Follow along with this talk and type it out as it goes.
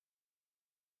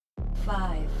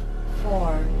5,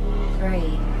 4, 3,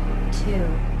 2,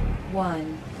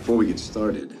 1. Before we get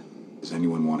started, does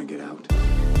anyone want to get out?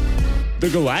 The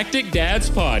Galactic Dads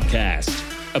Podcast,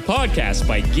 a podcast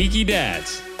by geeky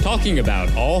dads, talking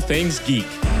about all things geek,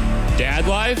 dad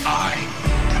life, I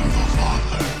am the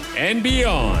father. and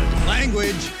beyond.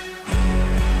 Language.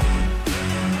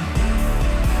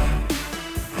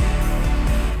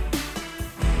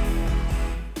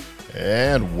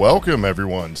 And welcome,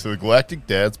 everyone, to the Galactic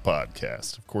Dads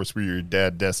Podcast. Of course, we're your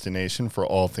dad destination for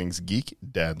all things geek,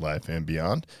 dad life, and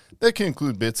beyond. That can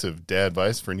include bits of dad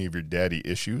advice for any of your daddy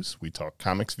issues. We talk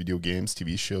comics, video games,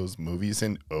 TV shows, movies,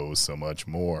 and oh, so much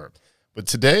more. But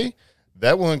today,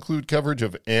 that will include coverage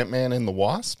of Ant-Man and the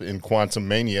Wasp in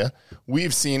Quantumania.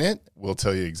 We've seen it. We'll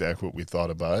tell you exactly what we thought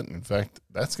about it. In fact,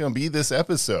 that's going to be this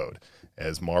episode.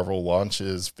 As Marvel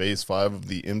launches Phase 5 of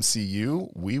the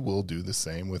MCU, we will do the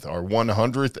same with our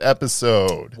 100th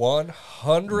episode.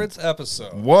 100th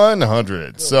episode.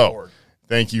 100. Good So, Lord.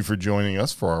 thank you for joining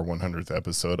us for our 100th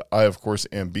episode. I, of course,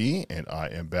 am B, and I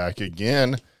am back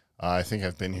again. I think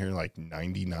I've been here like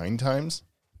 99 times.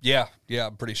 Yeah,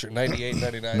 I'm pretty sure. 98,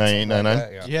 99. 98,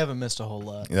 99? Yeah. You haven't missed a whole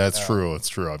lot. That's true. It's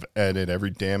true. I've edited every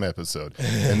damn episode.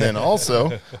 And then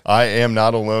also, I am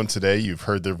not alone today. You've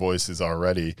heard their voices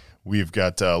already. We've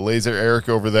got Laser Eric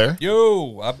over there.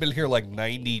 Yo, I've been here like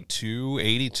 92,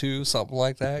 82, something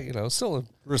like that. You know, still a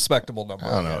respectable number.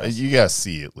 I don't know. You guys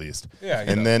see at least. Yeah, you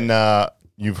And know. then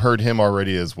you've heard him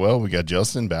already as well. We got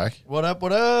Justin back. What up,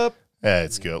 what up? Yeah,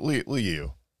 it's good. Look at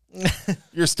you.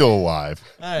 You're still alive.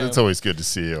 I am. It's always good to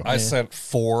see you. I sent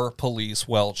 4 police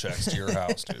well checks to your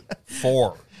house, dude.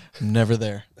 4. Never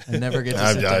there. I never get to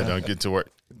I sit down. don't get to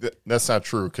work. That's not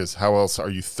true, because how else are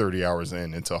you 30 hours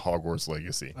into Hogwarts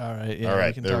Legacy? All right, yeah, All right,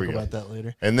 we can there talk we go. about that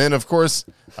later. And then, of course,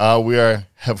 we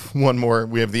have one more.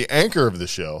 We have the anchor of the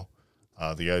show,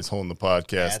 the guys holding the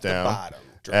podcast At the down. bottom,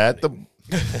 At the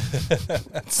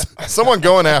someone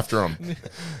going after him.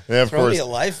 And of Throw me course, a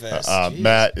life vest. Jeez.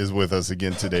 Matt is with us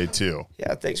again today too.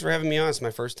 Yeah, thanks for having me on. It's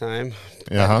my first time.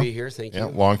 Glad Uh-huh. to be here. Thank Yeah,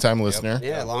 you. long time listener.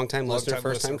 Yeah, long time listener,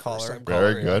 first time caller.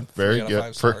 Very good. Very 3 out of good.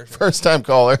 5 stars. First time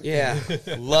caller. Yeah,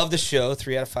 love the show.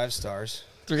 3 out of 5 stars.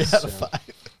 3 out of 5.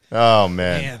 Oh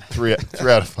man, Man. Three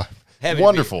out of 5. Happy to be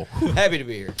Wonderful. here. Happy to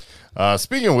be here.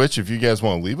 Speaking of which, if you guys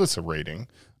want to leave us a rating,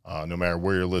 no matter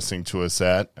where you're listening to us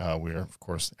at, we're, of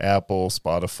course, Apple,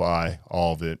 Spotify,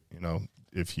 all of it. You know,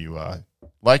 if you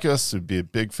like us, it would be a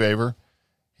big favor.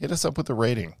 Hit us up with a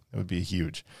rating. It would be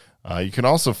huge. You can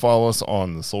also follow us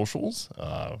on the socials.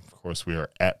 Of course, we are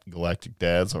at Galactic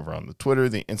Dads over on the Twitter,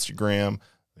 the Instagram,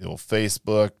 the old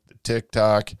Facebook, the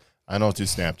TikTok. I don't do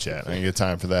Snapchat. I ain't got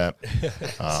time for that.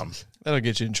 That'll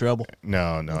get you in trouble.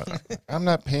 No. I'm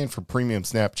not paying for premium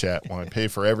Snapchat when I pay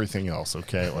for everything else,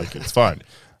 okay? Like, it's fine.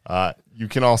 You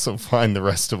can also find the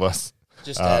rest of us.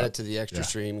 Just add it to the extra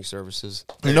streaming services.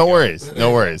 No worries.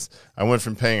 I went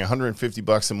from paying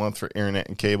 $150 a month for internet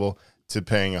and cable to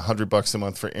paying $100 a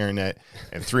month for internet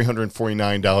and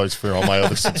 $349 for all my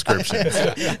other subscriptions.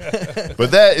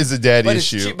 But that is a daddy But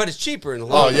it's, issue. but it's cheaper in the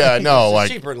long Oh, yeah, run. no, It's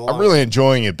like, cheaper in the I'm long really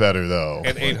enjoying it better, though.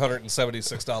 And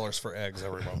 $876 for eggs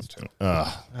every month, too.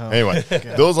 Anyway,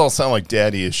 those all sound like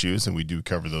daddy issues, and we do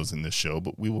cover those in this show,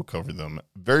 but we will cover them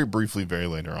very briefly very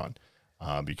later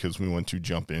on because we want to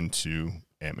jump into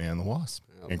Ant-Man and the Wasp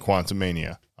and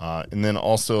Quantumania. And then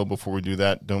also, before we do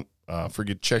that, don't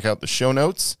forget to check out the show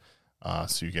notes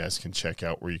so you guys can check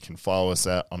out where you can follow us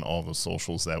at on all the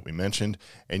socials that we mentioned.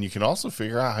 And you can also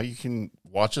figure out how you can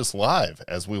watch us live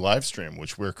as we live stream,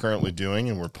 which we're currently doing,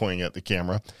 and we're pointing at the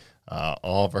camera.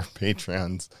 All of our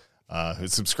patrons who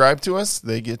subscribe to us,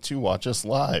 they get to watch us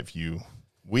live.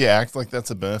 We act like that's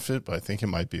a benefit, but I think it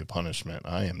might be a punishment.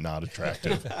 I am not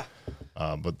attractive.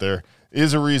 But there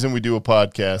is a reason we do a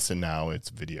podcast, and now it's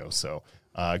video. So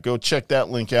go check that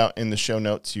link out in the show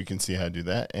notes. You can see how to do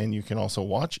that. And you can also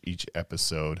watch each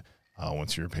episode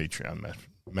once you're a Patreon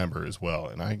member as well.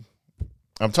 And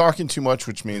I'm talking too much,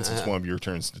 which means it's one of your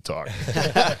turns to talk.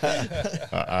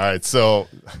 All right. So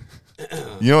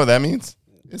you know what that means?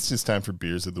 It's just time for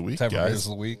Beers of the Week, Time for guys. beers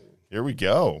of the week. Here we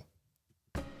go.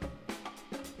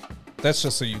 That's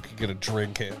just so you can get a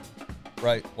drink in,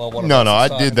 right? Well, one of No, us I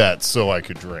inside. did that so I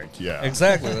could drink. Yeah.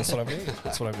 Exactly. That's what I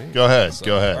mean. Go ahead. So,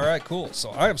 Go ahead. All right, cool.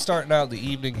 So I am starting out the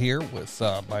evening here with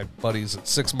my buddies at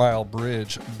 6 Mile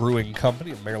Bridge Brewing Company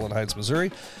in Maryland Heights,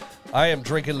 Missouri. I am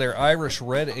drinking their Irish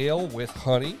Red Ale with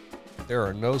honey. There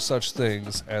are no such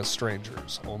things as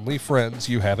strangers, only friends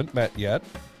you haven't met yet.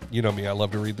 You know me, I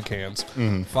love to read the cans.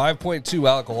 5.2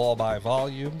 alcohol by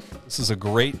volume. This is a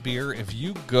great beer. If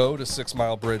you go to 6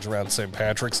 Mile Bridge around St.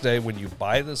 Patrick's Day, when you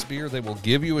buy this beer, they will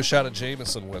give you a shot of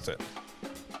Jameson with it.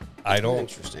 I don't.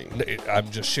 Interesting. I'm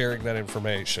just sharing that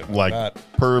information. Like Not,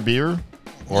 per beer?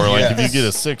 Or like if you Yes. get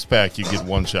a 6-pack, you get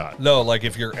one shot. no, like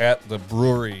if you're at the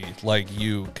brewery, like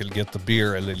you can get the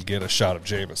beer and then get a shot of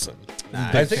Jameson.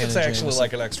 I think fan it's of actually Jameson.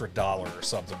 like an extra $1 or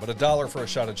something, but $1 for a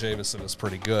shot of Jameson is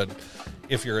pretty good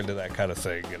if you're into that kind of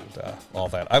thing and all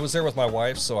that. I was there with my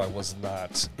wife, so I was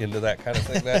not into that kind of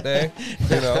thing that day,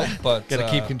 But Got to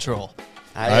keep control.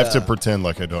 I have to pretend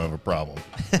like I don't have a problem.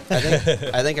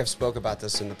 I think I've spoke about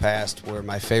this in the past. Where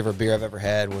my favorite beer I've ever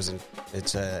had was I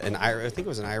think it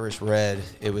was an Irish Red.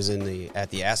 It was at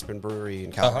the Aspen Brewery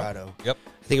in Colorado. Yep.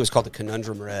 I think it was called the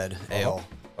Conundrum Red Ale.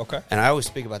 Okay. And I always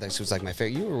speak about that because it's like my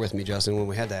favorite. You were with me, Justin, when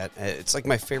we had that. It's like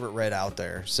my favorite red out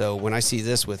there. So when I see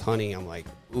this with honey, I'm like,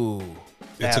 ooh,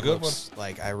 It's a that good looks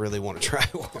like I really want to try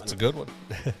one. It's a good one.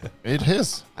 It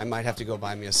is. I might have to go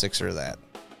buy me a sixer of that.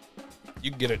 You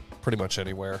can get it pretty much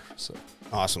anywhere. So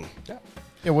Awesome.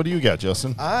 Yeah, what do you got,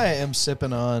 Justin? I am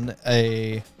sipping on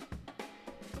a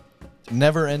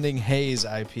Never Ending Haze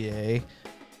IPA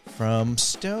from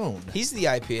Stone. He's the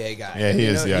IPA guy. Yeah, he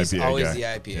is the he's IPA always guy. the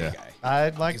IPA Yeah. guy.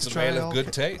 I'd like He's to a try man of all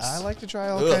good taste. I like to try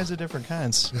all Ugh. kinds of different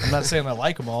kinds. I'm not saying I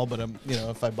like them all, but I'm,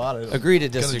 if I bought it, Agree to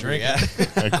I'm gonna disagree. drink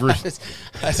it. I agree.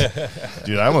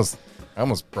 Dude, I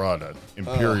almost brought an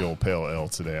Imperial Pale Ale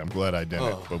today. I'm glad I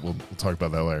didn't, but we'll talk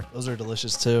about that later. Those are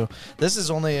delicious too. This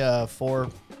is only a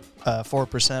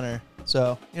 4%er,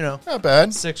 so Not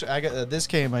bad. six. I got this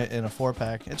came in a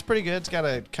 4-pack. It's pretty good. It's got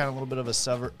a kind of a little bit of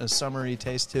a summery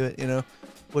taste to it.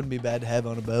 Wouldn't be bad to have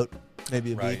on a boat,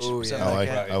 maybe a Right. beach. Ooh, something yeah. like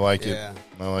that. I like Yeah. it.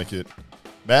 I like it.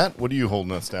 Matt, what are you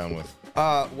holding us down with?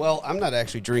 Well, I'm not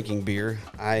actually drinking beer.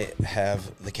 I have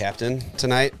the Captain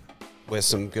tonight with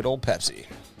some good old Pepsi.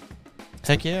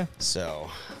 Heck yeah.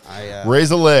 So I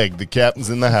Raise a leg. The captain's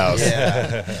in the house.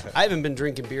 yeah, I haven't been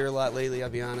drinking beer a lot lately. I'll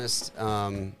be honest.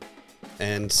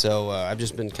 And so I've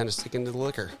just been kind of sticking to the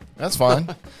liquor. That's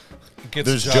fine. Gets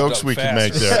There's the job jokes done we can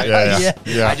make faster. there.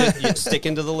 Yeah. I just stick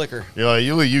into the liquor. You're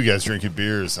like, you guys drinking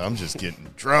beers. I'm just getting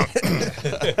drunk.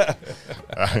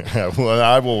 Well,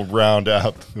 I will round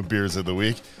out the beers of the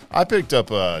week. I picked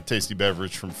up a tasty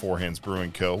beverage from Four Hands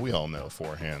Brewing Co. We all know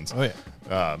Four Hands. Oh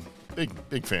yeah.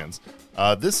 Big fans.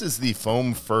 This is the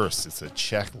Foam First. It's a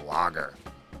Czech lager.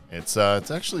 It's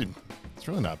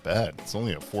really not bad. It's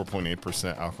only a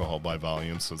 4.8% alcohol by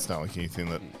volume, so it's not like anything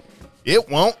that it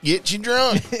won't get you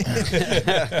drunk.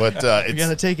 But You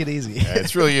gotta take it easy. yeah,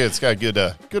 it's really good. It's got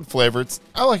good flavor.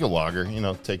 I like a lager.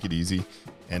 Take it easy.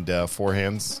 And Four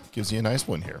Hands gives you a nice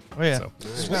one here. Oh yeah. So,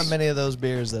 There's not many of those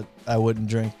beers that I wouldn't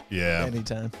drink yeah.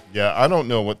 anytime. Yeah, I don't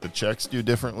know what the Czechs do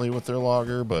differently with their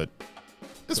lager, but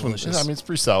this Delicious. one, it's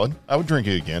pretty solid. I would drink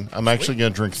it again. I'm actually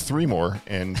going to drink 3 more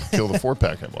and kill the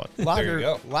 4-pack I bought. Lager, you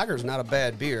go. lager's not a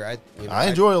bad beer. I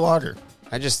enjoy a lager.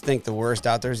 I just think the worst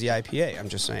out there is the IPA. I'm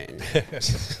just saying.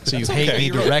 So you hate me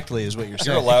directly, is what you're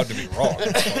saying. You're allowed to be wrong.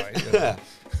 That's fine.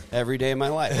 Every day of my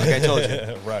life, like I told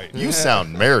you. Right. You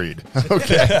sound married.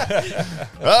 Okay.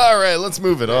 All right, let's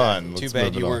move it on. Too Let's bad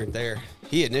move it you on. weren't there.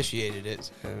 He initiated it,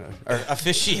 or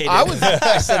officiated. I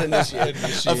I said initiated.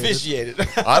 Officiated.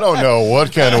 I don't know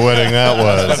what kind of wedding that I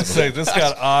was about to was. say, this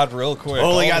got odd real quick. Totally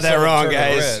All of got a that sudden wrong, turned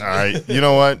guys. All red. right, you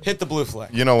know what? Hit the blue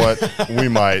flag. You know what? We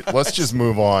might. Let's just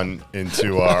move on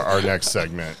into our next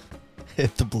segment.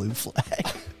 Hit the blue flag.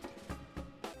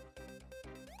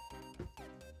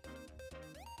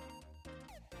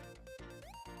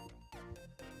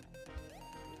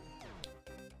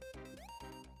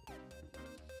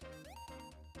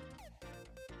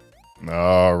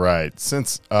 All right.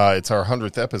 Since it's our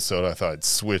 100th episode, I thought I'd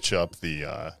switch up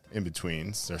the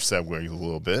in-betweens, or segue a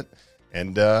little bit,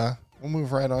 and we'll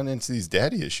move right on into these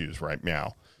daddy issues right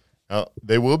now.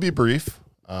 They will be brief,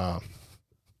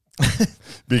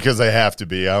 because they have to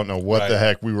be. I don't know what the Right.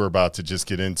 heck we were about to just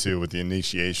get into with the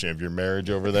initiation of your marriage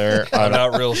over there. I'm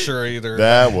not real sure either.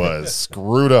 That was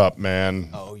screwed up, man.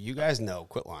 Oh, you guys know.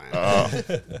 Quit lying.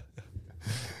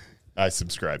 I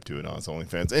subscribe to it on its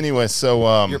OnlyFans. Anyway,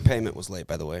 so Your payment was late,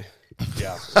 by the way.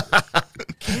 Yeah.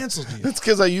 Canceled you. it's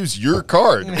because I used your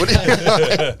card. What do you?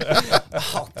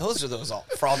 Oh, those are all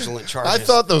fraudulent charges. I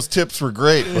thought those tips were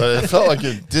great, but it felt like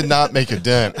it did not make a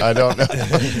dent. I don't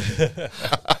know.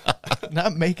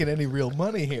 Not making any real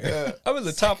money here. I'm in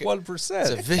the top it's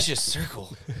 1%. a vicious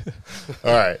circle.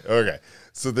 All right, okay.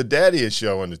 So the daddy issue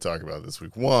I wanted to talk about this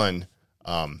week. One,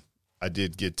 I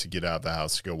did get out of the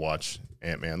house to go watch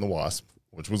Ant-Man and the Wasp,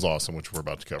 which was awesome, which we're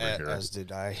about to cover here. As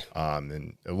did I.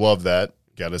 And I love that.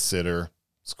 Got a sitter.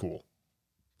 It's cool.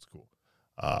 It's cool.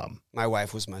 My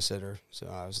wife was my sitter, so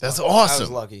I was. That's lucky. awesome. I was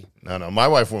lucky. No, my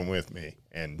wife went with me,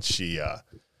 and she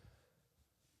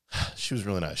she was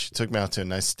really nice. She took me out to a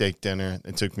nice steak dinner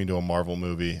and took me to a Marvel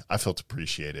movie. I felt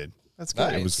appreciated. That's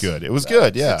good. It was good. It was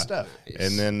good, yeah. Good stuff.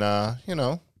 And then,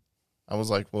 I was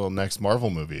like, well, next Marvel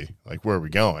movie, like, where are we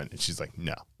going? And she's like,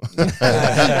 no.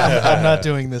 I'm not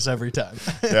doing this every time.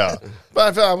 Yeah.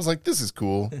 But I was like, this is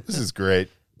cool. This is great.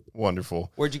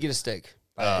 Wonderful. Where'd you get a steak?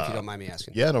 If you don't mind me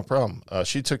asking. Yeah, no problem.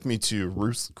 She took me to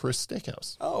Ruth's Chris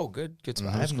Steakhouse. Oh, good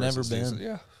spot. I've never been.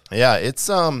 Yeah. Yeah, it's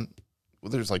well,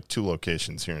 there's like 2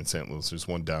 locations here in St. Louis. There's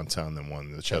one downtown, then one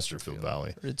in the Chesterfield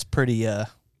Valley. It's pretty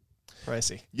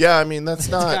pricey. Yeah, I mean that's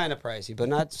It's not. kind of pricey, but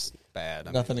not bad.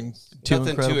 I Nothing mean, too nothing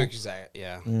incredible. too exact.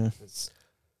 Yeah. It's,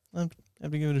 I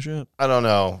have to give it a shot. I don't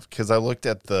know because I looked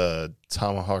at the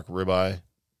tomahawk ribeye.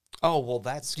 oh well,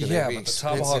 that's gonna Yeah, be but the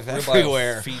tomahawk expensive ribeye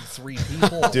everywhere. will feed 3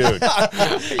 people. Dude,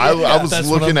 I was That's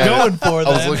what looking I'm at going it. for, I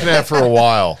was then. looking at it for a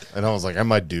while, and I was like, I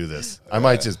might do this. I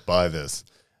might just buy this.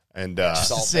 And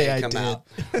Salt Say Bae I come did. out.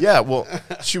 yeah, well,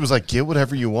 she was like, get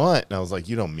whatever you want, and I was like,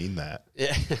 you don't mean that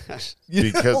Yeah. You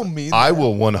because don't mean I that.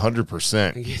 will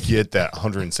 100% get that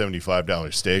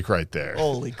 $175 steak right there.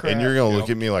 Holy crap. And you're gonna look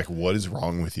at me like, what is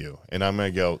wrong with you? And I'm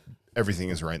gonna go, everything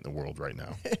is right in the world right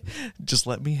now. Just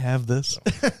let me have this.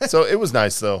 So it was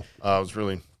nice though.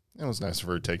 It was nice of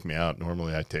her to take me out.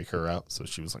 Normally I take her out, so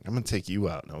she was like, I'm gonna take you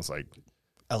out, and I was like,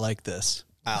 I like this.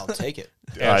 I'll take it.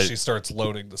 As she starts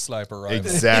loading the sniper rifle.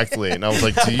 exactly. And I was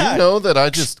like, do you know that I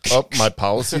just upped my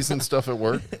policies and stuff at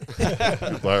work?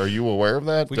 Are you aware of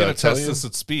that? We Did I got to tell test you? this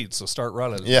at speed, so start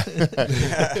running. Yeah.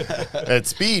 At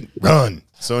speed, run.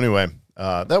 So anyway,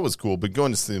 that was cool. But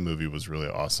going to see the movie was really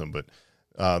awesome. But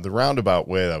the roundabout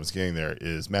way that I was getting there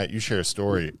is, Matt, you share a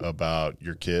story about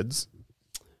your kids.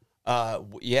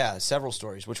 Yeah, several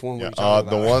stories. Which one were Yeah, you talking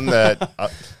the about? one that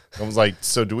I was like,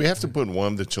 so do we have to put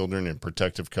one of the children in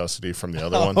protective custody from the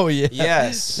other one? Oh, yeah.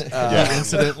 Yes. Yeah.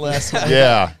 Incident last night.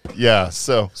 Yeah.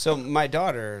 So So my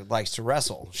daughter likes to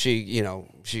wrestle.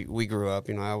 We grew up,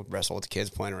 I would wrestle with the kids,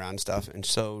 playing around and stuff. And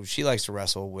so she likes to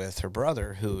wrestle with her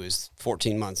brother, who is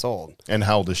 14 months old. and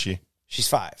how old is she? She's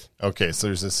 5. Okay, so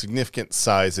there's a significant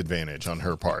size advantage on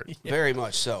her part. Very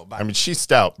much so. I mean, she's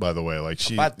stout, by the way. Like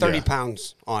about 30 yeah.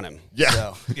 pounds on him. Yeah.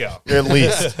 So, Yeah. At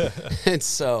least. and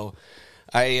so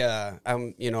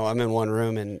I'm in one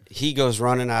room and he goes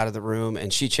running out of the room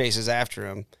and she chases after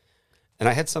him. And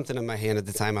I had something in my hand at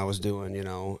the time I was doing,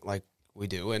 like we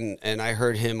do. And I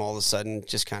heard him all of a sudden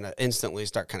just kind of instantly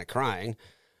start kind of crying.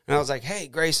 And I was like, hey,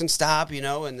 Grayson, stop,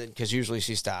 and then because usually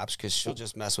she stops because she'll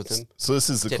just mess with him. So this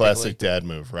is the Typically. classic dad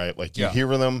move, right? Like you Yeah. hear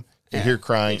them, you Yeah, hear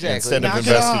crying, exactly. instead of Knock it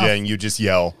investigating, you just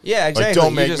yell. Yeah, exactly. Like,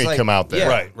 don't You make just, me like- come out there.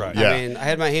 Yeah. Right. Yeah. I mean, I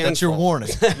had my hands That's your full. warning.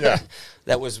 Yeah.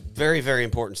 That was very, very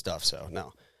important stuff. So,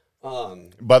 no.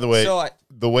 By the way, So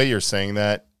the way you're saying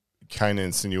that kind of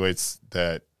insinuates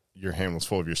that your hand was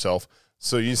full of yourself.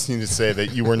 So you just need to say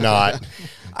that you were not.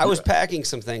 I was packing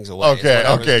some things away. is Okay, what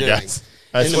I was okay, doing. guys.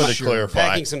 I just Into wanted to clarify.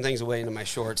 Packing some things away into my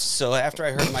shorts. So after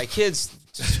I heard my kids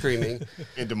screaming,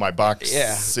 Into my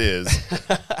boxes.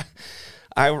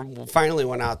 I finally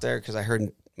went out there because I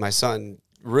heard my son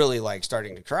really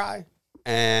starting to cry.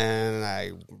 And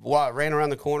I ran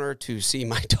around the corner to see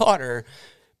my daughter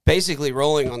basically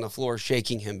rolling on the floor,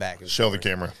 shaking him back and Show the forth.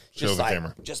 camera. Show Just the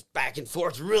camera. Just back and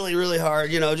forth really, really hard,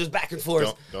 just back and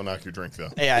forth. Don't knock your drink, though.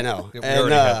 Yeah, I know. We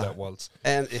already had that once.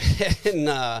 And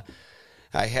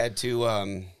I had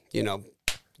to,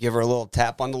 give her a little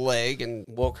tap on the leg and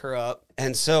woke her up.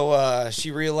 And so she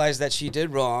realized that she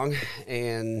did wrong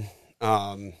and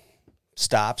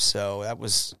stopped. So that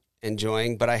was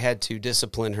enjoying. But I had to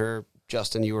discipline her.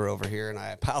 Justin, you were over here, and I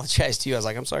apologized to you. I was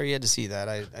like, I'm sorry you had to see that.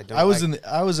 I don't. I was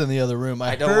in the other room.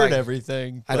 I don't heard like-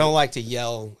 everything. I don't like to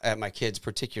yell at my kids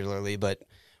particularly, but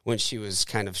when she was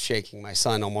kind of shaking my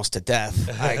son almost to death,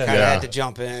 I kind of Yeah. had to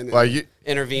jump in and Well, you-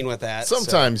 intervene with that. so-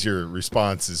 Sometimes your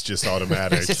response is just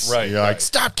automatic. Right, You're like, right.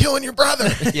 stop killing your brother.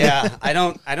 Yeah, I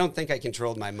don't think I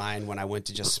controlled my mind when I went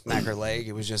to just smack her leg.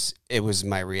 It was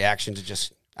my reaction to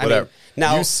just. Whatever.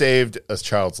 Now You saved a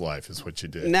child's life is what you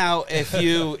did. Now, if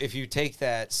you take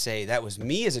that, say that was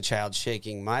me as a child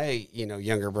shaking my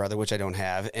younger brother, which I don't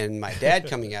have, and my dad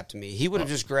coming up to me, he would have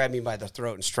just grabbed me by the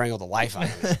throat and strangled the life out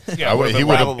of me. Yeah, I would- he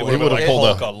would've- he he would've like pulled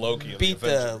Hulk a- on Loki. in Beat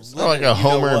the Avengers. Not like a you know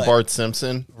Homer and what. Bart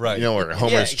Simpson. Right. You know, where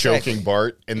Homer's exactly. choking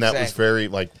Bart, and that was Exactly.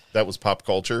 very, that was pop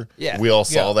culture. Yeah. We all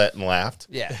saw Yeah. that and laughed.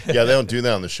 Yeah. Yeah, they don't do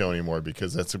that on the show anymore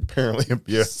because that's apparently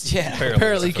abuse. Yeah.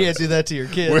 Apparently, you can't do that to your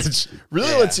kids. Which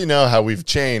really lets you know how we've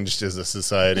changed as a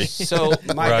society. So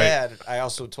my Right. dad, I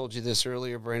also told you this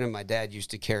earlier, Brandon. My dad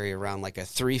used to carry around like a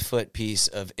 3-foot piece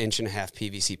of 1.5-inch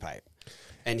PVC pipe,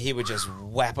 and he would just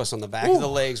whap us on the back of the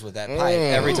legs with that pipe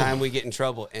every time we get in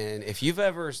trouble. And if you've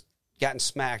ever gotten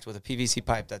smacked with a PVC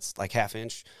pipe that's like 1/2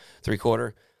 inch,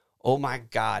 3/4, oh my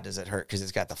God, does it hurt? Because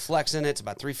it's got the flex in it. It's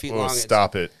about 3 feet Oh, long.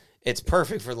 stop it. It's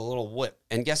perfect for the little whip.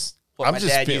 And guess what I'm my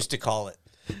just dad feel- used to call it?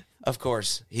 Of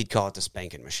course, he'd call it the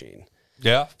spanking machine.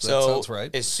 Yeah, that So sounds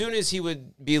right. as soon as he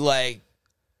would be like,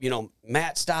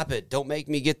 Matt, stop it. Don't make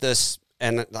me get this.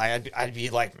 And I'd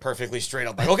be like perfectly straight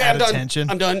up, like, okay, Out I'm of done. tension.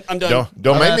 I'm done. I'm done.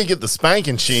 Don't make me get the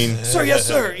spanking sheen. Sir, yes,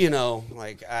 sir. Yeah. Oh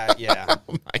my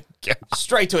God.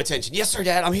 Straight to attention. Yes, sir,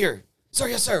 Dad. I'm here. Sir,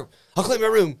 yes, sir. I'll clean my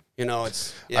room.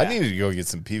 It's. Yeah. I needed to go get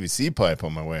some PVC pipe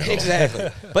on my way home. Exactly.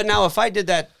 But now, if I did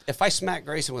that, if I smacked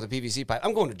Grayson with a PVC pipe,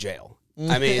 I'm going to jail.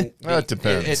 I mean, Well, it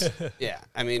depends.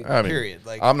 I mean, period.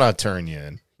 Like, I'm not turning you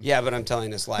in. yeah, but I'm telling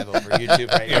this live over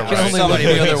YouTube right now. right. only Somebody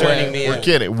look the would be other way. turning me We're in.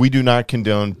 kidding. We do not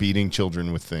condone beating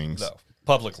children with things. No,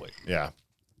 publicly. Yeah.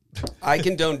 I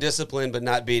condone discipline, but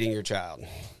not beating your child.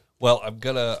 Well, I'm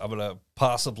gonna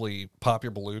possibly pop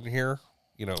your balloon here.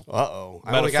 Uh-oh.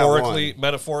 I only got one.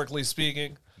 Metaphorically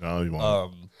speaking. No, you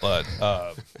won't. But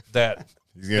that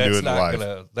He's gonna do that's it not live.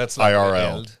 gonna that's not gonna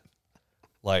IRL. end.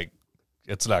 Like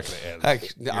it's not gonna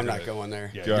end. I'm not going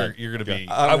there. Yeah, Go ahead. you're gonna be.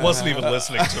 I wasn't even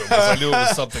listening to him because I knew it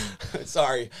was something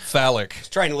Sorry. phallic.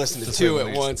 Trying to listen to To say two the at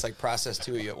least. once, like process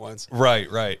two of you at once. Right.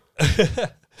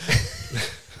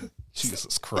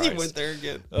 Jesus Christ. He went there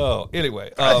again. Oh,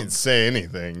 anyway. I didn't say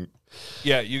anything.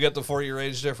 Yeah, you get the 4-year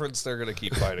age difference. They're gonna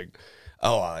keep fighting.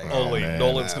 Only man.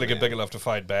 Nolan's gonna get big enough to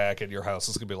fight back, and your house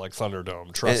is gonna be like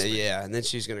Thunderdome. Trust me. Yeah, and then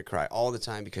she's going to cry all the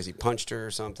time because he punched her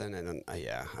or something. And then, I'm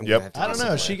Yep. gonna have to I don't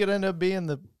know. listen She could end up being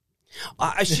the.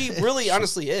 She really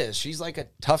honestly is. She's like a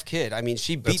tough kid. I mean,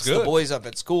 she beats the good. boys up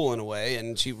at school in a way,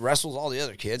 and she wrestles all the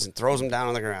other kids and throws them down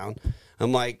on the ground.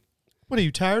 I'm like, What are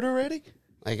you tired already?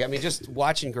 I mean, just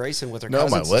watching Grayson with her No,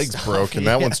 cousins my and leg's stuff. broke and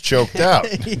that one's choked out.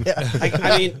 Yeah.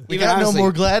 I mean, We even got honestly, no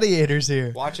more gladiators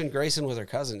here. watching Grayson with her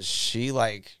cousins, she'll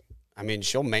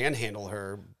manhandle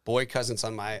her boy cousins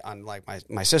on my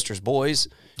sister's boys.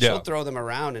 She'll Yeah. throw them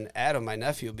around, and Adam, my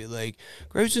nephew, will be like,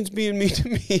 Grayson's being mean to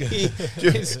me.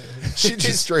 She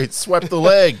just straight swept the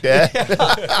leg, Dad.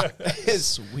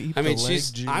 Sweep I mean, the leg,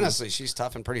 Jesus. honestly, she's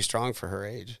tough and pretty strong for her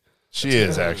age. She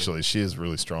is actually. She is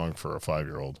really strong for a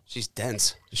 5-year-old. She's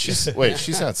dense. She's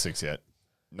not 6 yet.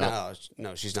 No,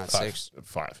 she's not 6.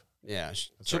 5. Yeah,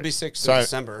 she'll be 6 in Sorry,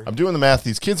 December. I'm doing the math.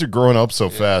 These kids are growing up so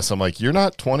fast. I'm like, you're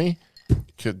not 20?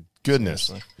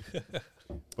 Goodness. But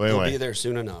We'll be anyway, there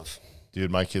soon enough.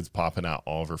 dude, my kid's popping out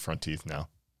all of her front teeth now.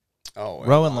 Oh,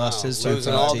 Rowan lost his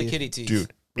losing front all the teeth. kitty teeth.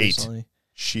 Dude, 8. Recently.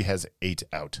 She has 8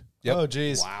 out. Yep. Oh,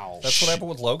 geez. Wow. That's what happened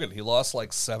with Logan. He lost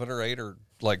like 7 or 8 or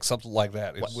like something like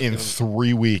that. In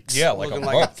 3 weeks. yeah, like Looking a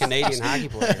like a month. Canadian hockey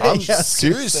player. I'm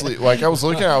seriously, like, I was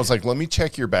looking at it, I was like, let me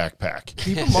check your backpack.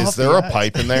 him Is off there the a ice.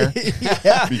 pipe in there?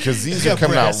 Yeah. Because these Got are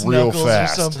coming out brass real knuckles or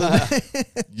fast. something.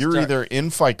 You're either in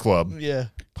Fight Club, Yeah.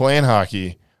 playing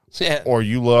hockey, Yeah. or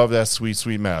you love that sweet,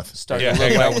 sweet meth. Starting Yeah, to look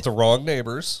hanging out like, with the wrong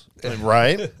neighbors.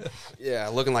 Right?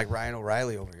 looking like Ryan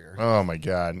O'Reilly over here. Oh, my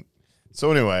God. So,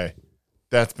 anyway,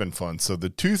 that's been fun. So, the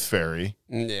Tooth Fairy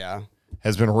Yeah.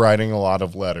 has been writing a lot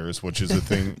of letters, which is a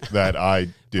thing that I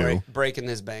do. Breaking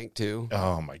his bank, too.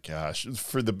 Oh, my gosh.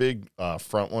 For the big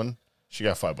front one, she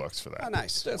got $5 for that. Oh,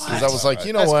 nice. That's Because I was like,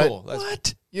 you know That's what? cool.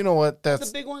 That's You know what? the That's,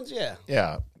 big ones, yeah.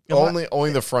 yeah.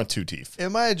 Only the front 2 teeth.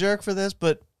 Am I a jerk for this?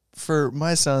 But for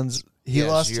my sons, he Yes,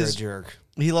 lost you're his a jerk.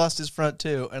 he lost his front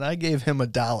too, and I gave him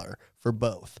 $1 for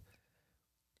both.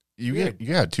 You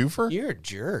got a twofer? You're a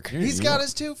jerk. He's got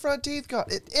his 2 front teeth gone.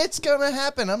 It's gonna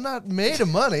happen. I'm not made of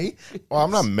money. Well, I'm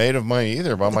not made of money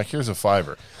either, but I'm like, here's a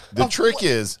 $5. The trick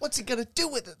is What's he gonna do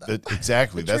with it? Though?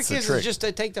 exactly that's the Trick is trick. just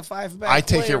to take the 5 back. I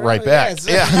take play it right around. back.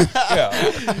 Yes. Yeah.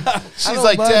 Yeah. She's don't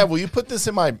like, mind. Dad, will you put this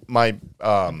in my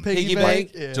Piggy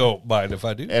bank? Yeah. Don't mind if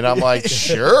I do. and I'm like,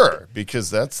 sure, because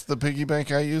that's the piggy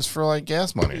bank I use for like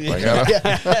gas money. Like, I don't,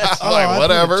 Oh, like I put a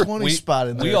whatever. 20 spot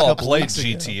in there. We a all couple played weeks ago.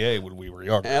 GTA when we were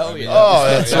younger. Hell yeah. Oh,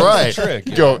 that's right. the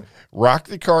trick. Go rock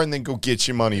the car and then go get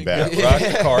your money back. Rock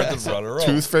the card, then run her off.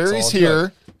 Tooth Fairy's It's all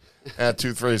here. That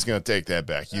Tooth Fairy's going to take that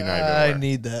back. You and I I know.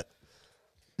 need that.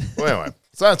 Well, anyway,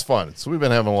 so that's fun. So we've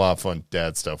been having a lot of fun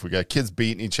dad stuff. We got kids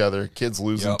beating each other, kids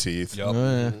losing Yep. teeth.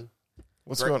 Yep.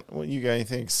 What's going? What you got?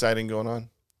 Anything exciting going on?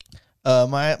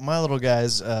 My little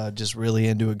guy's just really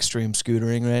into extreme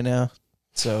scootering right now.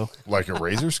 So Like a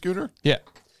razor scooter? yeah,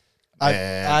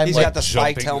 Man. I'm He's like, got the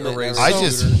spiked jumping helmet. and around. I everything.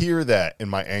 just hear that and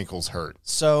my ankles hurt.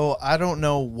 so I don't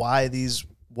know why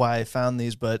I found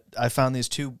these, but I found these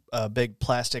 2 big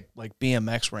plastic like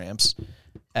BMX ramps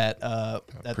at the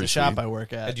Appreciate shop it. I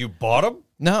work at. And you bought them?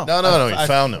 No, No, he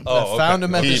found them. Oh, I found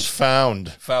okay. them at He the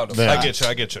found Found them. them. I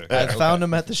get you. I found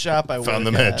them at the shop I Found work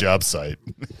them at a at. job site.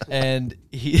 And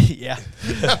he, yeah,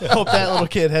 hope that little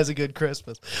kid has a good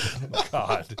Christmas.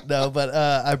 God. No, but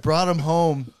I brought him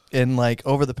home And like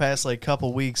over the past like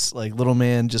couple weeks, like little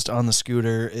man just on the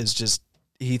scooter is just,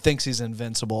 he thinks he's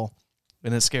invincible,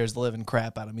 and it scares the living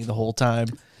crap out of me the whole time.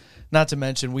 Not to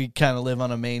mention we kind of live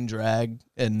on a main drag,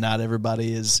 and not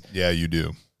everybody is. Yeah, you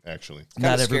do actually.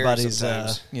 Not Kinda scary everybody's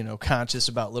sometimes. conscious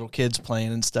about little kids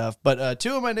playing and stuff. But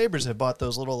 2 of my neighbors have bought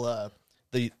those little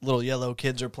the little yellow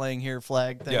kids are playing here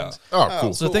flag things. Yeah. Oh,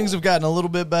 cool. So things have gotten a little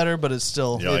bit better, but it's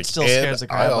still You're it still "And scares the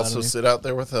crap I out also of me. sit out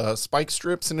there with spike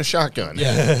strips and a shotgun.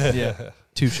 Yeah,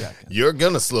 2 shotguns. You're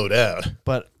gonna slow down.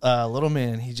 But little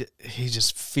man, he's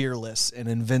just fearless and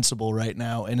invincible right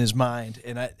now in his mind.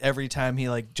 And every time he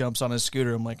like jumps on his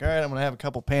scooter, I'm like, all right, I'm gonna have a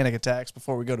couple panic attacks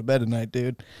before we go to bed tonight,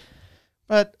 dude.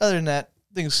 But other than that,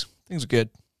 things are good.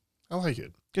 I like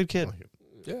it. Good kid I like it.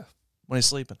 Yeah. when he's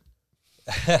sleeping.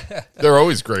 They're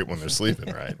always great when they're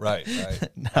sleeping, right? Right.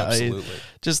 No, Absolutely.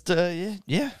 Just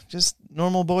just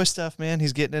normal boy stuff, man.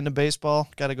 He's getting into baseball.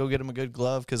 Got to go get him a good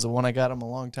glove because the one I got him a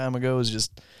long time ago is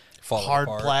just Falling hard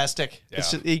apart. plastic. Yeah.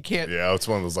 It's just, he can't. Yeah, it's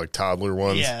one of those like toddler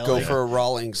ones. Yeah, Go like- for a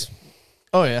Rawlings.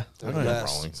 Oh yeah. They're Oh, the yeah.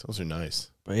 best. Rawlings. Those are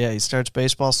nice. But yeah, he starts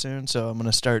baseball soon, so I'm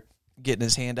gonna start getting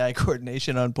his hand-eye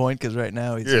coordination on point because right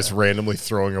now he's. You're just randomly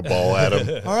throwing a ball at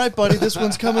him. All right, buddy, this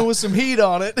one's coming with some heat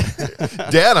on it.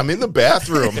 Dad, I'm in the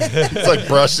bathroom. It's like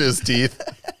brush his teeth.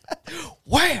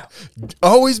 Wow.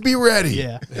 Always be ready.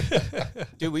 Yeah.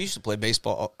 Dude, we used to play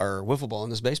baseball or wiffle ball in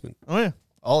this basement. Oh yeah.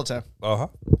 All the time. Uh-huh.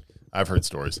 I've heard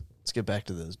stories. Let's get back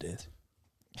to those days.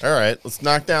 All right, let's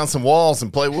knock down some walls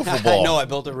and play wiffle ball. I know, I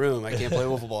built a room. I can't play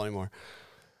wiffle ball anymore.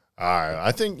 All right,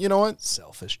 I think, you know what?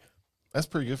 Selfish. That's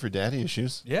pretty good for daddy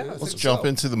issues. Yeah, I Let's think jump so.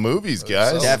 into the movies,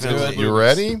 guys. Definitely. You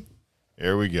ready?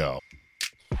 Here we go.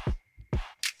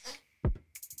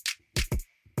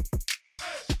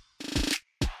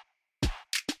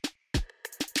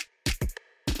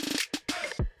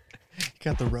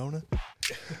 Got the Rona.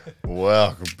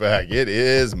 Welcome back. It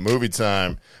is movie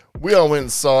time. We all went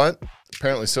and saw it.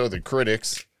 Apparently, so did the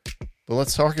critics. But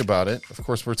let's talk about it. Of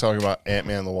course, we're talking about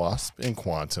Ant-Man and the Wasp and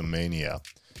Quantumania.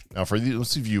 Now, for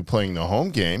those of you playing the home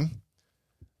game,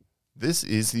 this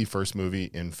is the first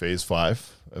movie in Phase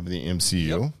 5 of the MCU.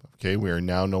 Yep. Okay, we are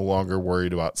now no longer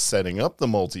worried about setting up the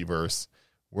multiverse.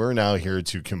 We're now here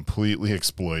to completely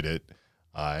exploit it.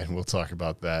 And we'll talk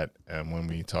about that when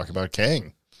we talk about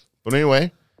Kang. But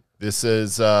anyway, this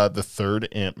is the third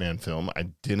Ant-Man film. I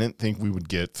didn't think we would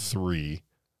get 3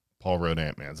 Paul Rudd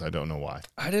Ant-Mans. I don't know why.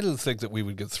 I didn't think that we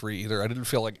would get 3 either. I didn't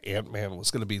feel like Ant-Man was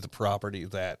going to be the property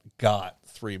that got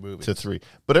 3 movies. To 3.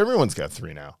 But everyone's got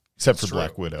 3 now, except for true.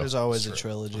 Black Widow. There's always a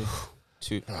trilogy.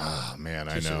 Oh, man,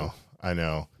 I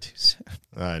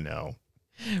know.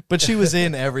 But she was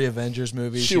in every Avengers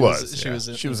movie. She was. She was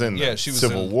in. She was in Yeah, the she was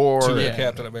Civil in War. 2 Yeah.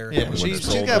 Captain America. Yeah, Winter she's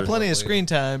Soldier. got plenty of screen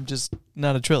time, just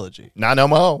not a trilogy. Not no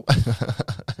more.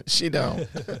 She don't.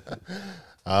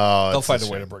 Oh, They'll it's find a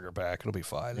shame. way to bring her back. It'll be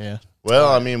fine. Yeah, Well,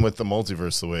 I mean, with the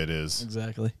multiverse the way it is,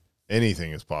 exactly.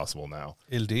 anything is possible now.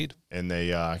 Indeed. And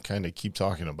they kind of keep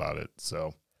talking about it.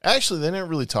 So actually, they didn't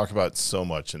really talk about it so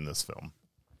much in this film,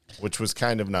 which was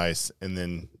kind of nice. And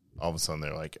then all of a sudden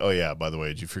they're like, oh, yeah, by the way,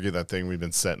 did you forget that thing we've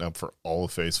been setting up for all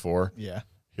of Phase 4? Yeah.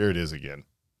 Here it is again.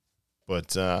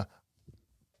 But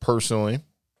personally,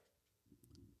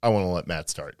 I want to let Matt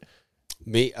start.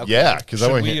 Me? Okay. Yeah, because I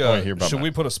Should want we, to hear about should Matt.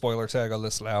 we put a spoiler tag on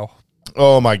this now?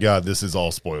 Oh, my God, this is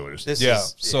all spoilers. This Yeah.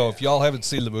 is, So if y'all haven't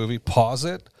seen the movie, pause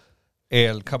it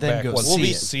and come Then back go once see you've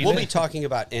it. seen we'll it. be talking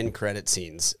about end credit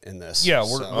scenes in this. Yeah,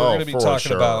 we're So- going to be for talking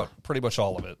sure. about pretty much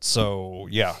all of it. So,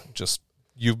 yeah, just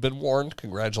you've been warned.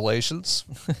 Congratulations.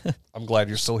 I'm glad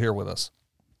you're still here with us.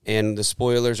 and the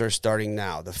spoilers are starting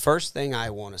now. The first thing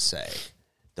I want to say,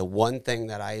 the one thing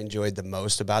that I enjoyed the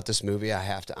most about this movie, I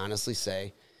have to honestly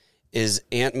say, is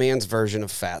Ant-Man's version of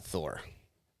Fat Thor,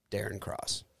 Darren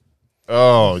Cross.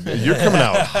 Oh, you're coming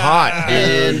out hot.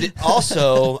 And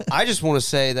also, I just want to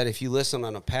say that if you listen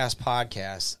on a past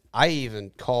podcast, I even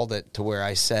called it to where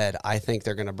I said, I think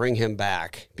they're going to bring him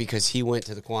back because he went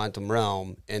to the quantum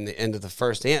realm in the end of the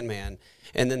first Ant-Man.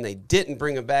 And then they didn't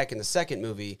bring him back in the second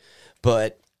movie,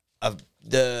 but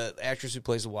the actress who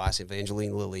plays the Wasp,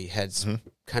 Evangeline Lilly, had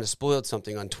kind of spoiled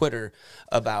something on Twitter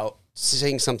about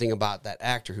saying something about that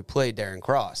actor who played Darren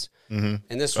Cross. And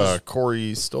this was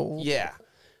Corey Stoll? yeah.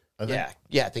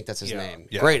 Yeah, I think that's his name.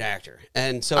 Yeah. Great actor.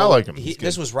 And so I like him. He's good.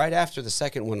 this was right after the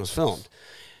second one was filmed.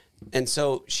 And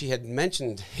so she had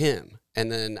mentioned him,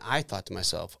 and then I thought to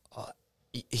myself,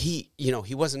 he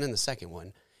wasn't in the second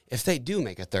one. If they do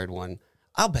make a third one,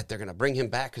 I'll bet they're going to bring him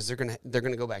back because they're going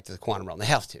to go back to the quantum realm. They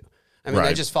have to. I mean, Right.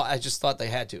 I just thought they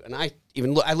had to. And I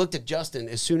looked at Justin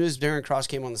as soon as Darren Cross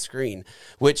came on the screen,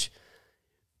 which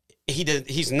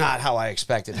He's not how I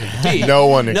expected him to be. No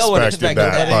one expected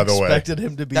that, by the way. Expected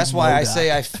him to be. That's why I MODOK.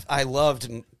 say I loved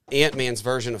Ant-Man's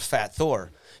version of Fat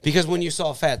Thor, because when you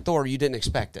saw Fat Thor, you didn't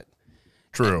expect it.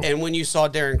 True. And when you saw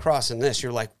Darren Cross in this,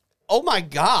 you're like, oh my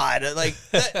God. Like,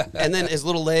 and then his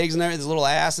little legs and everything, his little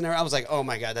ass and everything. I was like, oh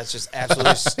my God, that's just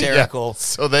absolutely hysterical. Yeah,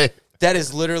 so That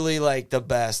is literally like the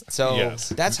best. So Yes.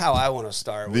 that's how I want to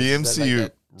start. The with MCU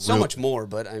that. So much more,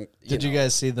 but I'm. Did you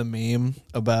guys see the meme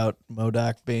about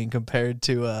MODOK being compared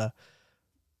to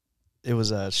it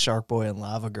was a Shark Boy and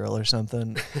Lava Girl or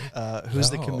something? Who's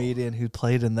the No. comedian who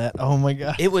played in that? Oh my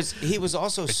God, He was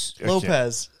also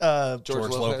Lopez. George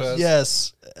Lopez.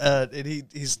 Yes, and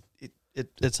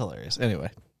it's hilarious. Anyway,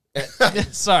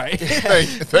 sorry.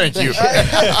 thank you.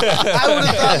 I would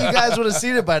have thought you guys would have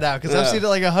seen it by now because I've seen it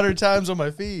like 100 times on my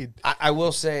feed. I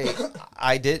will say,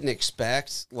 I didn't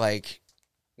expect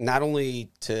not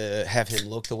only to have him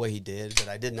look the way he did, but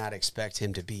I did not expect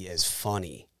him to be as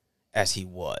funny as he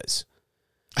was.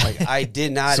 Like, I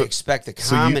did not expect the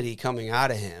comedy coming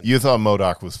out of him. You thought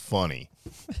MODOK was funny.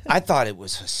 I thought it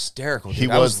was hysterical. He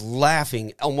Dude. I was was-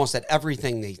 laughing almost at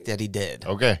everything that he did.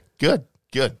 Okay, good.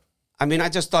 I mean, I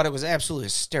just thought it was absolutely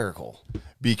hysterical.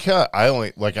 Because I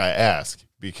asked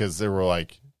because there were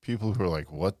like people who were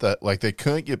like, what the, like they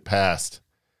couldn't get past.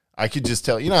 I could just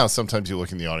tell, you know how sometimes you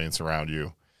look in the audience around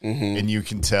you and you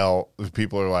can tell if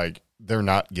people are like, they're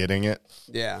not getting it.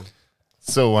 Yeah.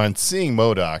 So when seeing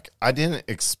MODOK, I didn't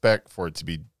expect for it to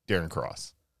be Darren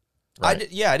Cross. I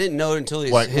didn't know until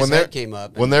his Like head came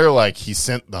up. When they're like, he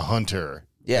sent the hunter.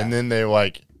 Yeah. And then they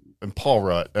like, and Paul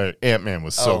Rudd, Ant-Man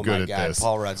was so Oh good my at God, this.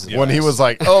 Paul Rudd's the When he best. was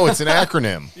like, oh, it's an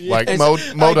acronym. Like It's-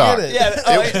 MODOK. I get it.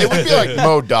 Yeah. It would be like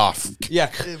MODOK. Yeah.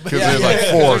 Because there's like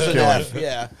four There's an killing. F,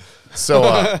 yeah.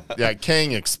 So,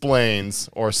 Kang explains,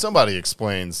 or somebody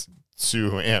explains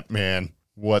to Ant-Man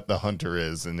what the hunter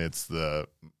is, and it's the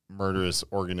murderous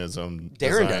organism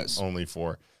Darren designed does. only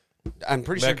for. I'm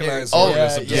pretty sure. Mechanized Oh,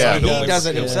 organism yeah, designed he only does for-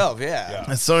 it himself. Yeah.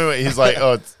 And so anyway, he's like,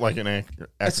 oh, it's like an acronym.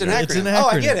 It's an acronym. It's an Oh,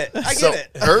 I acronym. get it. I So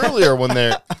get it. earlier when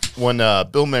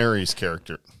Bill Murray's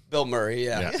character, Bill Murray.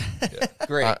 Yeah. yeah,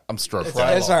 Great. I'm struggling.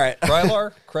 It's all right.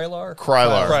 Krylar?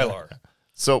 Krylar.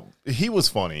 So he was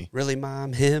funny. Really,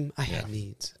 Mom? Him? I had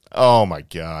needs. Oh my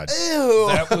god. Ew.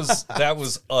 That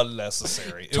was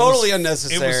unnecessary. It Totally was-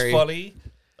 unnecessary. It was funny.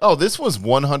 Oh, this was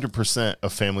 100% a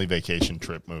family vacation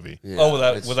trip movie. Oh,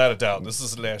 without a doubt, this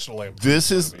is a National Lampoon.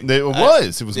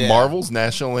 It was Yeah. Marvel's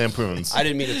National Lampoons. I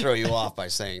didn't mean to throw you off by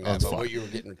saying that, That's but fine. what you were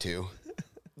getting to.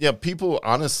 Yeah, people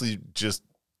honestly just,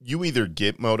 you either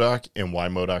get MODOK and why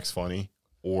MODOK's funny,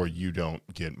 or you don't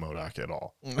get MODOK at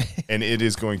all. And it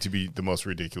is going to be the most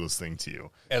ridiculous thing to you.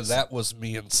 And that was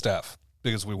me and Steph,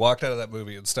 because we walked out of that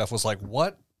movie and Steph was like,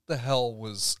 what the hell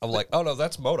was... I'm like, oh no,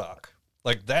 that's MODOK.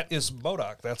 Like, that is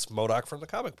MODOK. That's MODOK from the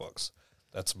comic books.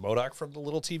 That's MODOK from the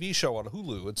little TV show on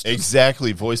Hulu. It's just,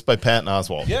 Exactly, voiced by Patton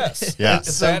Oswalt. yes. Yeah. That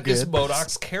So is good.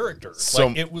 MODOK's character. So-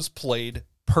 Like, it was played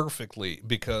perfectly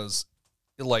because,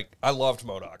 like, I loved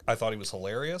MODOK. I thought he was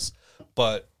hilarious,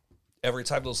 but every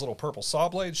time those little purple saw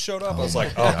blades showed up, I was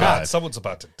like, oh God, someone's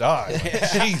about to die.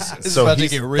 Like, Jesus. It's So about to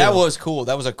he's- get real. That was cool.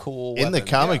 That was a cool In the weapon.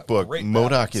 comic book, great MODOK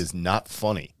balance. is not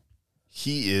funny.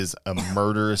 He is a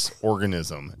murderous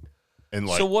organism. And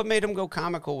like, So what made him go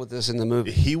comical with this in the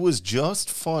movie? he was just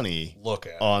funny Look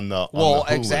at it. on the Well,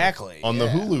 Hulu. exactly, on the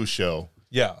yeah. Hulu show.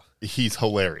 Yeah. He's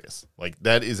hilarious. Like,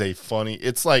 that is a funny.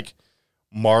 It's like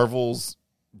Marvel's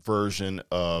version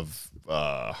of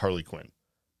Harley Quinn.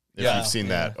 If Yeah. you've seen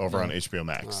that over on HBO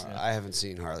Max. I haven't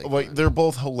seen Harley. Like, Quinn. they're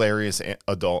both hilarious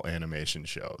adult animation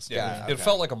shows. Yeah. Yeah, It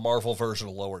felt like a Marvel version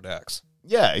of Lower Decks.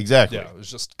 Yeah, exactly. Yeah. It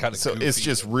was just kind of So goofy. it's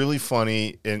just really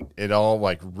funny, and it all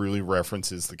like really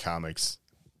references the comics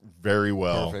very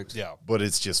well. Perfect. Yeah. But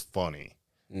it's just funny.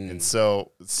 And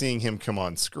so seeing him come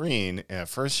on screen, and at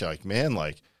first you're like, man,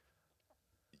 like,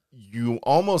 you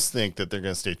almost think that they're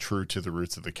going to stay true to the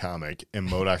roots of the comic, and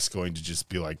MODOK's going to just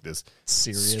be like this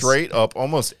Serious. straight up,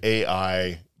 almost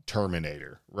AI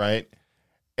Terminator, right?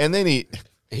 And then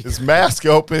his mask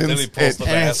opens. Then he pulls the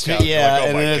and- mask out. You're like,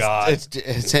 oh my God.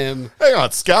 it's him. Hang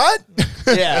on, Scott.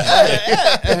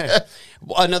 Yeah.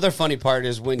 Another funny part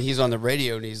is when he's on the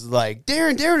radio and he's like,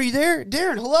 Darren, are you there?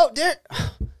 Darren, hello, Darren.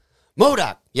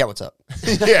 MODOK. Yeah, what's up?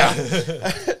 yeah.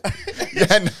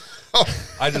 Yeah. No.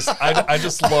 I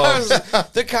just love.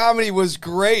 The comedy was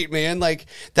great, man. Like,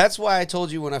 that's why I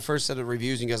told you when I first said the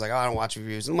reviews, and you guys like, oh, I don't watch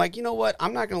reviews. I'm like, you know what?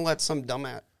 I'm not going to let some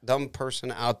dumb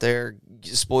person out there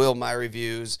spoil my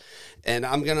reviews, and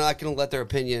I'm not going to let their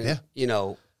opinion,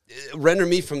 render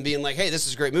me from being like, hey, this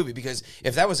is a great movie. Because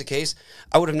if that was the case,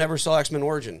 I would have never saw X-Men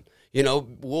Origin.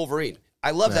 Wolverine.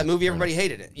 I love that movie. Everybody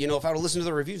hated it. You know, if I would listen to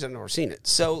the reviews, I've never seen it.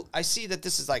 So I see that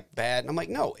this is like bad. And I'm like,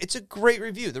 no, it's a great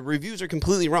review. The reviews are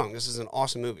completely wrong. This is an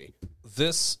awesome movie.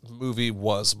 This movie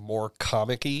was more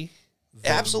comic-y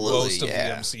than Absolutely, most of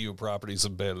yeah. the MCU properties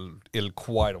have been in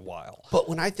quite a while. But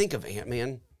when I think of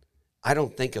Ant-Man, I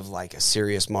don't think of like a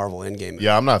serious Marvel Endgame movie.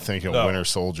 Yeah, I'm not thinking No. Winter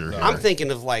Soldier. Here. I'm thinking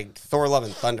of like Thor: Love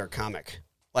and Thunder comic.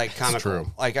 Like comical.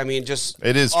 true. Like, I mean, just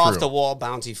It is off true. the wall,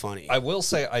 bouncy funny. I will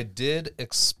say I did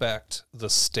expect the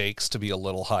stakes to be a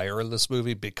little higher in this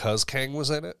movie because Kang was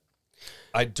in it.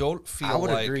 I don't feel I would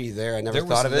like agree there. I never there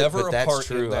thought was of it, never but a that's part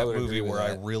true. in I that would movie agree with where I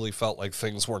that. really felt like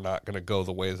things were not going to go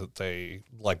the way that they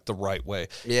like the right way.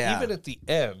 Yeah. Even at the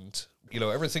end, you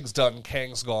know, everything's done,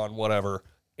 Kang's gone, whatever,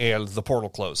 and the portal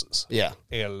closes. Yeah.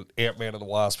 And Ant-Man and the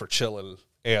Wasp are chilling,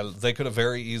 and they could have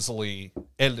very easily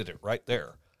ended it right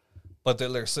there. But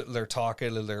then they're sitting there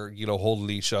talking, and they're, you know, holding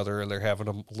each other, and they're having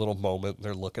a little moment, and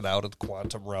they're looking out at the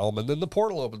quantum realm, and then the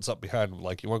portal opens up behind them,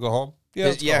 like, you want to go home?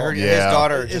 let's go home. His Yeah.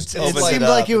 daughter It just seemed opened like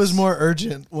up. it was more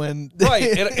urgent when Right,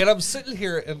 and I'm sitting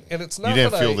here, and it's not You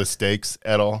didn't that feel I, the stakes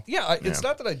at all? Yeah, it's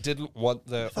not that I didn't want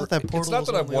the. thought that It's portal not was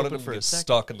that I only wanted open them for to a get second.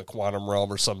 stuck in the quantum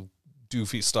realm or some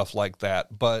doofy stuff like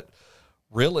that. But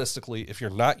realistically, if you're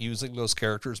not using those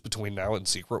characters between now and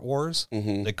Secret Wars,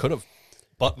 they could have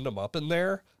buttoned them up in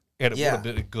there, and it would have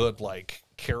been a good like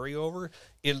carryover.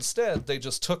 Instead, they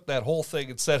just took that whole thing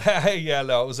and said, "Hey, yeah,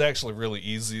 no, it was actually really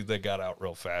easy. They got out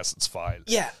real fast. It's fine."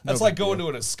 Yeah. that's like going to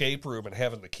an escape room and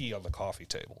having the key on the coffee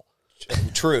table.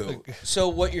 True. So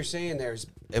what you're saying there is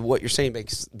what you're saying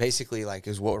basically like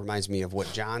is what reminds me of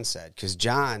what John said, because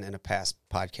John in a past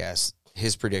podcast,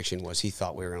 his prediction was he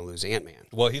thought we were going to lose Ant-Man.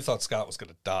 Well, he thought Scott was going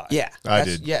to die. Yeah, I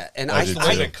that's- did. Yeah, and I I did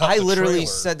I, too. They cut I the literally trailer.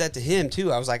 said that to him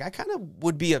too. I was like, I kind of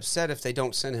would be upset if they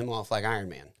don't send him off like Iron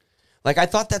Man. Like I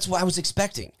thought that's what I was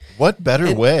expecting. What better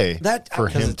And way that- for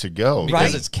him to go because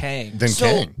Right. it's Kang. than So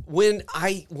Kang? when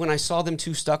I saw them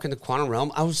two stuck in the quantum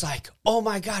realm, I was like, oh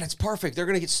my God, it's perfect. They're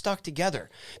gonna get stuck together.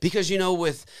 Because you know,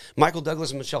 with Michael Douglas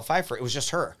and Michelle Pfeiffer, it was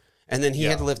just her. And then he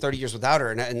had to live 30 years without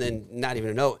her and then not even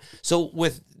a note. So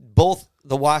with both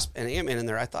the Wasp and Ant-Man in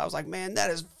there, I was like, man, that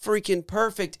is freaking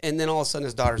perfect. And then all of a sudden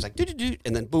his daughter's like, doo-doo-doo,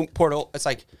 and then boom, portal. It's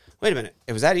like, wait a minute,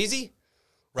 it was that easy?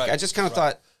 Right. Like, I just kind of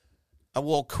thought,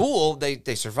 well, cool, they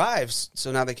survived,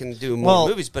 so now they can do more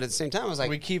movies. But at the same time, I was like,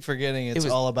 we keep forgetting it's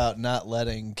was- all about not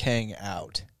letting Kang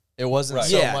out. It wasn't Right.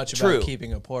 so Yeah, much true. about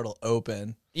keeping a portal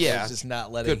open. Yeah. It was just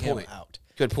not letting Good him point. out.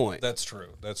 good point. That's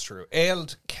true. That's true.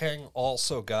 And Kang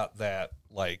also got that,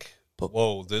 like,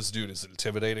 whoa, this dude is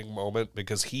intimidating moment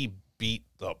because he beat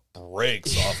the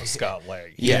brakes off of Scott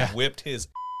Lang. He Yeah. whipped his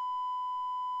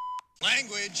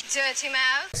Dirty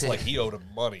mouth. ass like he owed him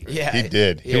money. Yeah, He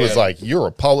did. He yeah. was like, "You're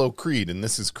Apollo Creed, and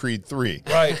this is Creed 3."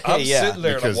 Right. I'm Yeah, sitting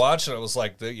there and I'm because- watching. I was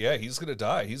like, yeah, he's going to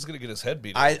die. He's going to get his head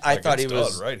beat. I Like, thought he it's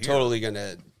was done right here. totally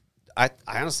gonna. I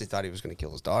honestly thought he was gonna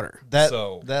kill his daughter. That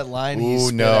So- that line. he Ooh,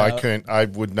 spit no, I out- couldn't. I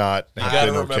would not You have got to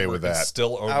been remember, okay with it's that.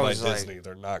 still owned I by was like- Disney.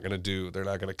 They're not going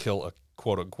to kill a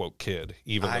quote unquote kid,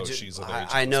 even though she's of age.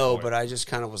 at I this know, point. but I just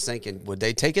kind of was thinking, would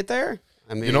they take it there?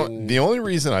 I mean, You know, the only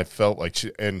reason I felt like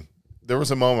and there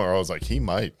was a moment where I was like, he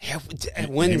might. yeah,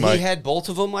 when he he might- had both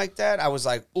of them like that, I was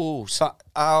like, ooh,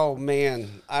 oh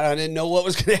man, I didn't know what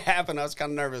was going to happen. I was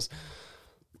kind of nervous.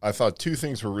 I thought two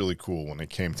things were really cool when it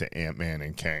came to Ant-Man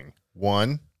and Kang.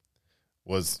 One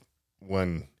was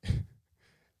when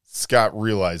Scott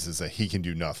realizes that he can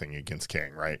do nothing against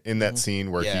Kang, right? In that scene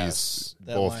where Yes. he's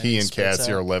That both line he he and spits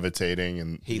Cassie out. are levitating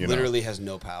and He you know, literally has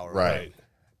no power. right.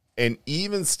 And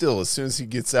even still, as soon as he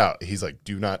gets out, he's like,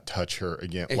 "Do not touch her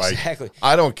again." Exactly. Like,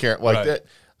 I don't care. Like Right. that.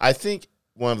 I think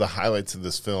one of the highlights of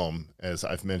this film, as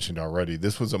I've mentioned already,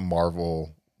 this was a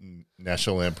Marvel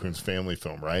National Lampoon's Family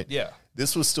film, right? Yeah.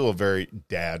 This was still a very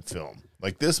dad film.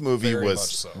 Like this movie Very much was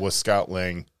so. was Scott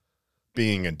Lang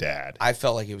being a dad. I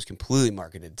felt like it was completely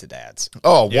marketed to dads.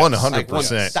 Oh, Yes.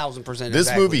 100%. 1000%. This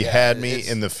exactly. movie Yeah, had me it's-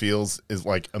 in the feels is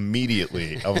like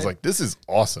immediately. I was like, this is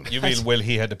awesome. You mean when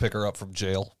he had to pick her up from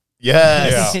jail?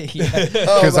 Yes.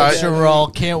 Because I- I'm sure we're all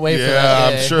can't wait for that. Yeah,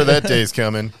 day. I'm sure that day's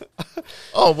coming.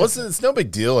 Oh, it's no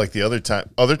big deal like the other time.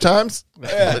 Other times?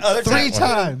 Three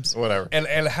times. Whatever.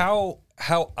 And how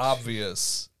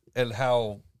obvious and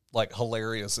how like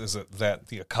hilarious is it that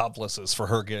the accomplices for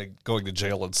her going to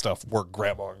jail and stuff were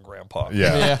grandma and grandpa?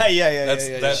 Yeah. yeah. That's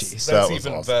That that's was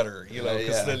even awesome. better, you know,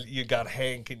 because Yeah. then you got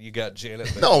Hank and you got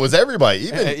Janet. No, it was everybody.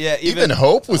 Even Yeah, even even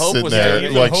Hope was Hope sitting was there there.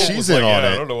 Even like Hope she's was in like, on "Yeah,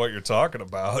 I it. don't know what you're talking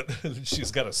about.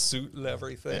 She's got a suit and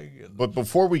everything. And But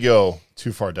before we go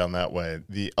too far down that way,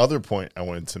 the other point I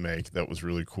wanted to make that was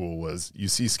really cool was you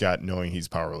see Scott knowing he's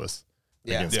powerless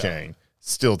Yeah. against Yeah. Kang,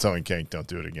 still telling Kang, don't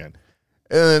do it again.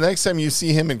 And the next time you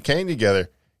see him and Kang together,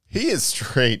 he is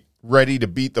straight ready to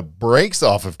beat the brakes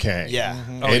off of Kang. Yeah.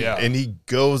 Oh, yeah. And he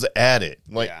goes at it.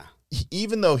 Like, Yeah.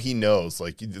 even though he knows,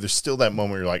 like, there's still that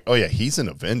moment where you're like, oh, yeah, he's an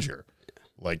Avenger.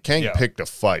 Like, Kang Yeah. picked a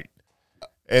fight.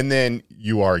 And then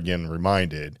you are again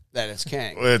reminded, That it's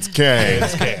Kang. it's Kang.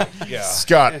 Yeah.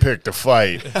 Scott picked a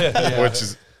fight, which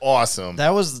is awesome.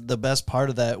 That was the best part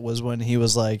of that was when he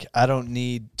was like, I don't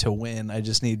need to win. I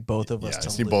just need both of us Yeah, I to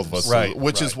see lose. both of us, Right,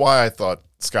 which is right. why I thought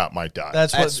Scott might die.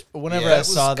 That's That's- what, whenever yeah. I That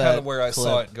was saw kind that of where I clip,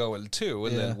 saw it going too.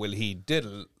 And Yeah. then when he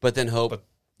didn't, But then Hope. but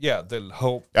yeah, then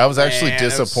Hope. I was actually Man, it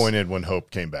was- disappointed when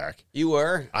Hope came back. You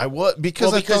were? I was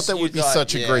because Well, I thought that you would be thought,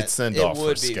 such a yeah, great send it off for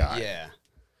would be, Scott. Yeah.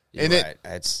 You're And right.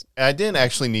 It's I didn't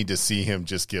actually need to see him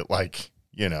just get like,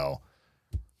 you know,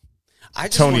 I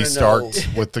just Tony wanna Stark know-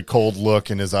 with the cold look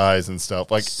in his eyes and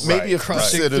stuff. Like maybe if the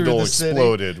Crushing through Citadel the city.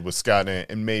 exploded with Scott in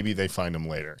it, and maybe they find him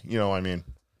later. You know what I mean?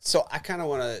 So I kind of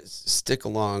want to stick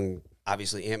along,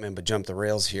 obviously Ant-Man, but jump the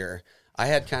rails here. I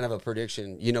had kind of a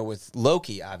prediction, with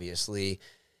Loki. Obviously,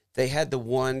 they had the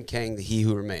one Kang, the He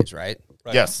Who Remains, right?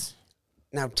 Yes.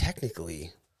 Now,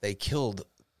 technically, they killed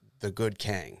the good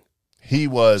Kang. He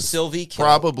was Sylvie killed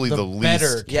probably the better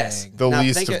least, Kang. Yes. the Now,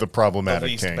 least think of it- the problematic the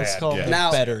least Kangs. bad. It's called Yeah. the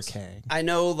Now- better Kang. I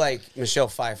know, like Michelle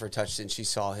Pfeiffer touched it, and she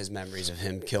saw his memories of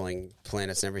him killing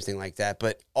planets and everything like that.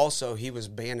 But also, he was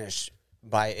banished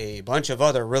by a bunch of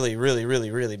other really, really, really,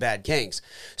 really bad Kangs.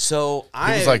 So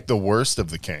He was like the worst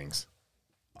of the Kangs.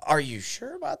 are you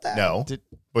sure about that? No, Did-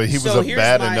 but he was So a here's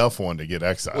bad my- enough one to get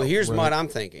exiled. Well, here's what I'm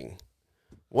thinking.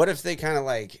 What if they kind of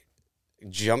like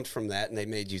jumped from that and they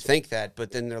made you think that, but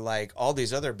then they're like, all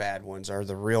these other bad ones are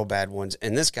the real bad ones,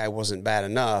 and this guy wasn't bad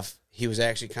enough. He was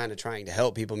actually kind of trying to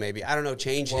help people, maybe. I don't know,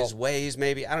 change his ways,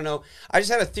 maybe. I don't know. I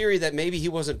just had a theory that maybe he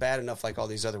wasn't bad enough like all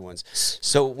these other ones.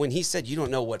 So when he said, you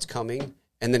don't know what's coming,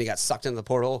 and then he got sucked into the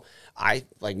portal,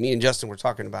 me and Justin were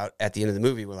talking about at the end of the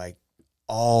movie, we're like,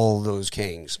 all those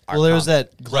Kangs are Well, there was coming.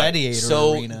 that gladiator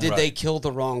So arena. did they kill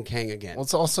the wrong Kang again? Well,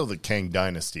 it's also the Kang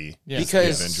dynasty.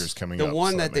 Because the Avengers coming the up,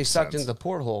 one so that they makes sucked sense. into the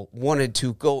porthole wanted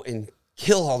to go and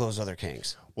kill all those other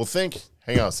Kangs. Well,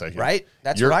 hang on a second. Right?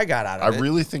 That's what I got out of it. I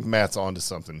really think Matt's onto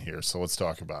something here, so let's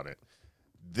talk about it.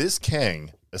 This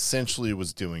Kang essentially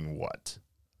was doing what?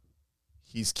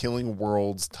 He's killing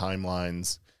worlds,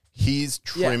 timelines. He's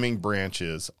trimming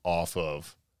branches off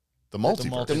of the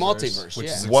multiverse. The multiverse, Which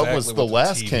yeah. is What exactly was the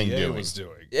last Kang TVA doing? was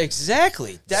doing.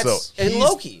 Exactly. That's and he's-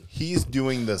 Loki. He's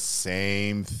doing the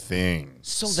same thing.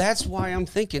 So that's why I'm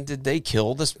thinking, did they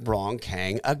kill this wrong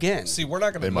Kang again? See, we're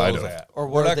not going They to might know have. that. Or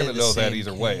we're were not they going to the know that same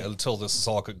either way Kang? until this is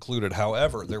all concluded.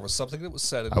 However, there was something that was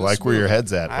said in I this like where your movie.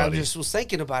 head's at, I buddy. just was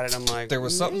thinking about it. I'm like, There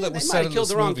was something that was they might said have in killed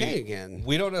this the wrong movie. Kang again.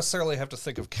 We don't necessarily have to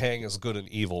think of Kang as good and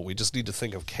evil. We just need to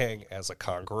think of Kang as a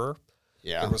conqueror.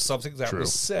 Yeah. There was something that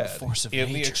was said force of in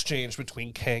the nature. exchange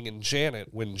between Kang and Janet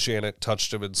when Janet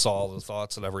touched him and saw all the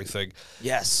thoughts and everything.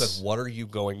 Yes. Said, "What are you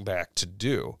going back to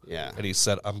do?" Yeah. And he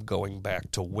said, "I'm going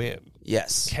back to win."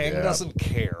 Yes. Kang doesn't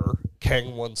care.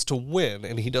 Kang wants to win,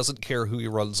 and he doesn't care who he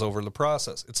runs over in the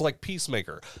process. It's like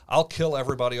Peacemaker. I'll kill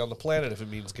everybody on the planet if it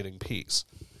means getting peace.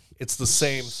 It's the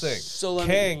same thing. So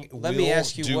Kang let will me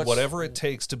ask you do what's- whatever it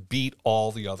takes to beat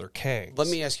all the other Kangs. Let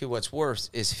me ask you what's worse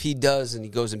is if he does and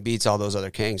he goes and beats all those other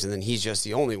Kangs and then he's just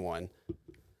the only one.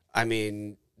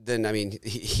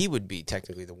 He would be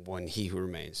technically the one He Who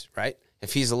Remains, right?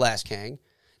 If he's the last Kang.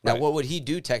 Now, Right. what would he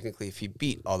do technically if he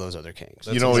beat all those other Kangs?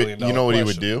 That's You know a what? million-dollar You know what he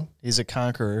would question. do? He's a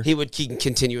conqueror. He can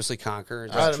continuously conquer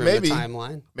and just trim Maybe. the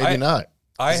timeline. Maybe I- not.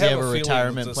 I Does he have have a feeling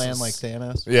retirement this plan is- like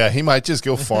Thanos? Yeah, he might just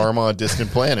go farm on a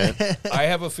distant planet. I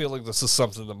have a feeling this is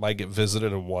something that might get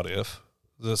visited in What If.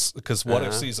 Because What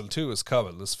If Season 2 is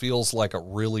coming. This feels like a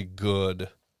really good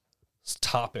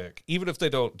topic. Even if they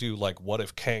don't do like What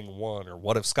If Kang won or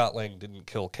What If Scott Lang didn't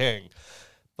kill Kang.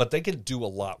 But they can do a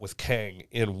lot with Kang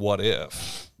in What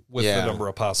If with Yeah. the number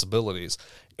of possibilities.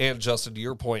 And Justin, to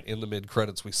your point, in the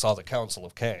mid-credits, we saw the Council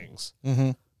of Kangs.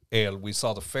 Mm-hmm. And we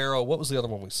saw the Pharaoh. What was the other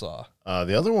one we saw?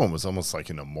 The other one was almost like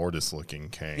an Immortus-looking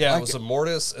Kang. Yeah, it was a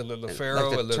Mortis and then the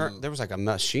Pharaoh. and then There was like a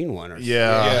machine one or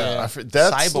Yeah, that's the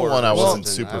Cyborg one I or wasn't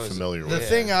something. super familiar The with.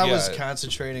 thing I was Yeah.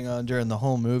 concentrating on during the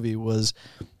whole movie was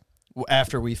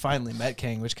after we finally met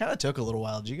Kang, which kind of took a little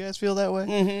while. Did you guys feel that way?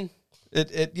 Mm-hmm.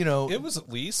 it was at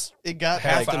least it got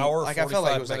half like, hour, like I felt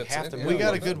like it 45 was like minutes half in. the Yeah, we got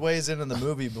a like good that. ways into the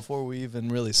movie before we even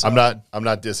really saw. I'm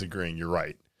not disagreeing. You're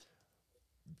right.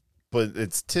 But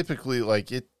it's typically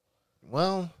like it.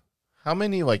 Well, how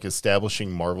many like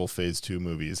establishing Marvel Phase 2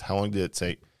 movies? How long did it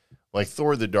take? Like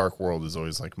Thor: The Dark World is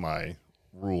always like my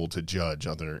rule to judge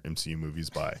other MCU movies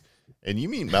by. And you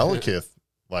mean Malekith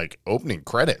like opening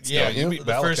credits? Yeah, don't you you? meet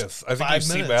The first Malekith. I think you 5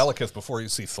 see minutes. Malekith before you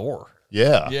see Thor.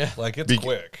 Yeah. Yeah. Like it's Be-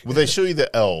 quick. Well, they show you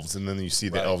the elves, and then you see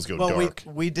the Right. elves go Well, dark.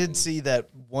 we did see that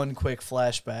one quick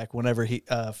flashback whenever he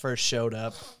first showed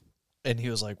up, and he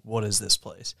was like, "What is this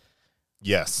place?"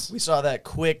 Yes. We saw that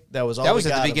quick. That was all. That was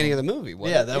we at got the of beginning him. of the movie.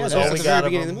 Wasn't Yeah, it? that was that all was we at the got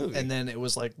very of beginning him. of the movie. And then it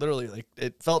was like literally like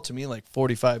it felt to me like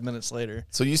 45 minutes later.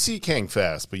 So you see Kang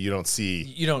fast, but you don't see.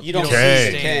 You don't You don't see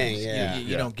Kang. Kang, You- yeah.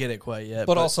 you don't get it quite yet.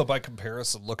 But also by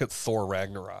comparison, look at Thor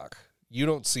Ragnarok. You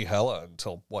don't see Hela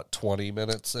until what 20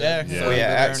 minutes in. Yeah. 30 Yeah. Well, yeah,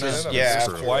 minutes actually, in. yeah, There's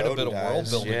after quite a Odin bit of world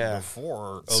dies, building yeah.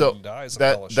 before So Odin dies. And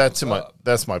Hela shows up.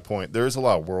 that's my point. There is a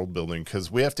lot of world building because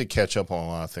we have to catch up on a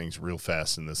lot of things real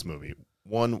fast in this movie.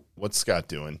 One, what's Scott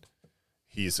doing?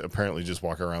 He's apparently just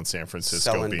walking around San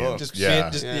Francisco Selling being books. yeah,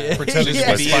 Yeah. Pretending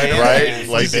Yeah. to be Yeah. Spider-Man. right? Free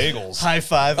Like bagels. high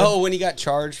five. Oh, when he got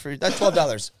charged for that's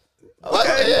 $12.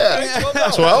 What? Yeah,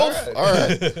 12. All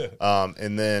right.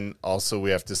 And then also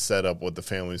we have to set up what the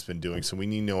family's been doing, so we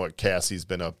need to know what Cassie's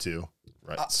been up to,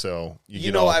 right? So you You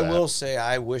get know, all I that. will say,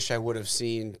 I wish I would have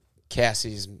seen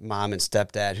Cassie's mom and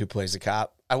stepdad, who plays the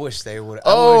cop. I wish they would.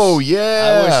 Oh I wish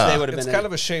yeah, they would have It's been. kind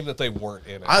of a shame that they weren't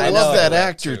in it. I I love know. that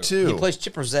actor too. He plays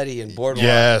Chip Rossetti in Boardwalk.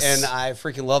 Yes. and I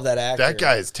freaking love that actor. That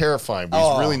guy is terrifying, but he's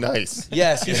Oh. really nice.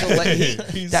 Yes, he's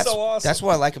He's that's, so awesome. That's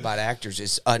what I like about actors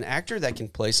is an actor that can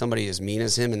play somebody as mean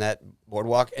as him in that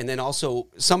Boardwalk, and then also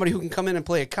somebody who can come in and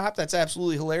play a cop that's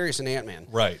absolutely hilarious in Ant-Man.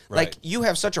 Right, Like right. you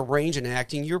have such a range in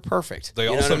acting, you're perfect. They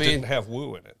You know also what I mean? didn't have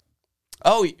Wu in it.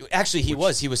 Oh, actually, he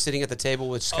was. He was sitting at the table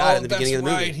with Scott in the beginning of the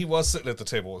right. movie. He was sitting at the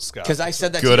table with Scott. Because I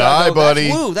said that. Good to you, I eye, go, buddy.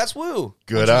 That's Woo. That's Woo.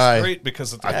 Good Which eye. is great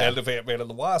because at the end of Ant-Man and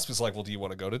the Wasp, he's like, "Well, do you want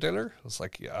to go to dinner?" I was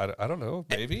like, "Yeah, I don't know,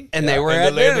 maybe." And Yeah. they were and at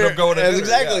then they ended dinner. up going to That's dinner.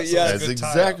 exactly, so yeah. it's a That's good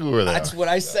tie-up. exactly where they That's are. what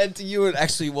I said to you. And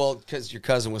actually, well, because your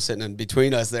cousin was sitting in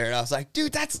between us there, and I was like,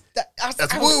 "Dude, that's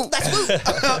Woo. That's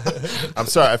Woo." I'm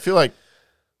sorry. I feel like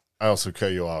I also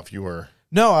cut you off. You were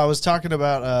No, I was talking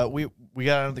about we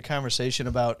got into the conversation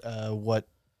about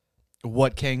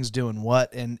what Kang's doing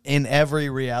what, and in every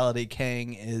reality,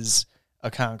 Kang is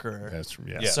a conqueror. that's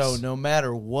yeah. Yes. So no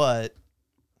matter what,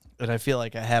 and I feel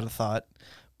like I had a thought,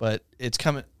 but it's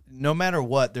coming. No matter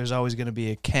what, there's always going to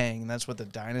be a Kang. And that's what the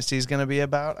dynasty is going to be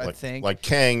about. I think. Like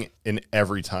Kang in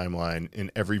every timeline, in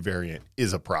every variant,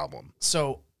 is a problem.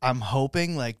 So I'm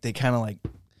hoping like they kind of like,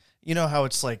 you know how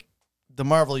it's like the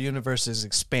Marvel universe is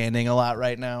expanding a lot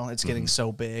right now. It's getting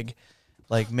so big.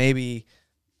 Like maybe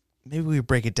we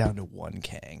break it down to one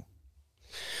Kang.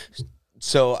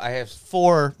 So I have.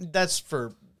 That's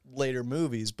for later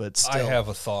movies, but still. I have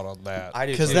a thought on that. I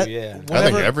do because too. that Yeah. I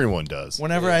think everyone does.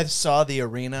 Whenever I saw the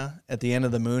arena at the end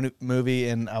of the movie,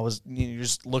 and I was you're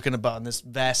just looking about this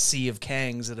vast sea of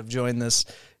Kangs that have joined this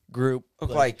group,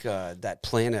 Look like that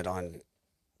planet on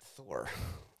Thor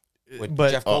with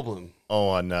But- Jeff Goldblum. Oh,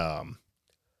 on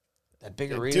That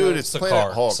big arena. dude, it's Sakaar.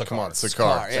 Planet Hulk. Sakaar. Come on, Sakaar,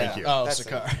 Sakaar. yeah. Thank you. oh, That's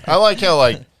Sakaar. I like how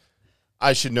like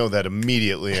I should know that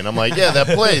immediately, and I'm like, yeah, that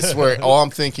place where all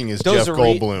I'm thinking is Those Jeff are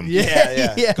Goldblum.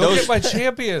 Yeah, yeah. Go get my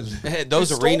champion. Those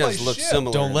They stole arenas my look ship.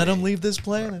 similar. Don't to let me. them leave this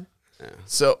planet.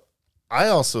 So I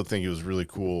also think it was really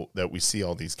cool that we see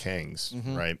all these Kangs,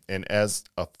 Mm-hmm. right? And as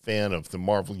a fan of the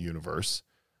Marvel universe,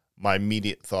 my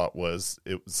immediate thought was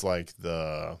it was like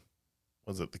the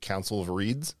Council of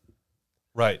Reeds?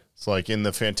 Right. So like in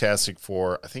the Fantastic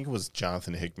Four, I think it was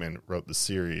Jonathan Hickman wrote the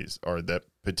series or that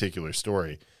particular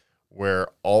story where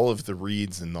all of the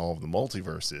Reeds and all of the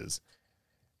multiverses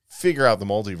figure out the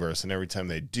multiverse, and every time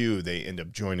they do, they end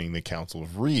up joining the Council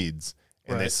of Reeds,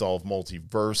 and they Right. solve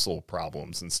multiversal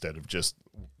problems instead of just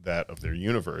that of their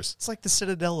universe. It's like the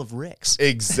Citadel of Ricks.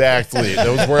 Exactly. That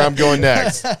was where I'm going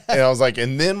next. And I was like,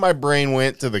 and then my brain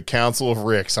went to the Council of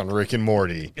Ricks on Rick and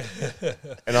Morty.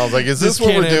 And I was like, is this, This what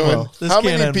can't we're end doing? well. This How can't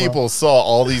many end well. people saw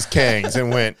all these Kangs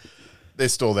and went, they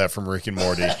stole that from Rick and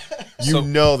Morty? You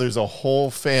know there's a whole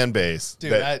fan base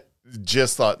Dude, that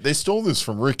just thought they stole this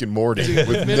from Rick and Morty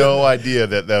with no idea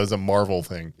that that was a Marvel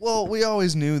thing. Well, we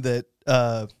always knew that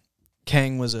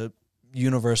Kang was a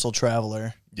universal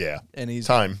traveler, Yeah. and he's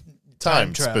Time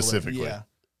traveler, specifically. Yeah,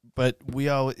 but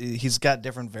he's got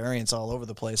different variants all over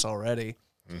the place already.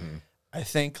 Mm-hmm. I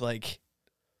think like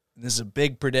this is a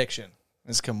big prediction.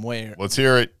 This come way Let's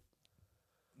hear it.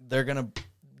 they're gonna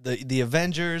the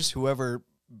Avengers, whoever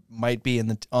might be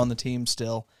on the team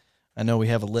still. I know we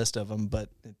have a list of them, but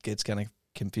it gets kind of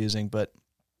confusing. But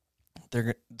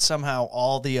they're somehow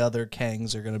all the other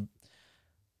Kangs are gonna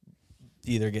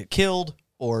either get killed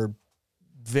or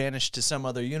vanish to some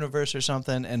other universe or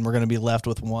something, and we're gonna be left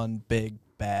with one big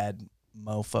bad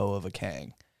mofo of a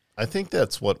Kang. I think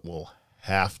that's what will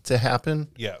have to happen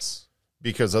Yes.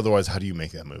 because otherwise, how do you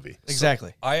make that movie?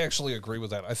 Exactly. I actually agree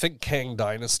with that. I think Kang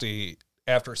Dynasty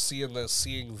after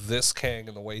seeing this Kang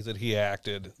and the way that he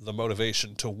acted, the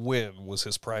motivation to win was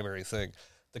his primary thing.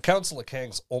 The Council of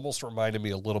Kangs almost reminded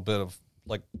me a little bit of,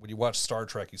 like, when you watch Star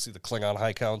Trek, you see the Klingon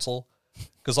High Council.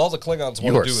 Because all the Klingons You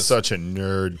want are to do is... such a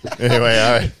nerd. Anyway,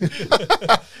 all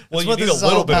right. Well, you what need a this is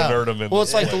little all bit about. of nerdom in Well,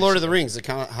 it's like place. the Lord of the Rings,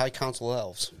 the High Council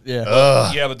elves.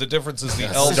 Yeah. Yeah, but the difference is the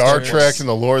elves... Star don't- Trek and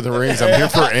the Lord of the Rings. I'm here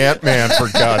for Ant-Man, for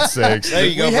God's sakes. There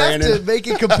you go, We have Brandon. to make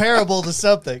it comparable to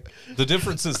something. The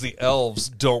difference is the elves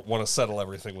don't want to settle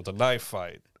everything with a knife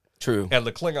fight. True. And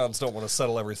the Klingons don't want to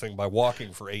settle everything by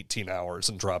walking for 18 hours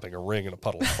and dropping a ring in a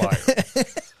puddle of fire.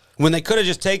 When they could have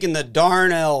just taken the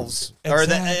darn elves or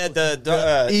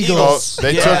the Eagles. eagles.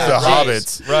 They Yeah, took the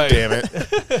jeez. hobbits. Right. Damn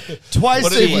it. Twice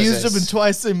But they anyways, used them, and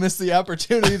twice they missed the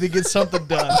opportunity to get something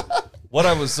done. What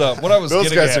I was Those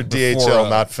getting guys at are before, DHL,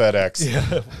 not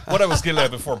FedEx. what I was getting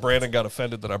at before Brandon got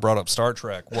offended that I brought up Star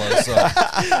Trek was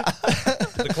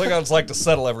the Klingons like to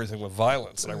settle everything with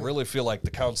violence, and I really feel like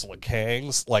the Council of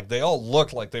Kangs, like they all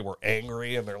look like they were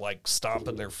angry, and they're like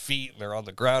stomping their feet, and they're on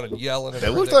the ground and yelling. And They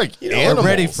look everything. like They're animals.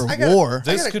 ready for war.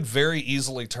 This could very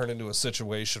easily turn into a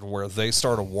situation where they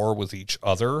start a war with each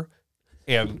other,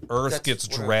 and Earth That's gets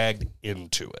what I- dragged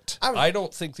into it. I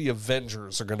don't think the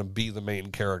Avengers are going to be the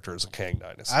main characters of Kang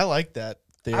Dynasty. I like that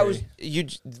theory. You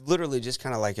literally just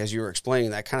kind of like, as you were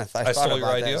explaining that, kind of I I thought stole about your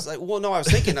that. idea? It's like, well, no, I was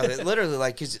thinking of it literally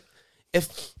like, because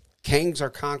if Kangs are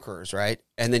conquerors, right,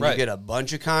 and then Right. you get a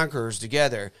bunch of conquerors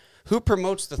together, who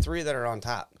promotes the three that are on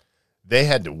top? They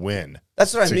had to win.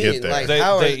 That's what I to mean. get there. Like, They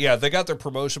how are, they got their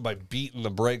promotion by beating the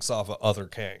brakes off of other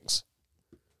Kangs.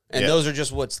 and Yeah. those are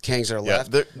just what Kangs are Yeah,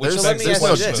 left. Which there's let me there's ask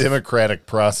no you this. democratic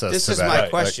process This to is that. my Like,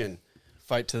 question.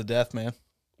 Fight to the death, man.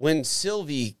 When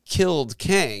Sylvie killed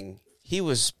Kang, he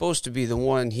was supposed to be the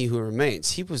one, he who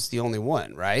remains. He was the only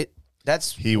one, right?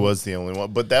 That's he was the only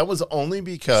one, but that was only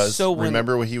because So when-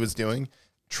 remember what he was doing?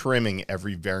 Trimming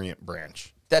every variant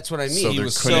branch. that's what I mean. So He there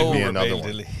was couldn't so be another remained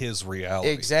one. in his reality.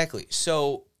 Exactly.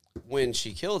 So when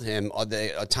she killed him,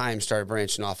 time started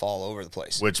branching off all over the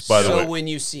place. Which, by the so way- when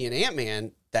you see an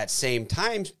Ant-Man, that same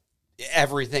time,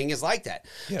 everything is like that.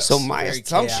 Yes. So my Very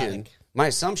assumption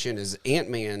chaotic. is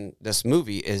Ant-Man, this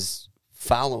movie, is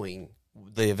following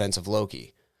the events of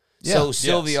Loki. Yeah. So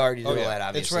Sylvie Yes. already did Oh, all yeah. that,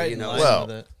 obviously. It's right you in know, line Well,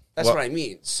 with it. that's well- what I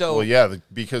mean. So Well, yeah,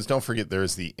 because don't forget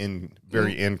there's the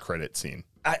very end credit scene.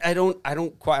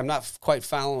 I'm not quite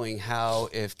following how,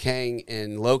 if Kang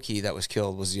and Loki that was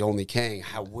killed was the only Kang,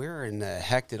 where in the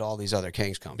heck did all these other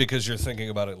Kangs come from? Because you're thinking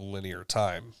about it in linear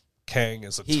time. Kang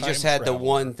is a He time just had the traveler.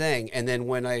 one thing, and then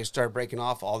when I started breaking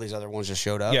off, all these other ones just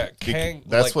showed up. Yeah, Bec- Kang.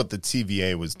 That's like, what the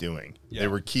TVA was doing. Yeah. They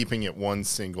were keeping it one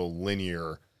single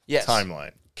linear Yes.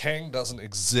 timeline. Kang doesn't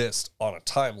exist on a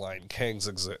timeline.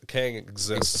 Kang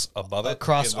exists above it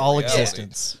Across in the all reality.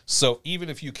 existence. So even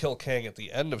if you kill Kang at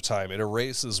the end of time, it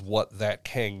erases what that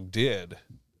Kang did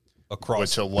across.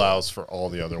 Which allows for all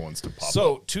the other ones to pop up.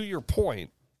 So to your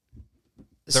point,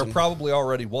 there probably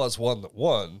already was one that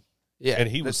won, Yeah, and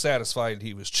he was satisfied.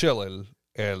 He was chilling,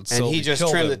 and and Sylvie he just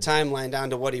killed trimmed the him. timeline down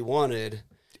to what he wanted,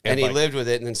 And and he by- lived with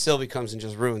it. And then Sylvie comes and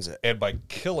just ruins it. And by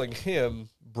killing him,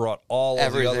 brought all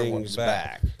of the other ones Everything's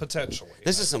back. back. Potentially.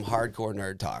 This is some hardcore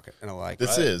nerd talk, and I like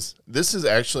it. This is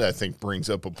actually, I think, brings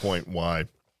up a point why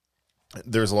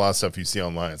there's a lot of stuff you see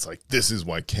online. It's like, this is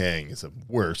why Kang is a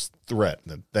worse threat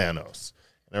than Thanos.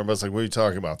 And everybody's like, what are you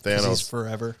talking about? 'Cause he's Thanos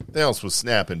forever. Thanos was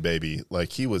snapping, baby.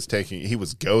 Like he was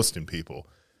ghosting people.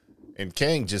 And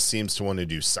Kang just seems to want to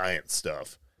do science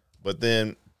stuff. But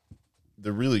then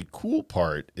the really cool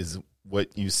part is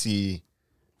what you see.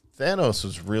 Thanos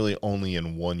was really only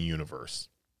in one universe.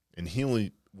 And he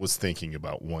only was thinking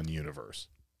about one universe.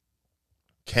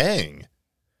 Kang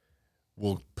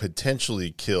will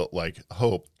potentially kill, like,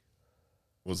 Hope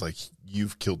was like,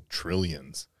 you've killed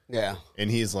trillions. Yeah, And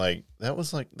he's like,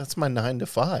 that's my 9 to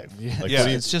 5. Yeah, Like, Yeah. what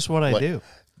do you- it's just what I like, do.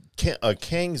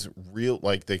 Kang's real,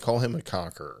 like they call him a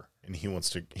conqueror, and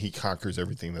he conquers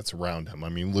everything that's around him. I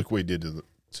mean, look what he did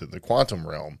to the quantum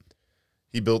realm.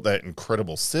 He built that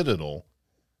incredible citadel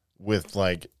with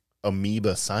like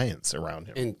amoeba science around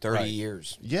him. in 30 Right.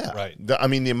 years. Yeah, Right. I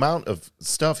mean, the amount of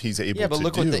stuff he's able Yeah, but to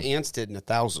look do. what the ants did in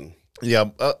 1,000.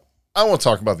 Yeah, I won't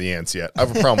talk about the ants yet. I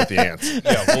have a problem with the ants.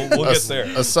 Yeah, we'll get there.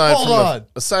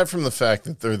 Aside from the fact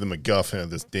that they're the MacGuffin of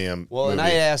this damn Well, movie. and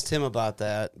I asked him about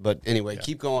that, but anyway,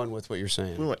 keep going with what you're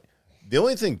saying. The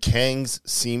only thing Kangs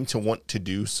seem to want to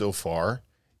do so far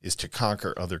is to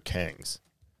conquer other Kangs.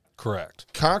 Correct.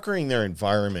 Conquering their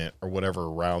environment or whatever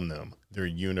around them, their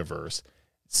universe,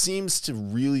 seems to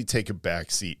really take a back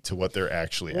seat to what they're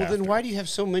actually Well, after. then why do you have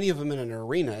so many of them in an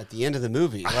arena at the end of the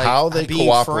movie? Like, How they being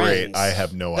cooperate, friends. I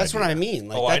have no That's idea. what I mean.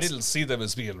 Like, I that's- didn't see them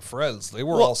as being friends. They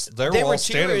were Well, all they were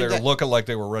standing cheering there that- looking like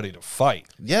they were ready to fight.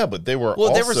 Yeah, but they were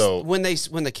Well, there also was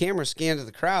when the camera scanned to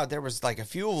the crowd, there was like a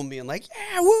few of them being like,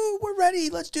 "Yeah, woo, we're ready,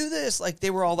 let's do this!" Like they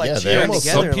were all like Yeah, they cheering almost-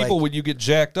 together. Some people, like, when you get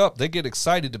jacked up, they get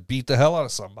excited to beat the hell out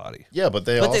of somebody. yeah, but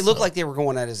they but they looked like they were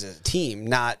going at it as a team,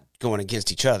 not going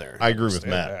against each other. I agree with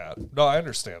Understand Matt. that. No, I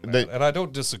understand that, They- and I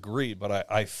don't disagree. But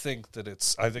I think that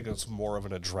it's more of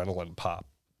an adrenaline pop.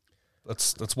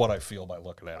 That's what I feel by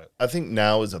looking at it. I think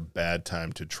now is a bad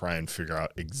time to try and figure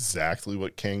out exactly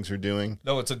what Kangs are doing.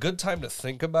 No, it's a good time to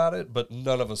think about it, but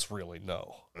none of us really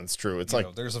know. That's true. It's You like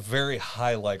know, there's a very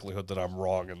high likelihood that I'm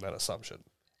wrong in that assumption.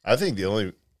 I think the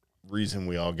only reason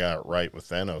we all got it right with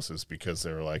Thanos is because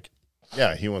they were like,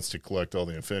 yeah, he wants to collect all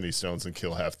the Infinity Stones and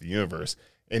kill half the universe.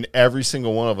 And every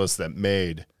single one of us that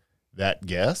made that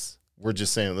guess, we're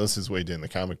just saying this is what he did in the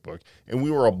comic book. And we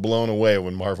were all blown away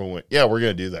when Marvel went, yeah, we're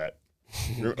going to do that.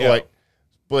 Yeah. Like,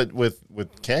 but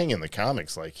with Kang in the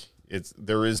comics, like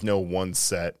there is no one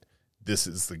set. This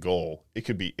is the goal. It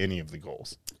could be any of the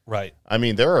goals. Right. I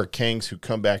mean, there are Kangs who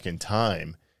come back in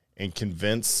time and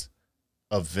convince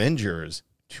Avengers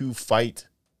to fight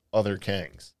other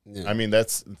Kangs. Yeah. I mean,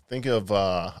 think of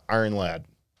Iron Lad.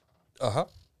 Uh-huh.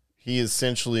 He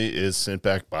essentially is sent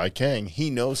back by Kang. He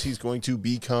knows he's going to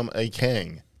become a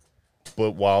Kang,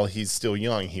 but while he's still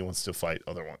young, he wants to fight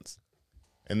other ones.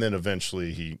 And then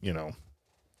eventually he,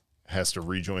 has to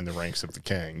rejoin the ranks of the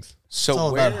Kangs. So It's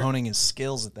all where, about honing his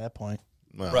skills at that point.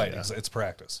 Well, Right. yeah. It's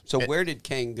practice. so where did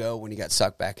Kang go when he got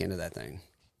sucked back into that thing?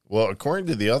 Well, according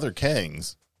to the other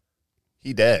Kangs,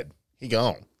 he dead. He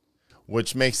gone.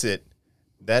 Which makes that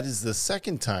is the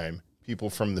second time people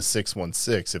from the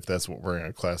 616, if that's what we're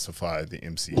going to classify the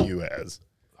MCU as,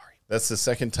 that's the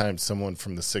second time someone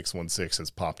from the 616 has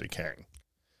popped a Kang.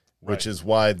 Which is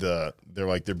why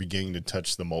they're beginning to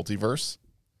touch the multiverse.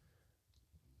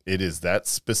 It is that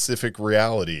specific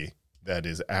reality that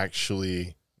is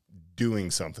actually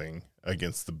doing something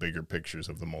against the bigger pictures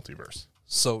of the multiverse.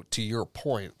 So to your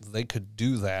point, they could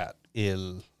do that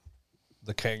in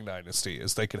the Kang Dynasty,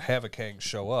 is they could have a Kang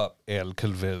show up and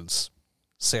convince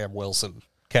Sam Wilson,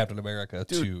 Captain America,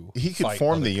 to He could fight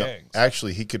form other the young, Kangs.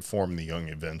 actually he could form the Young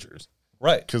Avengers.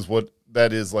 Right. Because what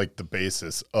that is like the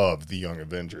basis of the Young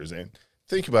Avengers. And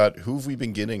think about who have we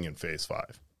been getting in Phase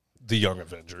 5? The Young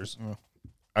Avengers.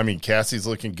 I mean, Cassie's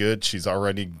looking good. She's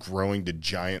already growing to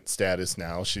giant status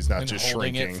now. She's not Been just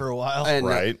holding shrinking. it for a while. And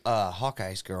Right.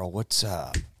 Hawkeye's girl, what's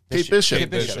Kate Bishop. Kate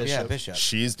Bishop. Yeah, Bishop.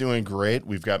 She's doing great.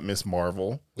 We've got Miss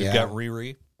Marvel. We've Yeah. got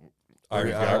Riri.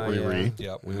 We've got Riri.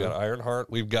 Yeah, we've got Ironheart.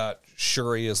 We've got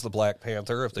Shuri as the Black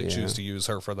Panther if they choose to use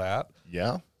her for that.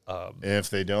 Yeah. And if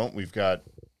they don't, we've got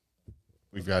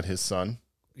his son.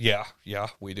 Yeah,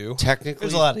 we do. Technically,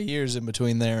 There's a lot of years in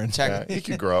between there. And Yeah, he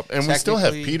could grow up. And we still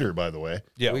have Technically- Peter, by the way.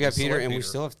 Yeah, we got still Peter, have and we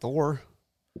still have Thor.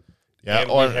 Yeah,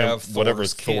 And or we have whatever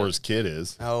Thor's Thor's kid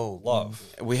is. Oh, Love.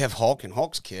 We have Hulk and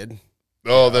Hulk's kid.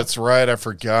 Oh, that's right. I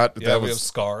forgot. Yeah, That we have was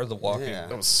Scar, the walking. Yeah.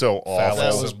 that was so awful.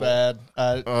 that Phallus. was bad.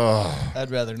 Ugh. I'd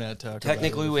rather not talk about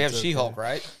Technically, it we if have it's She-Hulk, okay.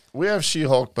 right? We have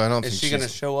She-Hulk, but I don't Is think she going to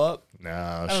she's... show up?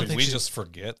 Nah, don't Should think we she- just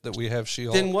forget that we have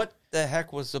She-Hulk? Then what the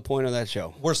heck was the point of that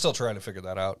show? We're still trying to figure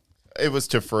that out. it was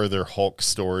to further Hulk's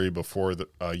story before the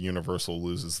Universal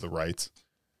loses the rights.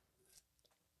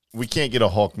 We can't get a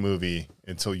Hulk movie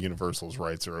until Universal's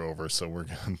rights are over, so we're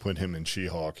going to put him in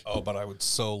She-Hulk. Oh, but I would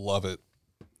so love it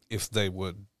if they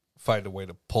would find a way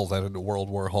to pull that into World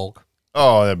War Hulk.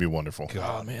 Oh, that'd be wonderful.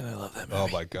 Oh man, I love that movie. Oh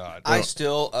my God. I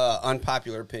still,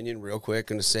 unpopular opinion, real quick,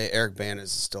 going to say Eric Bana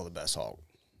is still the best Hulk.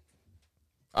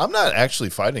 I'm not actually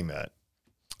fighting that.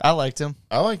 I liked him.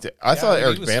 I liked it. I thought he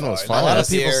Eric was Bana was fine. fine. A lot I of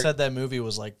see people Eric- said that movie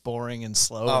was like boring and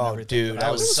slow. and Oh, everything, dude, but I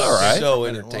was all right. so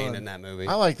fucking entertained loved in that movie.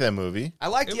 I like that movie. I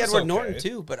liked It the was Edward okay. Norton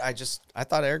too, but I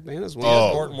thought Eric Bana's one. The Oh.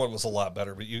 Ed Norton one was a lot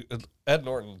better, but Ed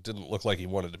Norton didn't look like he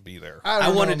wanted to be there. I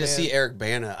wanted to see Eric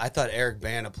Bana. I thought Eric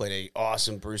Bana played a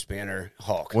awesome Bruce Banner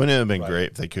Hulk. Wouldn't it have been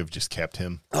great if they could have just kept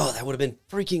him? Oh, that would have been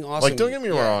freaking awesome. Like, don't get me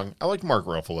wrong. I like Mark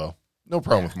Ruffalo. No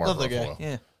problem with Mark Love the Ruffalo. guy.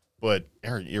 Yeah. But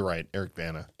Eric, you're right. Eric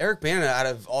Bana. Eric Bana out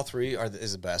of all three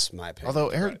is the best in my opinion. Although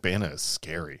Eric Bana is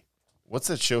scary. What's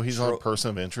that show he's on?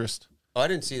 Person of Interest? I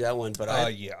didn't see that one, but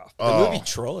Yeah. the movie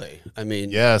Troy. I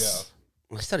mean, Yes.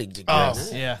 I thought he did good. Oh, in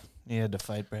that. yeah. He had to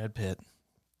fight Brad Pitt.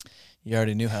 You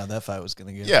already knew how that fight was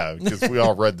going to go. Yeah, because we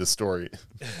all read the story.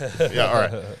 Yeah, all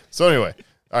right. So anyway,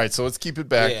 all right, so let's keep it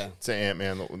back Yeah. to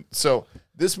Ant-Man. So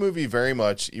this movie very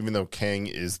much, even though Kang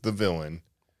is the villain,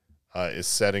 is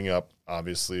setting up,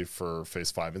 obviously, for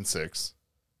Phase 5 and 6,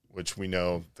 which we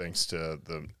know thanks to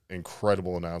the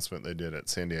incredible announcement they did at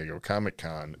San Diego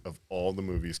Comic-Con of all the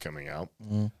movies coming out.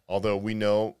 Although we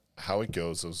know how it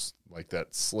goes,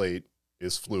 that slate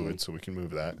is fluid, so we can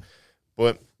move that.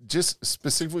 But just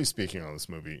specifically speaking on this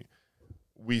movie,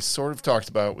 we sort of talked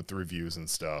about it with the reviews and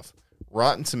stuff.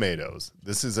 Rotten Tomatoes.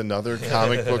 This is another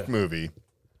comic book movie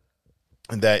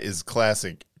that is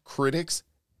classic. Critics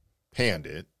panned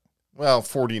it. Well,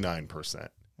 49%.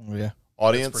 Yeah.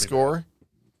 Audience score,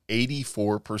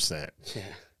 84%. Yeah.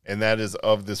 And that is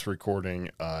of this recording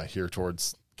here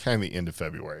towards kind of the end of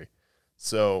February.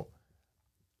 So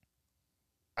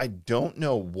I don't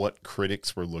know what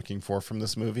critics were looking for from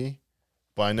this movie,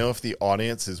 but I know if the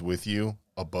audience is with you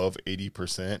above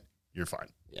 80%, you're fine.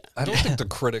 I don't think the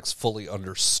critics fully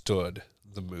understood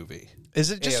the movie. Is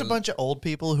it just And- a bunch of old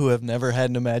people who have never had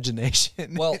an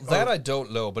imagination? Well, that I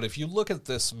don't know, but if you look at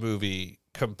this movie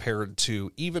compared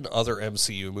to even other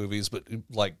MCU movies, but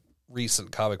like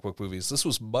recent comic book movies, this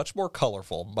was much more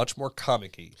colorful, much more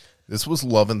comic-y. This was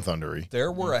Love and Thundery.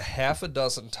 There were a half a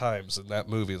dozen times in that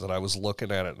movie that I was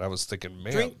looking at it and I was thinking,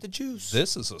 man, Drink the juice.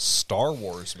 this is a Star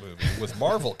Wars movie with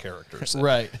Marvel characters. in it.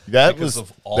 Right. That Because was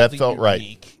of all that the felt right.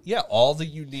 unique- Yeah, all the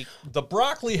unique, the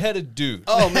broccoli-headed dude.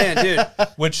 Oh man, dude.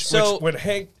 Which So- when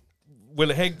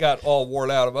Hank got all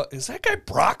worn out about, is that guy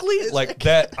broccoli? Like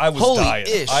that, I was Holy dying.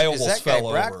 ish. I Is almost that guy fell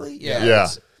over. broccoli? Yeah. Yeah.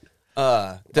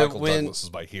 Michael when Douglas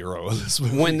is my hero in this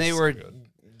movie. when they He's so were good.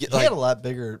 He had a lot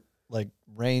bigger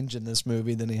range in this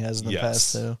movie than he has in the Yes.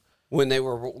 past, too. when they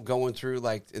were going through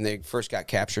and they first got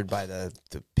captured by the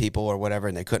people or whatever,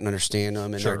 and they couldn't understand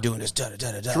them, and they're doing this da da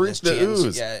da da. Drink the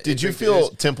ooze. Did you feel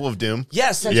Temple of Doom?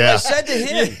 Yes, that's Yeah. what I said to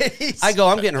him. I go,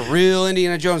 I'm getting a real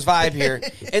Indiana Jones vibe here.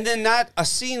 And then not a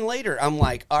scene later, I'm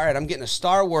like, all right, I'm getting a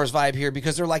Star Wars vibe here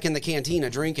because they're like in the cantina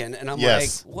drinking. And I'm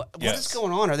Yes. like, what Yes. is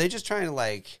going on? Are they just trying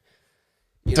to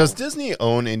Does Disney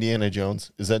own Indiana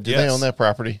Jones? Do they Yes. own that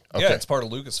property? Okay. Yeah, it's part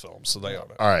of Lucasfilm, so they own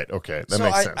it. All right. Okay. That so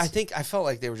makes I, sense. I felt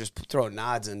like they were just throwing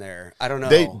nods in there. I don't know.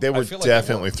 They were feel like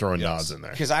definitely they were. throwing Yes. nods in there.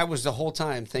 Because I was the whole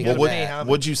time thinking Well, that.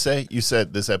 what'd you say? You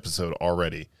said this episode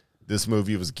already. This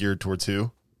movie was geared towards who?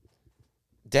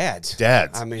 Dads.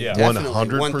 Dads. I mean, Yeah. definitely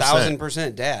 100%.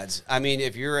 1,000% dads. I mean,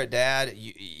 if you're a dad,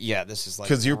 this is like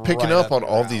Because you're picking right up on your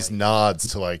all alley. these nods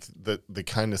to like the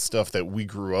kind of stuff that we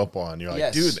grew up on. You're like,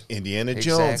 Yes. dude, Indiana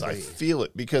Jones. I Exactly. feel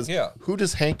it because Yeah. who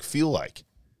does Hank feel like?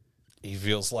 He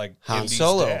feels like Han Indy's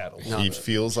Solo. dad. No. He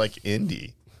feels like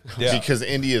Indy. Yeah. Because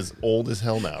Indy is old as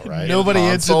hell now, right? Nobody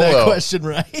Han answered that Solo. question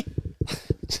right.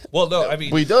 Well, no, I mean,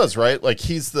 Well, he does, right? Like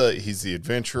he's the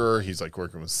adventurer. He's like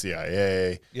working with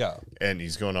CIA. yeah. And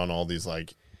he's going on all these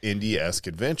like Indy-esque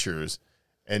adventures.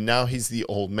 And now he's the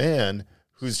old man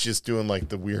who's just doing like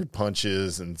the weird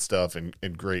punches and stuff and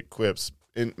great quips.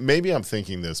 And maybe I'm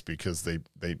thinking this because they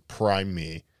prime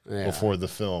me before the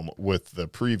film with the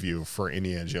preview for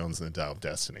Indiana Jones and the Dial of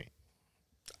Destiny.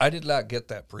 I did not get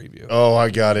that preview. Oh, I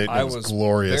got it. It I was was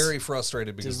glorious. very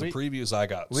frustrated because the previews I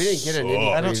got. We didn't get an sucked.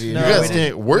 Indy I don't preview. You know. guys we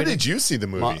didn't. Where did you see the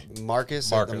movie? Marcus at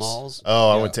the Marcus. malls. Oh,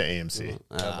 I Yeah. went to AMC.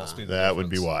 That must be the That would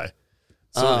be difference.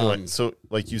 why. So anyway, so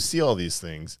like you see all these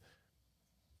things,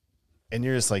 and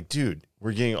you're just like, dude,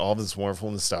 we're getting all this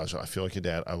wonderful nostalgia. I feel like a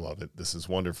dad. I love it. This is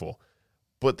wonderful.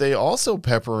 But they also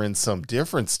pepper in some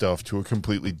different stuff to a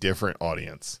completely different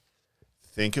audience.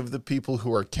 Think of the people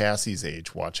who are Cassie's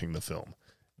age watching the film.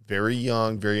 Very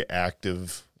young, very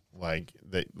active, like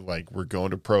we're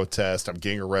going to protest. I'm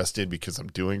getting arrested because I'm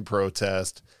doing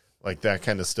protest, like that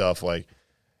kind of stuff. Like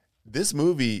this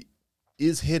movie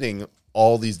is hitting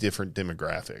all these different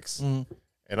demographics.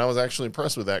 And I was actually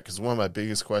impressed with that because one of my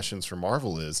biggest questions for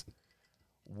Marvel is,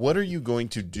 what are you going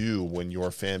to do when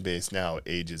your fan base now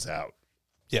ages out?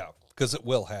 Yeah, because it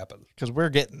will happen. Because we're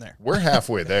getting there. We're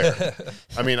halfway there.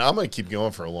 I mean, I'm going to keep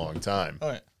going for a long time. All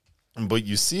right. But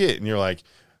you see it and you're like,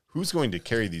 who's going to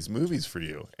carry these movies for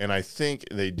you? And I think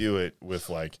they do it with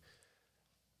like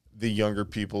the younger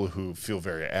people who feel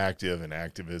very active and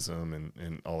activism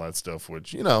and all that stuff,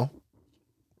 which, you know,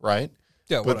 right?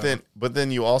 Yeah, But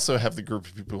then you also have the group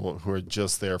of people who are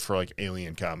just there for like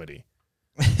alien comedy.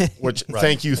 Which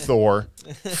thank you, Thor,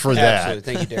 for that.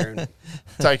 Absolutely. Thank you, Darren.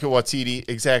 Taika Waititi,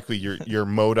 exactly. Your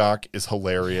MODOK is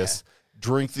hilarious.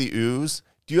 Drink the ooze.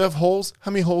 Do you have holes?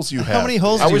 How many holes do you have? many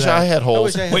holes I do wish you have? I had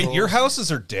holes. wish I had- Wait, your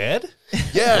houses are dead?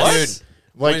 Yeah, Dude, dude.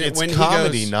 Like when- it's when he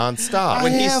comedy goes- nonstop.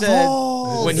 When he have said,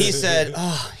 holes.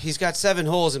 oh, he's got 7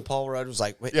 holes, and Paul Rudd was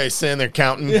like, wait, Yeah, he's standing there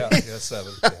counting. Yeah,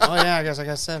 7. Yeah. oh yeah, I guess I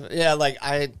got 7. Yeah, like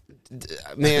I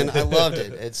loved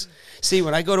it. See,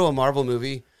 when I go to a Marvel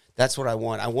movie, that's what I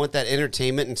want. I want that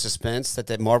entertainment and suspense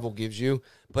that Marvel gives you,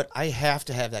 but I have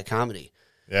to have that comedy.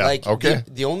 Yeah. Like Okay.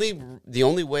 the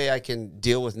only way I can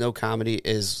deal with no comedy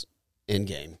is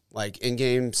Endgame. Like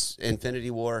Endgame's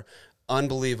Infinity War,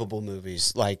 unbelievable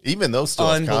movies. Like Even those still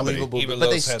have comedy. unbelievable, Even but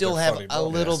they those had still their have funny a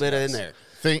little bit in there.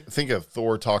 Think of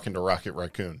Thor talking to Rocket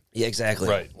Raccoon. Yeah, exactly.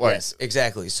 Right. Yes,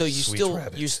 exactly. So Sweet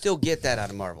rabbit. you still get that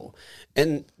out of Marvel,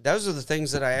 and those are the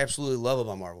things that I absolutely love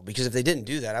about Marvel. Because if they didn't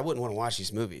do that, I wouldn't want to watch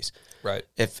these movies. Right.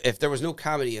 If there was no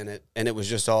comedy in it and it was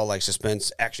just all like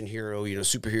suspense, action hero,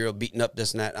 superhero beating up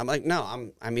this and that, I'm like,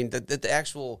 no, I mean the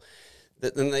actual.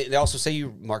 And they also say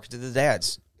you market to the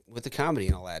dads with the comedy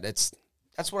and all that. That's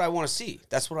what I want to see.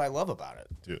 That's what I love about it.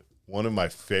 Dude, one of my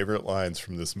favorite lines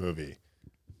from this movie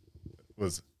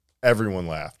was everyone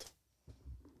laughed.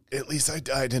 At least I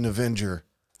died in Avenger.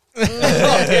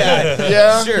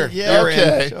 Yeah. Sure. Yeah. You're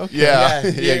Okay. in. Yeah. Yeah,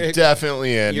 Yeah, you're-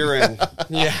 definitely in. You're in.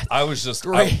 Yeah. I was just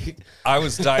Great. I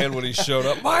was dying when he showed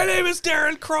up. My name is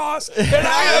Darren Cross, and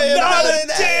I am not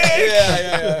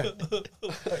a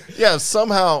dick. Yeah,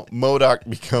 somehow MODOK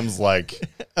becomes like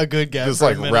A good guy. this for a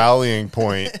like minute. rallying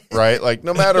point, right? Like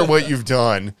no matter what you've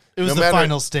done, It was no the matter,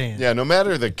 final stand. Yeah, no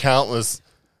matter the countless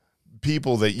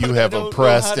people that you But I have don't know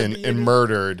oppressed how to and, be and any-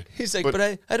 murdered. He's like, but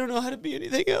I don't know how to be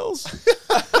anything else.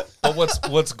 But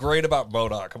what's great about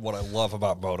MODOK and what I love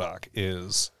about MODOK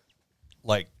is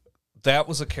like that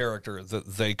was a character that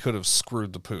they could have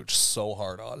screwed the pooch so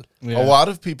hard on. A lot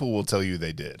of people will tell you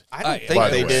they did. I don't I- think by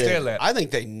the they way. did. Understand that. I think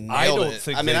they nailed I don't it.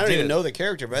 think I mean, they I don't even did. know the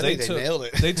character, but I think they nailed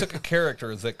it. They took a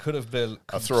character that could have been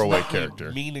A throwaway completely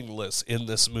character. meaningless in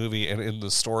this movie and in the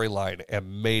storyline,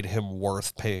 and made him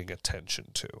worth paying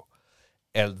attention to.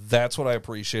 And that's what I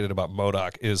appreciated about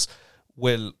MODOK is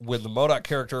when the MODOK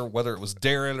character, whether it was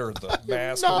Darren or the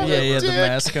mask, or not whatever, Yeah, the Dick.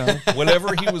 mask on.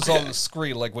 whenever he was on the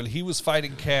screen, like when he was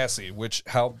fighting Cassie, which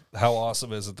how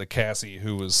awesome is it that Cassie,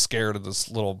 who was scared of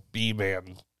this little bee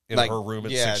man in Like, her room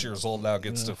at yeah. 6 years old, now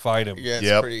gets to fight him. Yeah, it's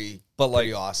Yep. pretty, But, like-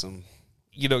 pretty awesome.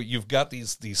 You know, you've got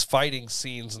these fighting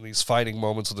scenes and these fighting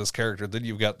moments with this character. Then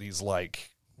you've got these like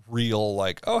real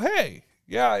like, oh hey,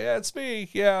 yeah, it's me.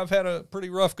 Yeah, I've had a pretty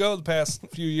rough go the past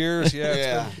few years. Yeah,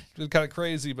 Yeah. it's been kind of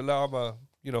crazy, but now I'm a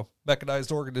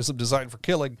mechanized organism designed for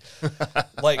killing.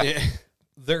 Like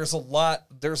there's a lot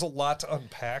to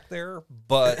unpack there,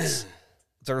 but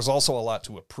there's also a lot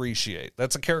to appreciate.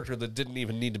 That's a character that didn't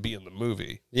even need to be in the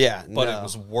movie. Yeah, But no, it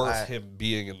was worth him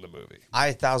being in the movie.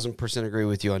 I 1,000% agree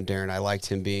with you on Darren. I liked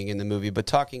him being in the movie, but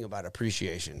talking about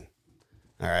appreciation,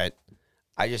 all right,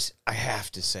 I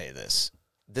have to say this.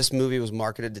 This movie was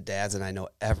marketed to dads, and I know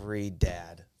every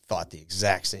dad thought the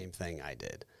exact same thing I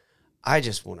did. I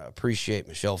just want to appreciate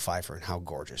Michelle Pfeiffer and how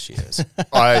gorgeous she is.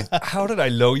 I How did I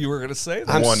know you were going to say that?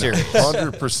 I'm serious.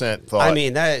 100% thought. I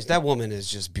mean, that woman is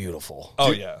just beautiful.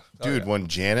 Oh, yeah. Oh, dude, yeah. when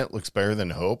Janet looks better than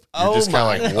Hope, you're Oh just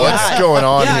kind my of like, what's God. going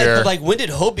on yeah, here? but like, when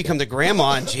did Hope become the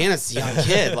grandma and Janet's the young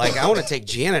kid? Like, I want to take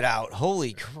Janet out.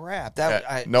 Holy crap! That Yeah,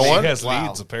 I, no She one? has Wow.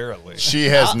 needs, apparently. She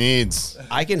has needs.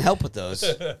 I can help with those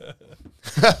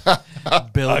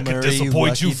Bill Murray,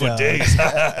 lucky dog.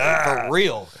 for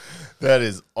real. That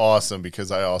is awesome because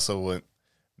I also went,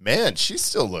 man, she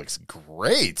still looks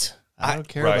great. I don't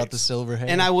care Right. about the silver hair.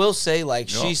 And I will say, like,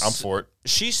 No, I'm for it.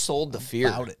 she sold the fear.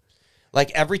 About it.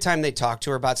 Like every time they talked to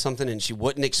her about something and she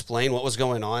wouldn't explain what was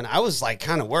going on, I was like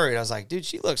kind of worried. I was like, dude,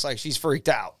 she looks like she's freaked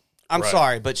out. I'm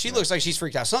sorry, but she looks like she's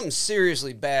freaked out. Something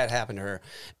seriously bad happened to her,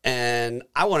 and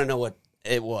I want to know what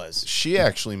it was. She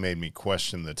actually made me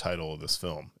question the title of this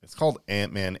film. It's called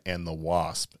Ant-Man and the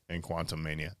Wasp in Quantum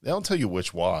Mania. They don't tell you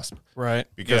which wasp Right.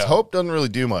 because Yeah. Hope doesn't really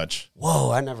do much. Whoa,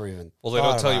 I never even. Well, they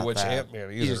don't thought tell you about which that. Ant-Man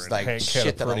either, You just and like Hank had a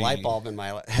shit that a pretty- light bulb in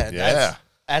my head. Yeah.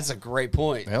 That's a great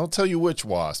point. They don't tell you which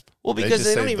wasp. Well, because just they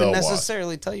say don't even the wasp.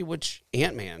 necessarily tell you which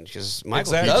Ant-Man. Because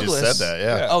Michael Exactly. You Douglas just said that,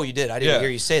 yeah. Oh, you did. I didn't Yeah. hear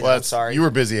you say that. Well, I'm sorry. You were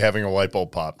busy having a light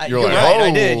bulb pop. You're You're like, right. oh,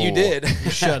 I did. You did.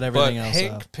 You shut But everything else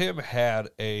Hank up. Pym had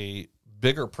a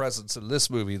bigger presence in this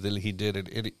movie than he did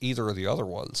in either of the other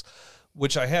ones,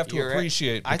 which I have to You're right.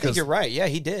 appreciate I think because you're right. Yeah,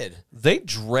 he did. they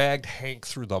dragged Hank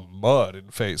through the mud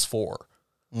in Phase 4.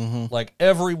 Like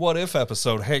every What If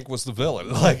episode, Hank was the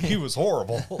villain. Like he was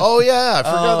horrible. Oh, yeah. I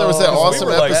forgot there was that we awesome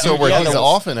were like, episode dude, where yeah, he's there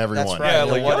was- offing everyone. right. Yeah,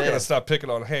 the like What y'all gotta If. stop picking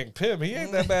on Hank Pym. He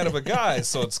ain't that bad of a guy,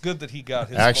 so it's good that he got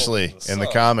his. Actually, moment in the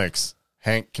sun. comics,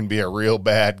 Hank can be a real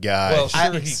bad guy. well, sure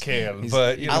I- he can,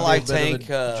 but you know, I liked bit of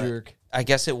a Hank. jerk. I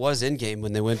guess it was Endgame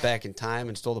when they went back in time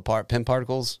and stole the Pym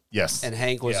particles. Yes. And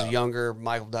Hank was Yeah. a younger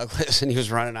Michael Douglas, and he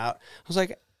was running out. I was like,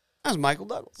 that was Michael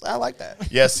Douglas. I like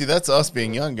that. Yeah, see, that's us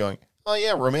being young going, oh,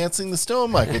 yeah, Romancing the Stone,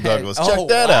 Michael Douglas. Oh, Check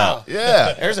that wow. out.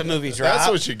 Yeah. There's a movie drop.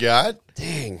 That's what you got.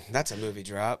 Dang, that's a movie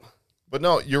drop. But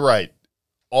no, you're right.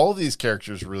 All of these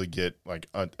characters really get like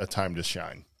a time to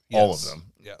shine. All of Yes. them.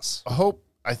 Yes. Hope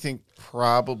I think,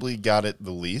 probably got it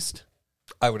the least.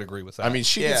 I would agree with that. I mean,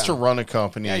 she gets Yeah. to run a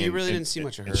company. Yeah, you and- really and- didn't see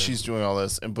much of her. And she's doing all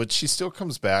this, but she still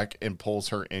comes back and pulls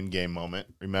her in-game moment.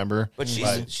 Remember? But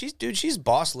she's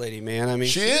boss lady, man. I mean,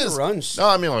 She is. runs. No,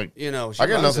 I mean, like, You know, she I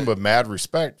got runs nothing it. but mad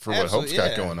respect for what Absolutely, Hope's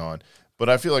got yeah. going on. But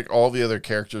I feel like all the other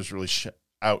characters really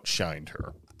outshined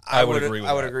her. I would agree with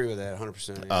I would that. agree with that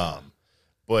 100%.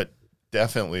 But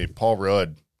definitely, Paul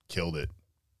Rudd killed it.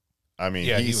 I mean,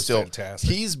 Yeah, he he's was still fantastic.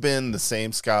 He's been the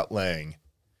same Scott Lang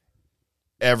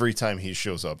every time he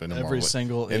shows up in a Every Marvel.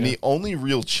 single- And yeah. the only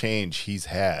real change he's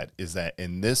had is that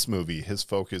in this movie, his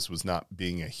focus was not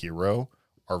being a hero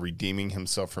or redeeming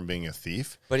himself from being a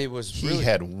thief. But it was He really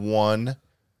had one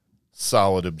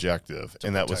solid objective,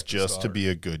 and that was protect his just to daughter. be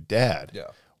a good dad. Yeah.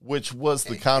 Which was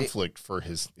the conflict for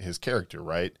his character,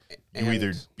 right? You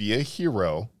either be a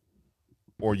hero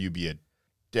or you be a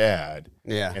dad.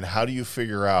 Yeah. And how do you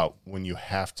figure out when you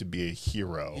have to be a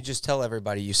hero? You just tell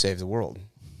everybody you saved the world.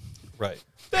 Right.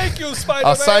 Thank you, Spider-Man.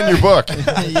 I'll sign your book.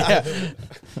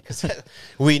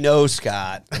 We know,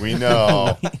 Scott. We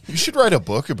know. You should write a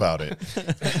book about it.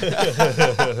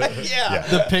 Yeah.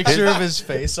 The picture of his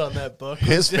face on that book.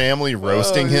 His family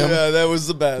roasting him that was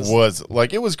the best. was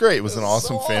like, it was great. It was an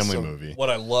awesome so family awesome. movie. What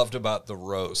I loved about the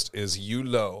roast is,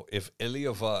 if any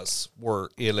of us were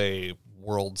in a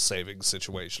world-saving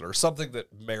situation or something that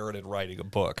merited writing a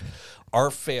book, our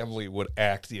family would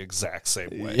act the exact same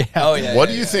way. Oh, yeah. What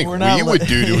do you think We're we not would li-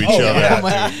 do to each Oh, other?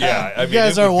 yeah, dude, yeah. I You mean,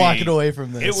 guys it are would walking be- away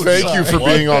from this. it would Thank be you for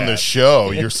bloodbath. being on the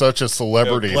show. You're such a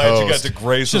celebrity Glad you got host. to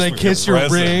grace Should us I with kiss your ring?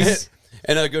 presence.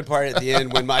 And a good part at the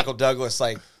end when Michael Douglas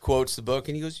like quotes the book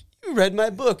and he goes, "You read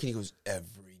my book?" And he goes,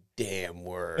 "Every damn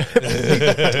word." Old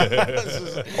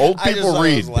I just people thought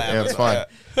read. it was laughing. Yeah, it's fine.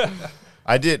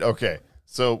 I did. Okay.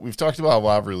 So we've talked about a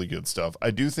lot of really good stuff.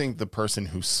 I do think the person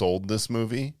who sold this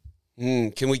movie,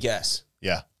 Can we guess?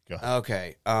 yeah, go.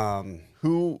 Okay.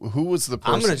 Who was the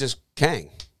person? I'm gonna just Kang.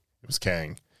 It was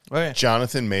Kang. Okay.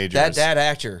 Jonathan Majors. That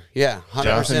actor. Yeah, 100%.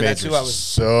 Jonathan That's Majors. who I was.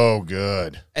 So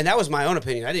good. And that was my own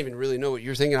opinion. I didn't even really know what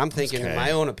you're thinking. I'm thinking in Kang.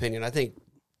 my own opinion. I think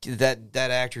that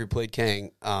actor who played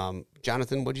Kang,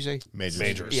 Jonathan, what'd you say?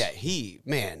 Majors. Yeah,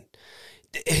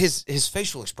 his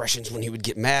facial expressions when he would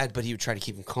get mad, but he would try to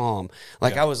keep him calm.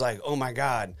 Like I was like, oh my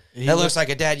god, that looks like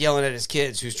a dad yelling at his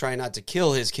kids who's trying not to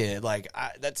kill his kid. Like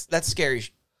that's scary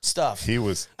stuff. He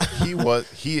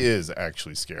is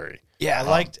actually scary. Yeah,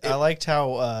 I liked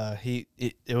how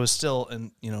it was still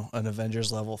an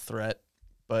Avengers level threat,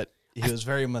 but he was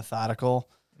very methodical,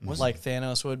 like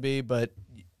Thanos would be. But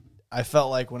I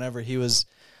felt like whenever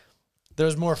there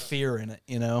was more fear in it.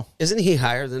 Isn't he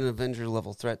higher than an Avenger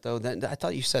level threat though? I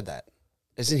thought you said that.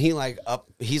 Isn't he like up?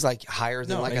 He's like higher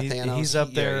than like a Thanos. He's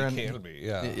up there, Yeah, he and can be,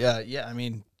 yeah. yeah. I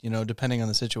mean, depending on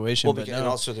the situation. Well, but because, and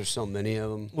also there's so many of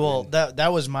them. well,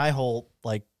 that was my whole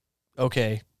like,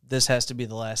 okay, this has to be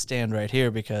the last stand right here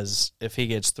because if he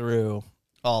gets through,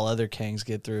 all other Kangs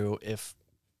get through. If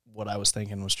what I was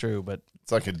thinking was true, but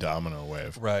It's like a domino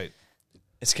wave. Right.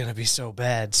 it's gonna be so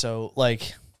bad. So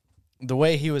like, the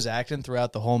way he was acting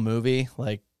throughout the whole movie,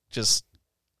 like just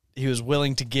he was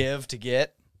willing to give to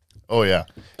get. Oh yeah.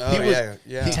 Oh, He was-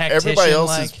 yeah. Everybody else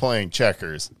Tactician-like. is playing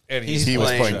checkers. And he was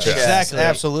playing chess. Exactly.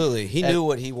 Absolutely. He knew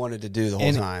what he wanted to do the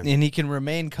whole time. And he can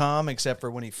remain calm except for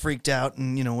when he freaked out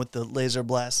and with the laser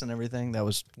blasts and everything. That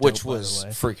was Which dope, by the was way.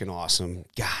 freaking awesome.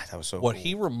 God, that was so What cool.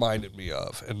 he reminded me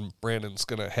of, and Brandon's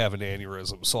going to have an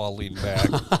aneurysm, so I'll lean back.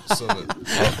 so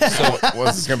that,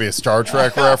 Was this going to be a Star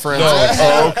Trek reference?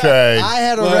 Okay. I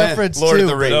had a Well, reference Lord too. of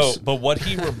the Rings. no, but what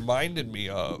he reminded me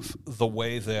of, the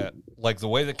way that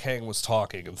Kang was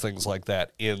talking and things like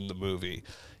that in the movie,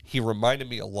 he reminded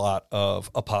me a lot of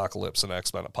Apocalypse and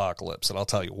X-Men Apocalypse, and I'll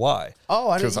tell you why. Oh,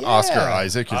 I Because didn't. Oscar yeah.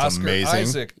 Isaac is Oscar amazing.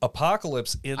 Isaac,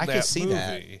 Apocalypse in I that could see movie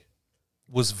that.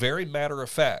 was very matter of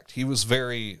fact. He was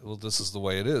very, well, this is the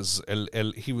way it is. And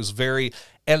he was very,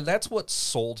 and that's what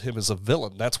sold him as a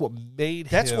villain. That's what made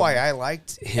That's him why I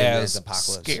liked him as as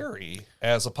Apocalypse. scary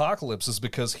as Apocalypse, is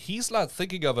because he's not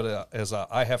thinking of it as a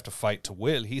I have to fight to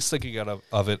win. He's thinking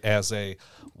of it as a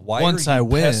why Once are you I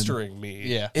win. pestering me?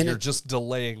 Yeah. And You're it- just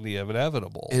delaying the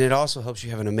inevitable. And it also helps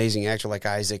you have an amazing actor like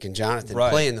Isaac and Jonathan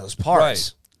Right. playing those parts.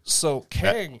 Right. So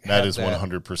Kang That had is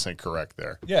 100% correct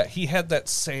there. Yeah, he had that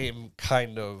same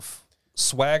kind of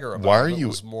swagger about Why are him. It you-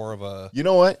 was more of a You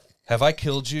know what? have I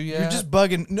killed you yet? You're just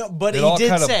bugging. No, but It he all did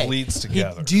kind of say. bleeds he-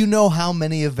 together. do you know how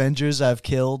many Avengers I've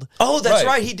killed? Oh, that's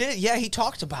Right. right. He did. Yeah, he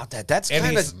talked about that. That's and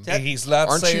kind he's, of. and he's not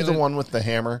Aren't saying you the it- one with the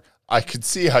hammer? I could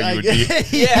see how you would be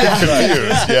Yeah.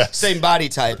 confused. Yes. Same body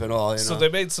type and all. So they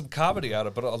made some comedy out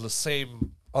of it, but on the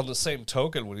same on the same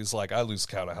token, when he's like, I lose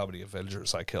count of how many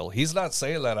Avengers I kill, he's not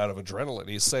saying that out of adrenaline.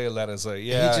 He's saying that as a,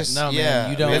 He just, no, man,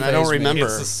 yeah, you don't man, I don't phase me. remember.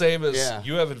 it's the same as Yeah.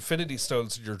 you have Infinity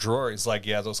Stones in your drawer. He's like,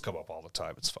 yeah, those come up all the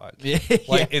time. It's fine. Yeah.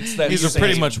 Like, it's that These are same-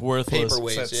 pretty much worthless.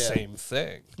 paperweight. It's that Yeah. same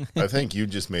thing. I think you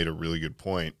just made a really good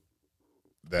point.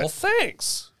 Well, That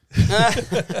thanks.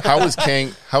 how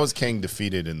was Kang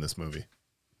defeated in this movie?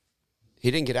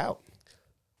 He didn't get out.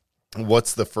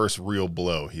 What's the first real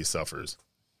blow he suffers?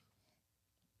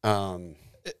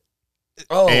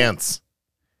 Oh, Ants.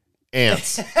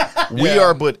 We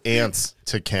are but ants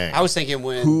to Kang. I was thinking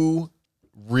when Who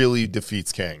really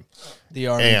defeats Kang? The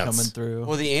army Ants. coming through.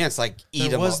 well the ants like eat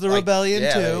There them. was the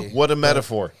rebellion, too. What a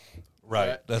metaphor.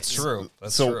 Right. That's true.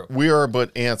 That's So true. we are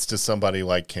but ants to somebody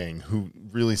like Kang who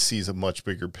really sees a much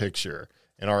bigger picture,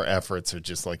 and our efforts are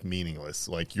just like meaningless.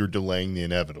 Like you're delaying the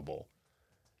inevitable.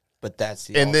 But that's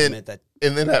the And ultimate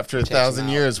then, that after 1,000 him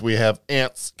out. years, we have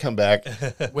ants come back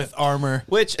with armor.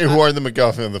 which who are the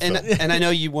MacGuffin of the film. and I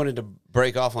know you wanted to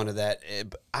break off onto that.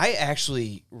 But I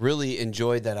actually really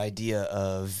enjoyed that idea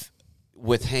of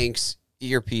with Hank's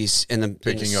earpiece and the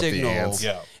Picking up the signal, ants.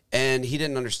 Yeah. and he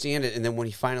didn't understand it. And then when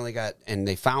he finally got and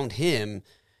they found him,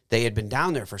 they had been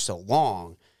down there for so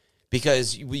long.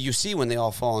 Because you see when they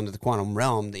all fall into the quantum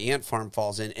realm, the ant farm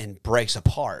falls in and breaks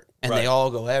apart, and Right. they all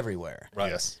go everywhere.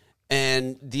 Right. Yes.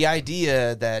 And the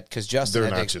idea that because Justin They're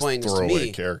had to not just explain this to throwaway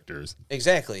me, characters.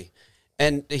 exactly,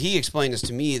 and he explained this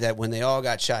to me that when they all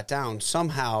got shot down,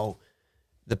 somehow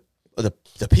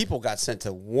the people got sent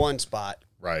to one spot,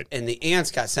 Right. and the ants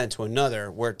got sent to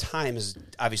another, where time is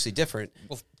obviously different.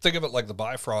 Well, think of it like the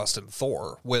Bifrost in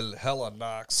Thor. When Hela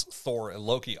knocks Thor and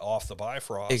Loki off the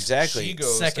Bifrost, Exactly. she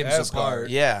goes Seconds to Asgard, apart.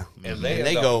 Yeah, and they, And end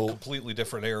they up go in completely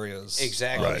different areas.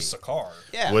 Exactly. of Right. Sakaar.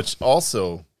 yeah, Which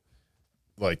also,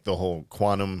 like the whole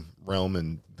quantum realm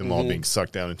and them all being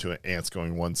sucked down into it, ants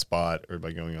going one spot,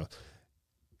 everybody going on.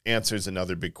 Answers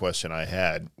another big question I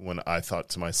had when I thought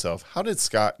to myself, how did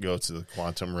Scott go to the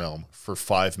quantum realm for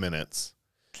 5 minutes?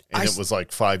 And it was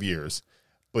like 5 years.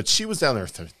 But she was down there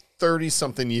for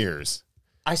 30-something years.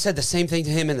 I said the same thing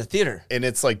to him in the theater, And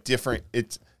it's like different.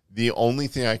 It's the only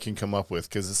thing I can come up with,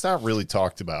 because it's not really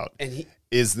talked about, and he.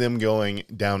 is them going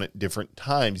down at different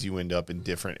times. You end up in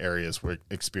different areas where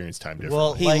experience time differently.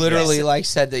 Well, He like literally they like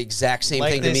said the exact same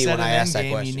like thing to they me said when in I asked that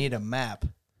Endgame, question. You need a map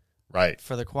right.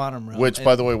 for the quantum realm. Which, And-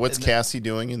 by the way, what's and Cassie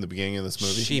doing in the beginning of this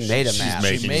movie? She made a She's map.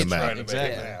 making She made the map. Trying to make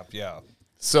Exactly. a map, yeah.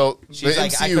 So She's the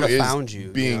like, I MCU could've is found you,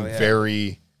 being yeah.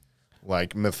 very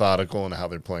like methodical in how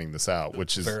they're playing this out,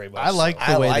 which is Very much I like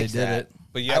so. the way like they did that. it.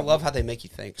 But yeah, I love how they make you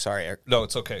think. Sorry, Eric. No,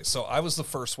 it's okay. So I was the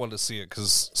first one to see it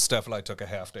because Steph and I took a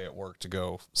half day at work to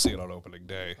go see it on opening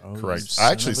day. correct. son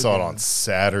I actually of a saw it gun. on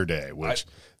Saturday, which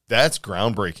that's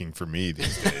groundbreaking for me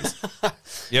these days.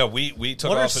 Yeah, we took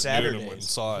What are off at noon and went and Saturdays?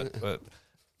 saw it. But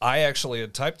I actually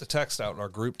had typed the text out in our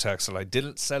group text, and I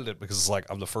didn't send it because it's like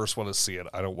I'm the first one to see it.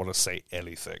 I don't want to say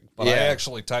anything. But I Yeah.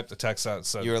 actually typed the text out and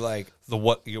said, You were like,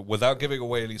 without giving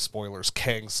away any spoilers,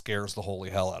 Kang scares the holy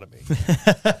hell out of me.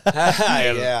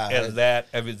 yeah. And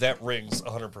that rings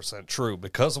 100% true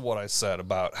because of what I said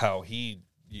about how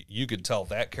you can tell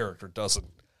that character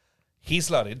he's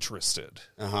not interested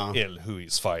in who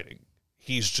he's fighting.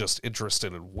 He's just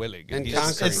interested in winning. And he's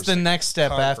conquering. It's the next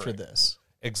step after Conquering. this.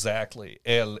 Exactly.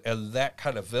 And that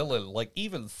kind of villain, like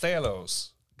even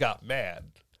Thanos got mad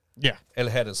Yeah. and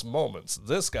had his moments.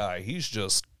 This guy, he's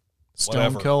just Stone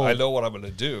whatever. cold. I know what I'm going to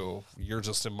do. You're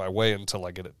just in my way until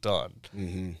I get it done.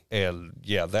 Mm-hmm. And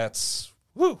yeah, that's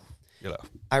woo. You know,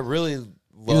 I really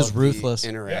was love ruthless. the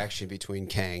interaction between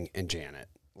Kang and Janet.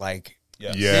 Like,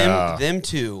 yes. Yeah. them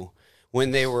two,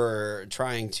 when they were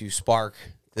trying to spark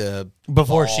the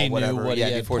Before ball, she knew whatever, what he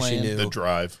had before she planned. knew The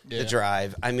drive. the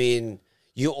drive. I mean,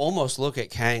 you almost look at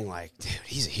Kang like, dude,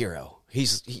 he's a hero.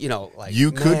 He's, like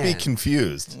You could be man.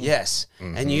 confused. Yes.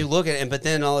 And you look at it, but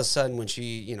then all of a sudden when she,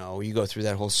 you go through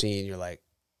that whole scene, you're like,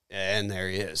 and there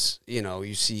he is.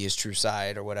 You see his true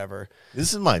side or whatever.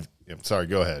 This is my. I'm sorry.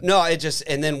 Go ahead. No,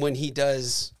 and then when he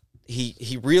does,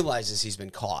 he realizes he's been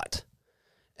caught.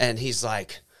 And he's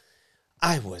like,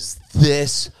 I was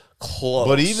this close.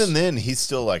 But even then, he's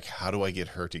still like, "How do I get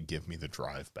her to give me the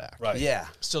drive back?" Right. Yeah.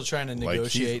 Still trying to Like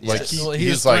negotiate. he's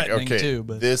He's like, threatening okay, too,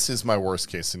 but this is my worst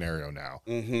case scenario now.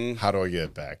 Mm-hmm. How do I get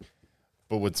it back?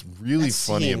 But what's really That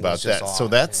funny scene about was just that? So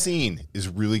off, that yeah. scene is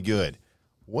really good.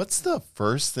 What's the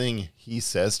first thing he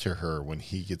says to her when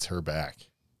he gets her back?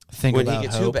 think When about he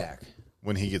gets hope. Hope back.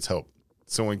 When he gets Hope.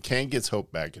 So when Kang gets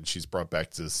Hope back and she's brought back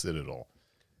to the Citadel,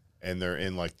 and they're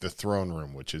in like the throne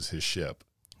room, which is his ship.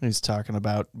 He's talking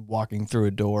about walking through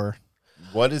a door.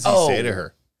 What does he say to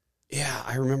her? Yeah,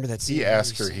 I remember that scene. He What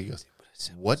asks did her, he goes,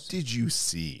 "What did you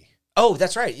see?" Oh,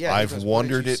 that's right. Yeah, he I've goes, "What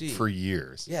wondered did it you see?" for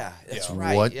years. Yeah, that's Yeah.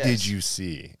 right. What yes. did you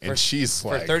see? And she's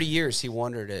For like, 30 years, he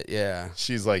wondered it. Yeah.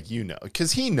 she's like, you know,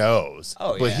 because he knows.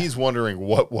 Oh, but yeah. he's wondering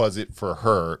what was it for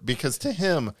her, because to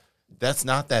him, that's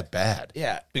not that bad.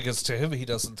 Yeah. Because to him, he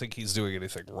doesn't think he's doing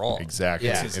anything wrong. Exactly.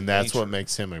 Yeah. And that's what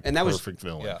makes him a And that was- perfect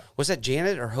villain. Yeah. Was that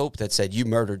Janet or Hope that said, "You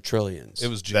murdered trillions"? It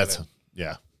was Janet. That's,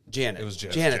 yeah. Janet. It was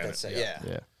Janet. Janet Janet, that said, yeah.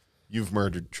 yeah. You've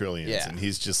murdered trillions. Yeah. And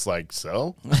he's just like,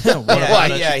 so? Yeah,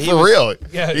 Like, yeah, he for was- real.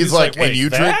 Yeah, he's he's like, like, and you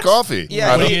 "Wait, drink that?" coffee. Yeah,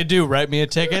 I What don't- do you do? Write me a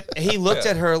ticket? He looked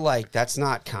at her like, "That's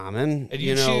not common." And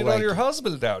you know, cheated like, on your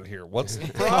husband down here. What's the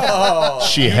problem?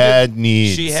 she had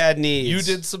needs. She had needs. You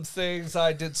did some things.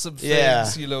 I did some things. Yeah.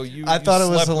 You know, you. I thought you it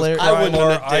was slept with hilarious. I went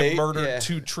on Krylar, a date, I murdered yeah.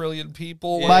 2 trillion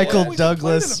people. Yeah. What are Michael we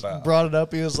Douglas complaining about? brought it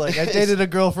up. He was like, I dated a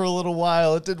girl for a little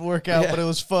while. It didn't work out, Yeah. but it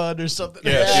was fun or something.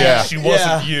 Yeah, she wasn't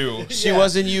Yeah. you. She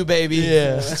wasn't you, baby.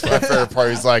 Yeah. That's my favorite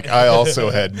part. He's like, I also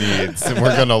had needs, and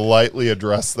we're going to lightly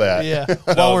address that. Yeah.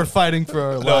 While we're fighting for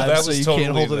our that lives, so was you totally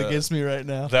can't hold it the- against me right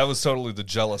now. That was totally the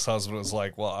jealous husband. Was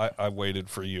like, well, I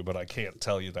waited for you, but I can't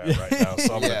tell you that right now.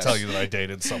 So I'm going to Yes. tell you that I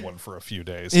dated someone for a few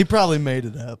days. He probably made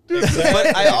it up.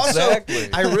 But I also, Exactly.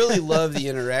 I really love the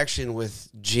interaction with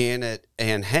Janet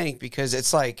and Hank, because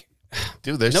it's like,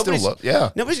 Dude, they're still Nobody's-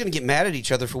 yeah. nobody's going to get mad at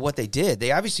each other for what they did.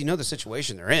 They obviously know the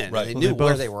situation they're in. Right. They Well, knew they where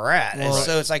both- they were at. And well,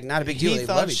 so it's like not a big deal. He They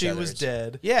thought love each she other. was It's-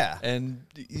 dead. Yeah. And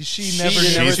she She never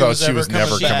didn't knew ever- she was she ever was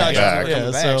never She coming thought she was back. never coming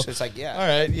Yeah, back. so- So it's like, yeah. All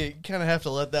right, you kind of have to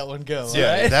let that one go.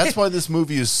 Yeah, right? that's why this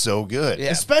movie is so good.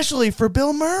 Yeah. Especially for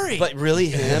Bill Murray. But really,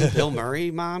 him, Bill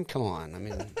Murray, Mom, come on. I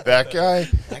mean, That guy,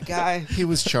 that guy. he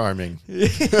was charming.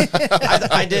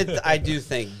 I do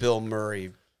think Bill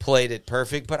Murray played it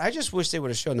perfect, but I just wish they would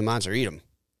have shown the monster eat him.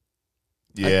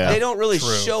 Yeah. They don't really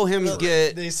True. show him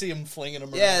get. they see him flinging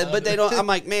him Yeah, around. but they don't. I'm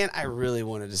like, man, I really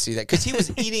wanted to see that because he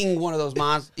was eating one of those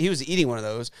monsters. He was eating one of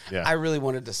those. Yeah. I really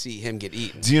wanted to see him get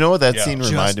eaten. Do you know what that Yeah. scene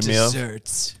Just reminded me of?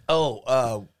 desserts.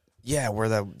 Oh, yeah, where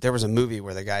there was a movie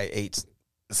where the guy ate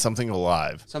Something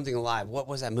Alive. something alive. What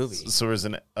was that movie? So there's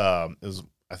it was,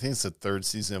 I think it's the 3rd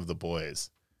season of The Boys,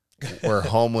 where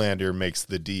Homelander makes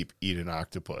the Deep eat an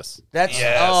octopus. That's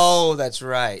Yes. that's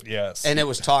right. Yes. And it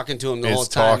was talking to him the It's whole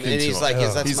time, talking and to he's him. like,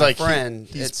 "That's He's my like, friend."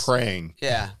 he's It's- praying,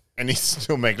 Yeah, and he's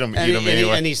still making him and, eat him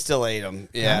anyway. and he still ate him.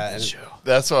 Yeah, and-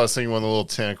 That's what I was thinking when the little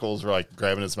tentacles were like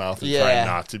grabbing his mouth and Yeah. trying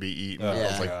not to be eaten. I was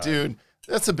Yeah. like, dude,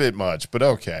 that's a bit much, but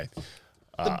okay.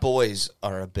 the boys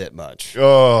are a bit much.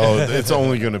 Oh, it's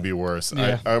only going to be worse.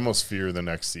 Yeah. I almost fear the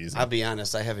next season. I'll be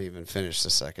honest, I haven't even finished the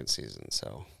second season,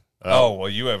 so Oh, well,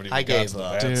 you haven't even I got gave to the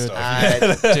up. bad Dude.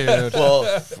 stuff. Dude. well,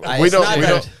 We it's don't- not we that-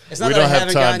 don't- it's not we that don't I have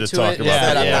haven't time gotten to to talk it, about it's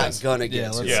that that. I'm Yeah. not gonna get Yeah,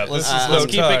 to let's- it. Yeah, this is let's no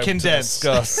keep it time to condensed.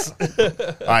 discuss.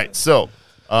 All right, so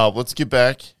let's get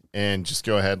back and just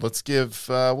go ahead. Let's give.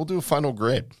 We'll do a final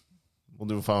grade. We'll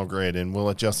do a final grade, and we'll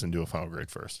let Justin do a final grade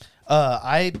first.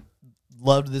 I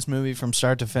loved this movie from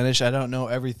start to finish. I don't know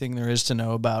everything there is to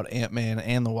know about Ant-Man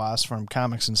and the Wasp from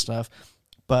comics and stuff,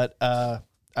 but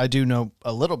I do know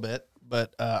a little bit.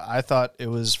 But I thought it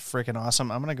was freaking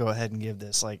awesome. I'm gonna go ahead and give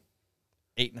this like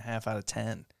 8.5 out of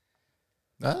 10.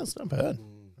 Nah, that's not bad.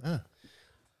 Yeah.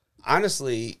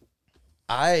 Honestly,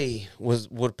 I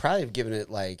would probably have given it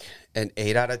like an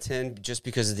 8 out of 10 just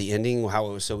because of the ending, how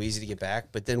it was so easy to get back.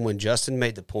 But then when Justin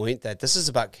made the point that this is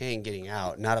about Kang getting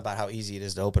out, not about how easy it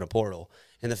is to open a portal,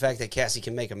 and the fact that Cassie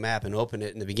can make a map and open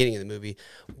it in the beginning of the movie,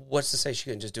 what's to say she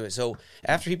couldn't just do it? So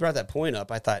after he brought that point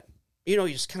up, I thought, you're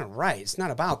just kind of right. It's not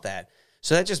about that.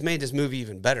 So that just made this movie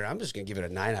even better. I'm just going to give it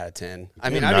a 9 out of 10.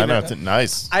 I mean, 9 out of 10.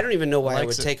 Nice. I don't even know why I would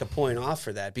Likes it. take a point off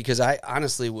for that because I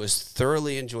honestly was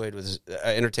thoroughly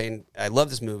entertained. I love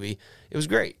this movie. It was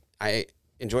great. I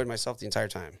enjoyed myself the entire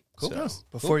time. Cool. So,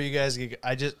 Before you guys get,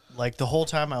 I just like the whole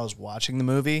time I was watching the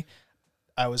movie,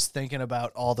 I was thinking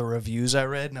about all the reviews I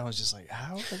read, and I was just like,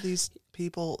 how do these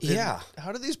people? Yeah.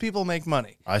 How do these people make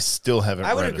money? I still haven't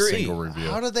I would read agree. a single review.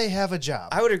 How do they have a job?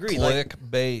 I would agree. Like,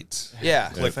 Clickbait. yeah.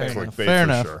 Click- Fair enough. clickbait for Fair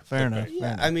enough. sure. Fair enough.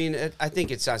 Yeah. I mean, I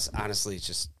think it's just, honestly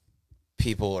just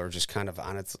people are just kind of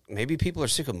on it. Maybe people are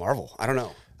sick of Marvel. I don't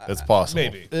know. That's possible.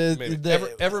 Maybe. Maybe.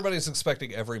 the- Everybody's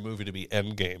expecting every movie to be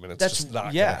Endgame, and it's That's just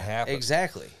not yeah, going to happen.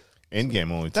 exactly.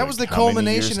 Endgame only That took was the how many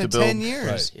culmination years of to build? 10 years.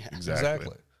 Right. Yeah.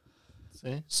 Exactly.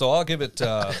 See? So I'll give it.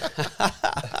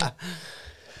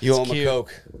 You owe him a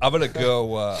Coke. I'm gonna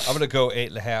go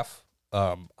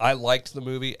 8.5. I liked the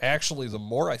movie. Actually, the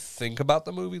more I think about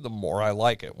the movie, the more I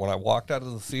like it. When I walked out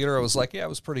of the theater, I was like, yeah, it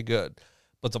was pretty good.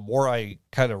 But the more I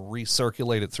kind of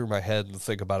recirculate it through my head and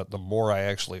think about it, the more I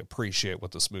actually appreciate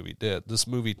what this movie did. This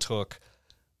movie took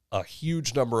a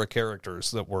huge number of characters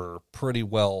that were pretty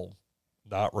well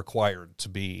not required to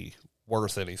be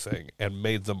worth anything and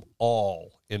made them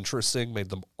all interesting, made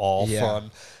them all fun.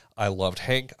 I loved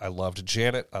Hank. I loved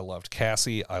Janet. I loved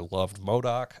Cassie. I loved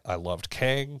MODOK. I loved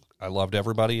Kang. I loved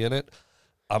everybody in it.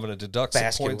 I'm going to deduct some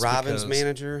Baskin points Robbins because-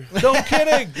 manager. No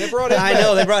kidding. They brought him I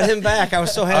know they brought him back. I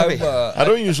was so happy. I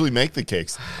don't usually make the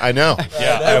cakes. I know.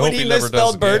 Yeah, I hope when he he never does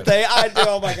misspelled again. birthday, I do.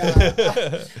 Oh my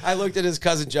god! I looked at his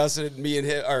cousin Justin and me and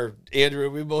him, or Andrew.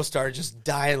 We both started just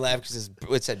dying laughing because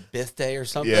it said birthday or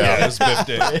something. Yeah. It was Biff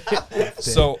Day.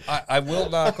 So I will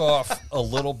knock off a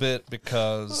little bit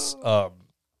because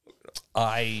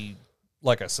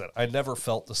like I said, I never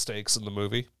felt the stakes in the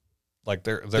movie. Like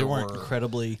there They were weren't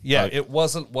incredibly. Yeah, it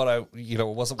wasn't what I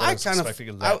was expecting.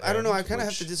 In that I don't know. end, I kind of have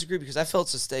which- to disagree because I felt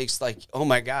the stakes like, oh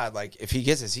my god, like if he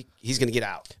gets this, he's going to get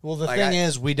out. Well, the Like, thing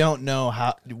is, we don't know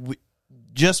how.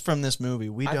 Just from this movie,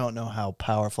 we don't know how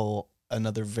powerful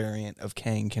another variant of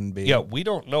Kang can be. Yeah, we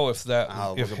don't know if that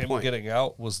Oh, if good him point. getting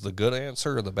out was the good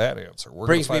answer or the bad answer. We're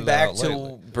brings gonna me find that back out to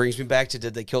later.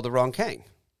 did they kill the wrong Kang?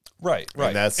 Right.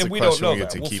 And that's the we don't question know we get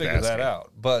that. to We'll keep figure that asking.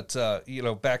 out.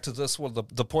 But back to this one,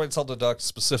 the points I'll deduct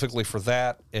specifically for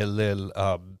that, and then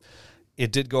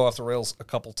it did go off the rails a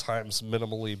couple times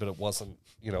minimally, but it wasn't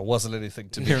anything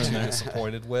to be Here and too there.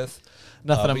 disappointed with.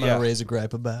 Nothing I'm but going to yeah. raise a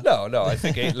gripe about. No, I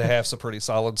think 8.5 is a pretty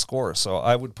solid score. So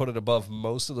I would put it above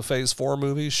most of the Phase 4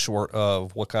 movies, short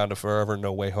of Wakanda Forever,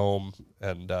 No Way Home,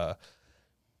 and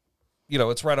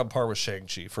it's right on par with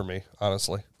Shang-Chi for me,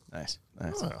 honestly. Nice.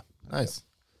 Oh, nice.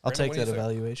 I'll Brandon, take what do you that think?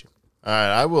 evaluation. All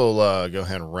right, I will go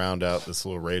ahead and round out this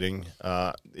little rating.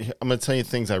 I'm going to tell you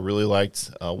things I really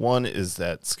liked. One is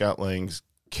that Scott Lang's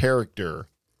character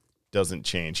doesn't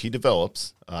change. He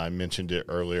develops. I mentioned it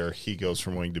earlier. He goes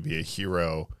from wanting to be a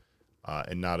hero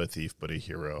and not a thief, but a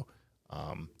hero,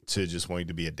 to just wanting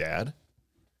to be a dad.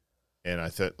 And I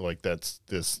thought,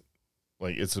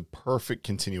 it's a perfect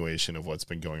continuation of what's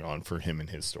been going on for him in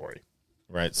his story,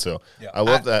 right? So Yeah. I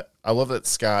love that. I love that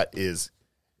Scott is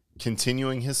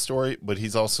continuing his story, but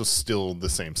he's also still the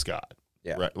same Scott.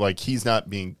 Yeah. Right. Like he's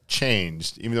not being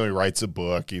changed, even though he writes a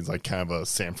book. He's like kind of a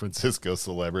San Francisco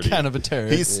celebrity. Kind of a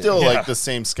terrorist. He's still like the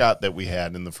same Scott that we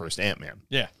had in the first Ant-Man,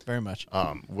 Yeah, very much.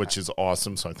 which is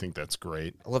awesome. So I think that's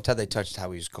great. I loved how they touched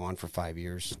how he was gone for 5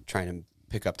 years trying to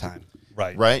pick up time.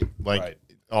 Right. Right. Like Right.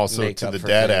 also Make to up the for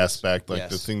dad things. aspect, like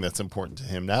the Yes. thing that's important to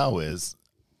him now is,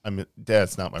 Dad,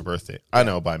 it's not my birthday. I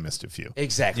know, but I missed a few.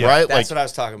 Exactly. Right? That's Like, what I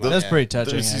was talking about. That's yeah. pretty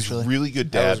touching, There's actually. these really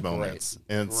good That was dad great. moments.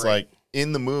 And it's Great. like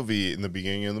in the movie, in the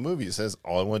beginning of the movie, it says,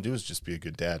 all I want to do is just be a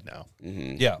good dad now.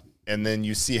 Yeah. And then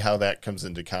you see how that comes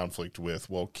into conflict with,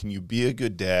 well, can you be a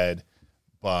good dad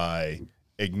by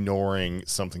ignoring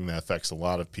something that affects a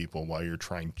lot of people while you're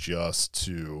trying just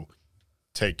to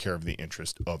take care of the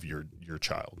interest of your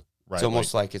child? Right. It's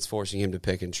almost like it's forcing him to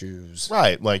pick and choose.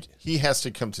 right. Like he has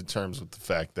to come to terms with the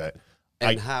fact that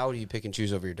And how do you pick and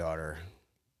choose over your daughter?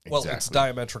 Well, it's Exactly.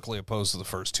 diametrically opposed to the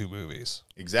first two movies,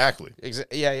 Exactly.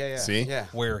 Yeah. See? Yeah.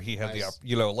 where he had Nice.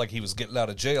 like he was getting out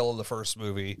of jail in the first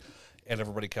movie, and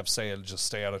everybody kept saying, just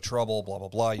stay out of trouble, blah, blah,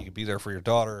 blah. You can be there for your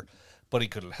daughter. But he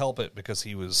couldn't help it because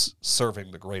he was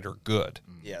serving the greater good.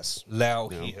 Yes. Now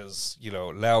he has,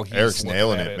 now he's Eric's looking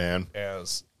nailing at it, man.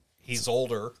 As he's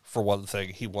older, for one thing,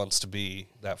 he wants to be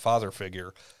that father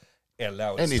figure. And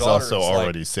now his And he's daughter also is like-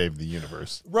 already saved the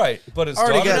universe. right. But his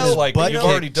Already daughter got is his like, butt you've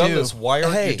already kicked, done too. this. Why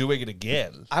aren't Hey. you doing it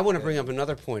again? I want to bring up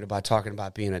another point about talking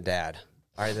about being a dad.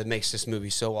 All right, that makes this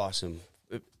movie so awesome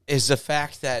is the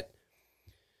fact that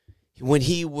when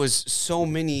he was so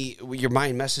many, your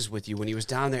mind messes with you when he was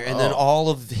down there, and then all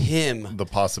of him. The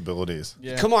possibilities.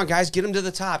 Yeah. Come on, guys, get him to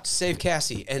the top to save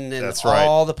Cassie, and then That's right.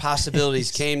 all the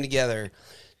possibilities came together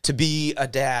to be a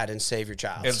dad and save your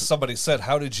child. And somebody said,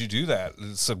 how did you do that?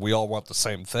 And it said, we all want the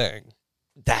same thing.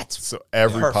 That's So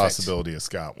every Perfect. possibility of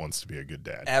Scott wants to be a good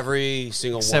dad. every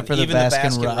single Except one, for the even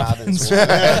Baskin the Robbins.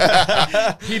 Robbins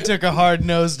one. He took a hard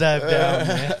nosedive down,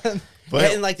 man.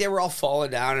 But, And like they were all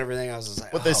falling down and everything. I was just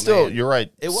like, but they oh, still, man. you're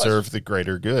right, It was. serve the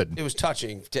greater good. It was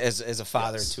touching as a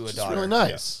father to a It's daughter. really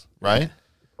nice, right?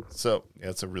 So yeah,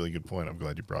 that's a really good point. I'm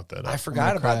glad you brought that up. I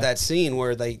forgot about cry. that scene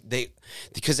where they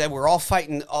because they were all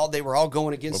fighting. They were all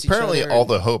going against Apparently, each other. all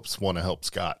the hopes want to help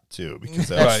Scott too, because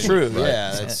Right. that's true. right.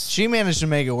 Yeah, that's, She managed to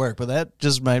make it work, but that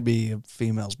just might be a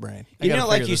female's brain. I you gotta know,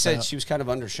 like figure you this said, out. she was kind of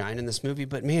undershined in this movie,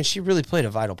 but man, she really played a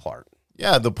vital part.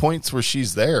 Yeah, the points where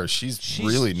she's there, she's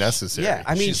really necessary. Yeah,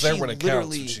 I mean, She's there she when it counts,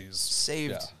 literally and she's-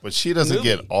 saved. yeah. but she doesn't movie.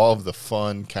 get all of the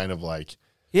fun kind of like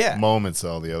Yeah, moments that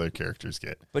all the other characters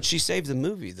get. but she saved the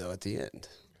movie though at the end.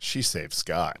 She saved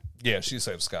Scott. Yeah, she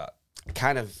saved Scott.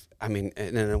 Kind of, I mean,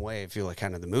 in a way, I feel like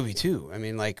kind of the movie too. I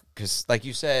mean, like because like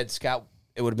you said, Scott,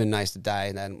 it would have been nice to die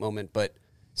in that moment, but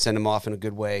send him off in a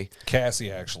good way.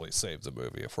 Cassie actually saved the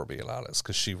movie, if we're being honest,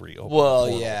 because she reopened. Well,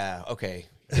 the portal. yeah, okay.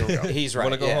 He's right.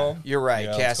 Wanna go home? You're right.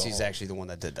 Yeah, let's go Cassie's home. actually the one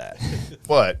that did that.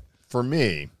 But for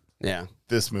me, Yeah.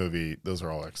 this movie, those are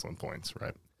all excellent points,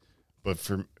 right? But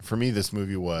for me, this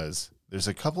movie there's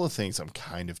a couple of things I'm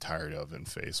kind of tired of in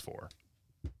Phase 4.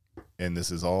 And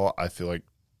this is all, I feel like,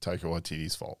 Taika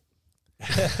Waititi's fault.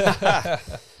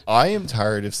 I am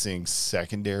tired of seeing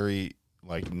secondary,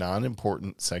 like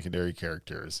non-important secondary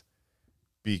characters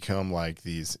become like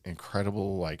these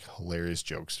incredible, like hilarious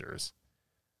jokesters.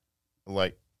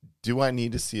 Like, do I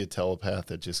need to see a telepath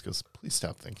that just goes, please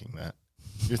stop thinking that?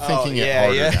 You're thinking it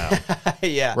harder now.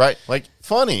 Yeah. Right? Like,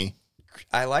 funny.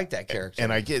 I like that character.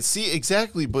 And I get, see,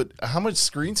 exactly, but how much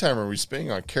screen time are we spending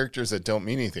on characters that don't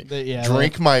mean anything? Yeah,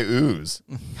 Drink my ooze.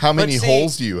 How many see-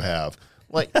 holes do you have?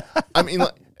 Like, I mean,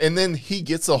 like, and then he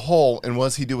gets a hole, and what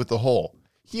does he do with the hole?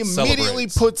 He immediately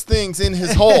Celebrates. puts things in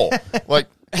his hole. Like,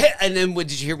 And then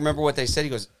did you remember what they said? He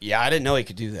goes, "Yeah, I didn't know he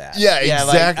could do that." Yeah, like,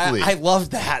 exactly. I love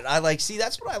that. I like, see,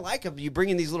 that's what I like of you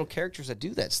bringing these little characters that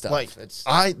do that stuff. like It's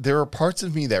there are parts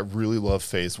of me that really love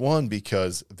Phase 1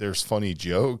 because there's funny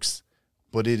jokes,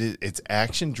 but it's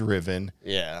action driven.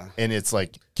 yeah, And it's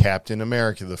like Captain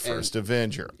America, the first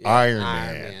Avenger, Iron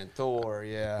Man. Thor,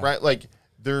 yeah, Right? Like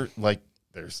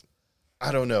there's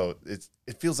I don't know.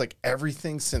 It feels like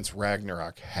everything since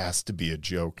Ragnarok has to be a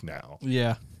joke now.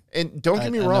 Yeah. And don't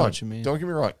get me I know wrong. what you mean. Don't get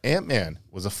me wrong. Ant-Man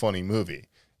was a funny movie.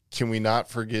 Can we not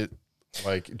forget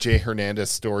like Jay Hernandez's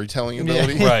storytelling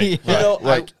ability? Right. Yeah. You know,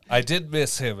 Like I did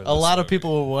miss him. In A this lot of movie.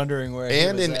 people were wondering where he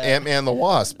and was in at. Ant-Man the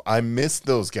Wasp, I miss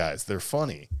those guys. They're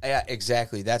funny. yeah,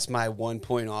 exactly. That's my one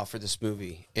point off for this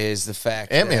movie is the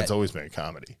fact Ant-Man's that, always been a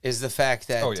comedy. is the fact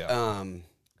that Oh, yeah.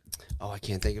 I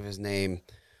can't think of his name.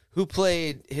 Who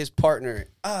played his partner?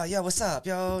 Yeah, what's up,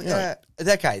 yo? Yeah,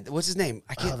 that guy. What's his name?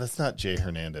 I Oh, can't. that's not Jay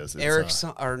Hernandez. It's, Eric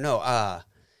or no?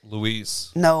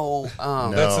 Luis. No.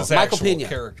 That's his Michael actual Pena.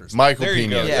 characters. Michael There you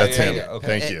Pena. go. That's Yeah, him. yeah,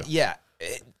 okay. Thank you. Yeah.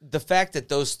 The fact that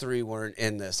those three weren't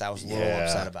in this, I was a little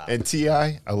upset about. And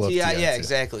T.I., I love T.I. Yeah, too.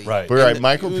 exactly. Right. But And right,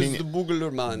 Michael who's Pena, the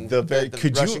Boogaloo man,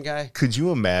 the Russian you, guy. Could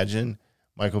you imagine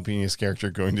Michael Pena's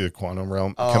character going to the quantum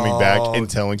realm, coming back and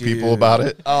telling people about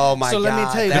it? Oh my So god! let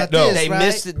me tell you that, about this, they right?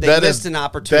 missed it. They That missed is- an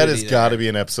opportunity. That has got to be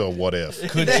an episode of What If.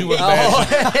 Could you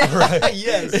imagine? Right.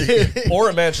 yes. Or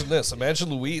imagine this.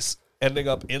 Imagine Luis ending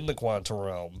up in the quantum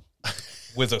realm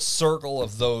with a circle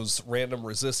of those random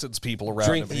resistance people around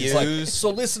Drink him. the And he's like, ooze. so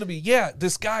listen to me. Yeah,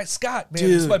 this guy, Scott, man,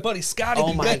 this is Dude. my buddy Scotty.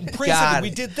 Oh We my met in prison God. and we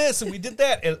did this and we did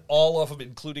that. And all of them,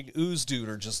 including Ooze Dude,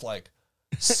 are just like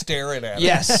staring at him.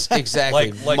 Yes,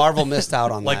 exactly. Like- Marvel missed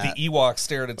out on Like that. the Ewoks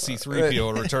staring at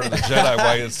C-3PO in Return of the Jedi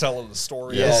while he's telling the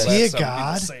story. Yes. And all Is he that a stuff. It'd be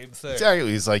god? the same thing. Exactly.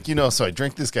 He's like, so I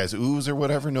drink this guy's ooze or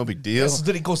whatever, no big deal. So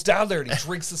then he goes down there and he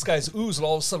drinks this guy's ooze, and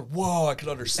all of a sudden, whoa, I can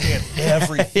understand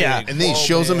everything. Yeah. And then he Whoa,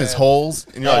 shows him his man. holes,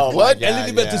 and you're Oh like, my what? God. And then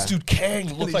he met Yeah. this dude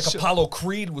Kang, looked like Apollo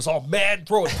Creed, was all mad,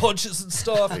 throwing punches and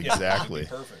stuff. Yeah, Exactly.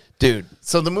 perfect. Dude.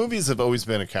 So the movies have always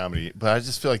been a comedy, but I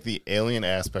just feel like the alien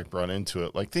aspect brought into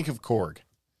it. Like, think of Korg.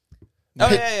 Oh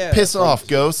yeah. Piss off,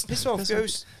 Ghost. Piss off,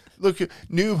 Ghost. Look,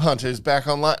 Noob Hunter's back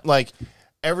online. Like,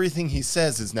 everything he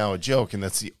says is now a joke, and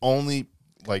that's the only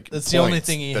That's the only points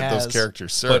thing he that has. those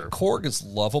characters serve. But Korg is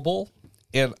lovable,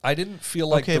 and I didn't feel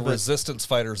like Okay, the but- Resistance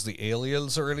fighters, the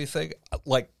aliens or anything.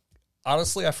 Like,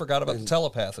 honestly, I forgot about the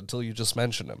telepath until you just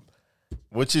mentioned him.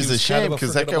 Which He is a was kind shame of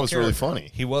because that guy forgettable was really character.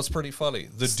 funny. He was pretty funny.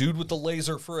 The dude with the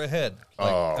laser for a head.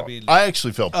 Like, Oh, I mean, I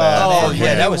actually felt bad. Oh for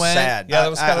yeah, him. that was went- sad. Yeah, that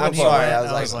was kind of a I'm bummer. sorry. I I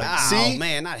was was like, like, oh see?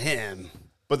 man, not him.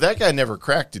 But that guy never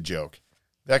cracked a joke.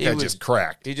 That guy was- just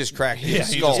cracked. He just cracked Yeah, his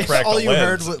he skull. just cracked All the you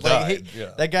heard lens was and like died.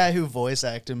 Yeah. that guy who voice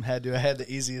acted him had the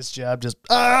easiest job. Just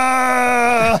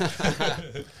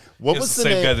What it's was the the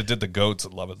same name? guy that did the goats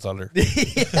in Love and Thunder.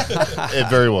 It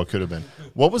very well could have been.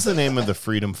 What was the name of the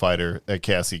freedom fighter that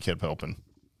Cassie kept helping?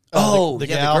 Oh, the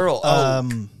yeah, gal, the girl. Oh,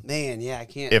 um, man, yeah, I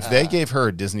can't. If they gave her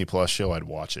a Disney Plus show, I'd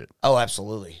watch it oh,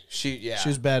 absolutely. She she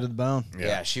was bad to the bone.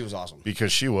 yeah, she was awesome.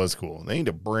 because she was cool. They need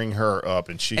to bring her up,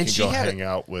 and she And can she go had hang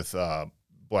out with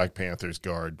Black Panther's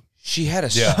guard. She had a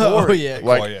Yeah. Oh story. yeah,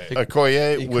 Like Okoye.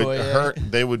 Okoye would Okoye. her,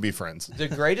 they would be friends. The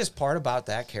greatest part about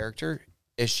that character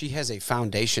is she has a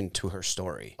foundation to her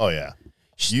story. Oh yeah,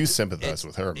 you sympathize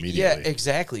with her immediately. Yeah,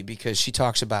 exactly, because she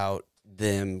talks about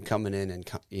them coming in and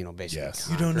basically Yes.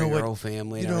 You don't know conquering what her whole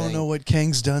family. you and don't everything. know what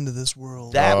Kang's done to this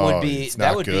world. That Oh, would be it's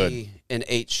not good. be an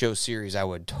 8-show series. I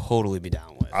would totally be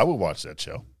down with. I would watch that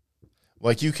show.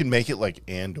 Like you can make it like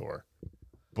Andor,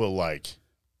 but like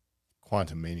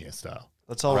Quantum Mania style.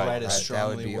 Let's all Right, write a right. That would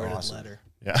strongly be worded awesome. letter.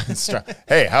 Yeah, it's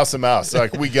hey, House of Mouse.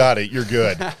 Like, we got it. You're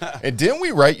good. And didn't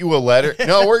we write you a letter?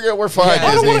 No, we're good. We're fine.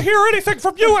 I don't want to Disney. hear anything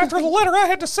from you after the letter I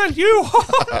had to send you.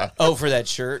 Oh, for that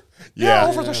shirt. Yeah.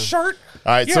 Over the shirt.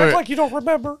 All right, You so act like you don't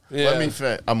remember. let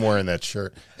me. I'm wearing that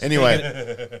shirt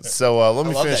anyway. So let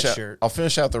me love finish that out. shirt. I'll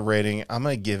finish out the rating. I'm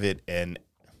gonna give it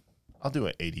I'll do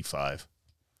an 85.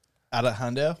 Out of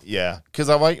Hundo? Yeah, because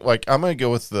I like. I'm gonna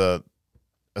go with the.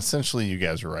 Essentially, you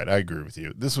guys are right. I agree with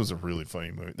you. This was a really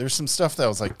funny movie. There's some stuff that I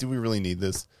was like, do we really need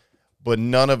this? But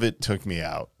none of it took me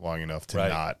out long enough to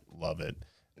not love it.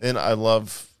 And I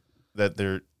love that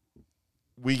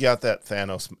we got that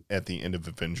Thanos at the end of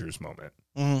Avengers moment,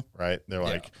 right? They're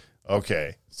like,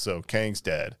 okay, so Kang's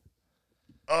dead.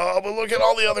 Oh, but look at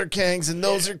all the other Kangs, and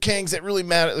those are Kangs that really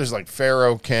matter. There's like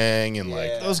Pharaoh Kang and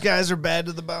like, Those guys are bad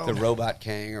to the bone. The Robot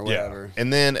King or whatever.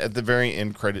 and then at the very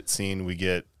end credit scene, we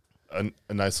get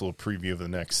a nice little preview of the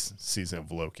next season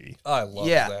of Loki. I love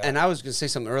Yeah, that. and I was going to say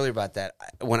something earlier about that.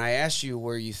 When I asked you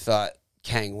where you thought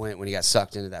Kang went when he got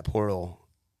sucked into that portal,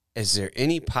 is there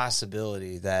any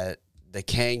possibility that the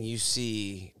Kang you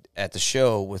see at the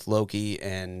show with Loki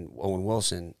and Owen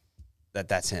Wilson,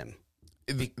 that's him?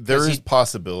 There is he-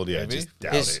 possibility. I just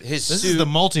doubt His it. This suit, is the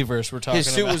multiverse we're talking his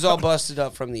suit about. was all busted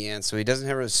up from the end, so he doesn't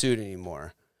have a suit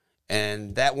anymore.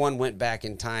 And that one went back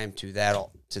in time to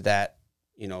that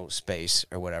space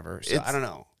or whatever. So I don't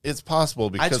know. It's possible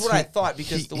because That's what I thought,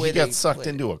 because the way he got they sucked played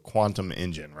it. into a quantum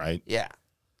engine, right? Yeah.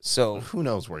 So Who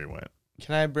knows where he went?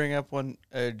 Can I bring up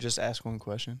just ask one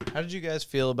question? How did you guys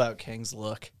feel about Kang's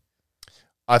look?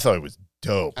 I thought it was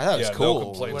dope. I thought it was no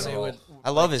cool. complaints at all. I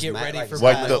love his get mat, ready like for his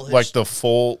battle. Like the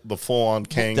full on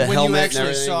Kang. The When helmet you and actually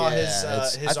everything, saw yeah, his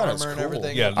I thought it was armor and cool.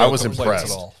 everything. Yeah, no I was complaints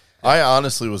impressed. at all. I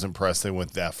honestly was impressed they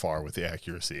went that far with the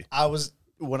accuracy.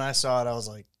 When I saw it, I was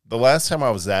like, The last time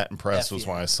I was that impressed F was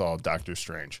yeah. when I saw Doctor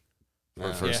Strange for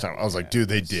the first Yeah. time. I was like, dude,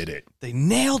 they did it. they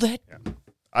nailed it.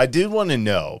 I did want to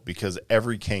know because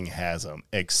every king has them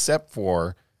except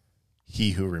for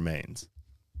He Who Remains.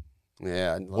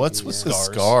 Yeah. What's with the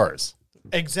Scars. scars?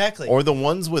 Exactly. Or the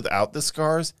ones without the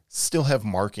scars still have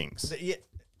markings. Yeah,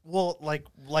 well, like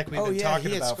we've been he talking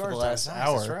had about for scars the down last his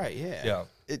hour. eyes, That's right. Yeah. Yeah.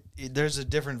 There's a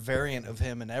different variant of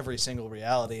him in every single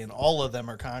reality, and all of them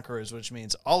are conquerors, which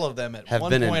means all of them at Have one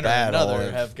been in point or battle another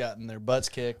or- have gotten their butts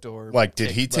kicked or Like, did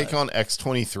kicked he take butt. on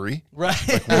X-23? Right?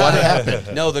 What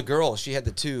happened? No, the girl. She had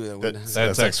the two. That would,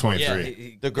 That's X-23.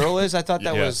 Yeah, the girl is. I thought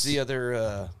that Yes. was the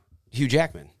other Hugh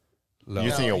Jackman. You're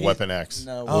thinking of he- Weapon X.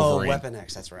 no. Oh, Wolverine. Weapon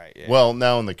X. That's right. Yeah. Well,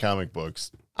 now in the comic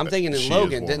books. I'm thinking she in is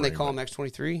Logan. Didn't they Wolverine, call but- him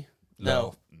X-23?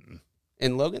 No.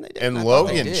 In Logan, they did. And I thought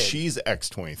they Logan, did. she's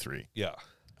X-23. Yeah.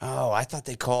 Oh, I thought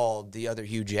they called the other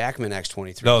Hugh Jackman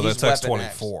X-23. No, He's that's Weapon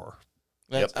X. X-24.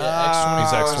 That's, Yep. X-24 He's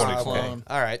is the X-24. clone.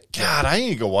 All right. God, I need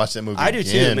to go watch that movie I do too,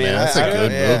 again, man. That's a I-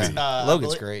 good yeah. movie.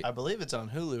 Logan's I great. I believe it's on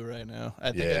Hulu right now.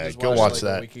 I think Yeah, I just go watched watch it like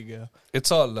that. a week ago.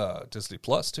 It's on Disney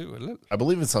Plus too, isn't it? I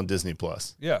believe it's on Disney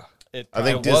Plus. Yeah. I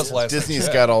think It was last I Disney's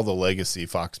checked. got all the legacy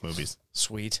Fox movies.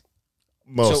 Sweet.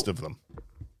 Most So- of them.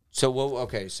 So,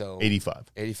 okay, so 85.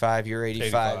 85, you're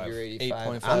 85, 85. you're 85.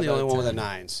 8.5 I'm the only out of one with a 10.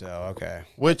 9, so okay.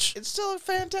 Which It's still a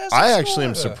fantastic. I actually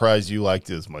am score. surprised you liked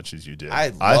it as much as you did. I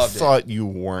loved it. thought you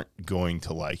weren't going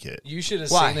to like it. You should have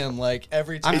Why? seen him like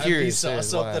every I'm time he curious, saw why?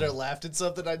 something or laughed at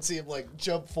something. I'd see him like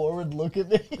jump forward, and look at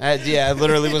me. Yeah, I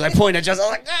literally was. I pointed at just. I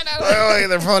was like, Oh,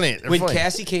 they're funny. They're when funny.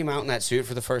 Cassie came out in that suit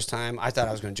for the first time, I thought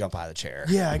I was going to jump out of the chair.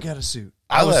 Yeah, I got a suit.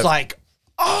 I was left- like,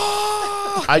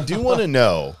 oh! I do want to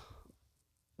know,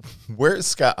 where is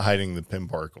Scott hiding the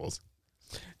pimparticles?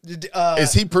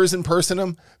 Is he person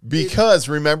them? Because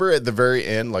remember at the very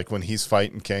end, like when he's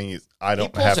fighting Kang, I He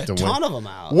don't pulls have a to ton win. of them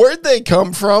out. Where'd they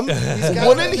come from?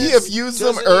 Wouldn't he have used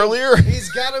them earlier?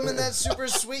 He's got him in that super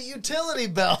sweet utility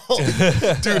belt.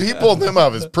 Dude, he pulled them out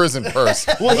of his prison purse.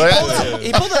 Well,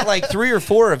 he pulled out like 3 or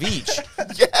 4ur of each,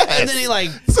 and then he like,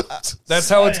 That's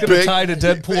how it's going to Big- tie to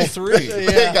Deadpool 3.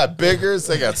 They got biggers,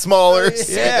 they got smallers.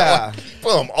 yeah.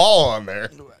 Put them all on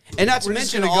there. And not to We're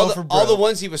just mention gonna all go the, for all the broke.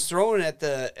 ones he was throwing at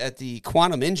the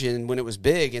quantum engine when it was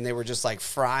big, and they were just like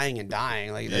frying and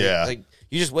dying. Like, Yeah. like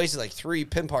you just wasted like 3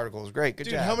 pin particles. Great, good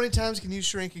Dude, job. how many times can you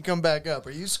shrink and come back up?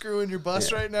 Are you screwing your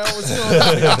bus right now? What's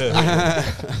going on?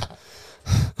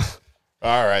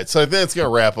 All right, so I think it's going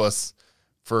to wrap us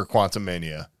for Quantum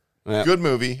Mania. Yeah. Good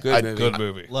movie. Good movie. Good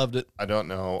movie. Loved it. I don't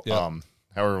know Yeah.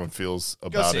 how everyone feels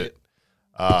about see it. it.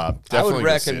 I Definitely would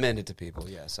go see it. recommend it to people.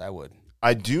 Yes, I would.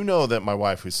 I do know that my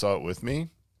wife, who saw it with me,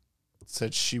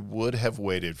 said she would have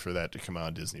waited for that to come out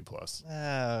on Disney Plus.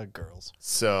 Girls.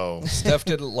 So Steph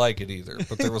didn't like it either,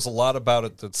 but there was a lot about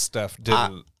it that Steph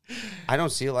didn't I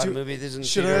don't see a lot of movies in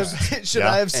Should theaters.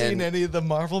 I have seen And any of the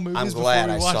Marvel movies before glad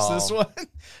we I watched saw- this one?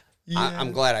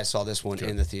 I'm glad I saw this one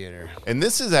in the theater. And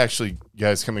this is actually,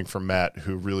 guys, coming from Matt,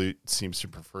 who really seems to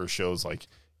prefer shows like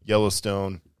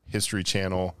Yellowstone, History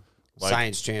Channel, like,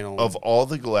 Science Channel. Of all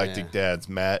the Galactic Yeah. Dads,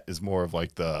 Matt is more of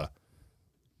like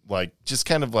just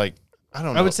kind of like, I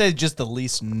don't know. I would say just the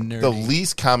least nerdy. the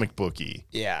least comic booky.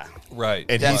 Yeah. Right.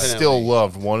 And Definitely. he still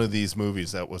loved one of these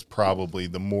movies that was probably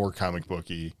the more comic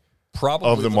booky. Probably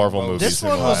of the Marvel most movies This in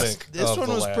one the was last- this of one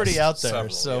the was last pretty out there. several,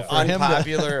 So yeah. for him to,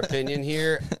 Unpopular opinion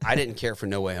here, I didn't care for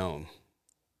No Way Home.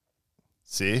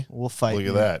 See? we'll fight. Look you.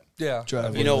 at that. Yeah.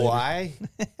 Drive You know later. why?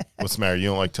 What's the matter? You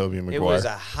don't like Tobey Maguire? It was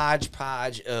a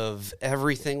hodgepodge of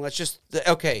everything. Let's just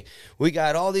okay. We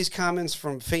got all these comments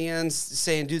from fans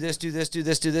saying do this, do this, do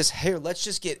this, do this. Here, let's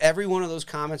just get every one of those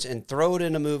comments and throw it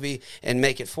in a movie and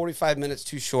make it 45 minutes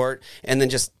too short, and then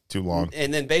just Too long.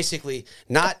 and then basically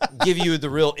not give you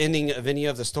the real ending of any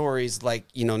of the stories. Like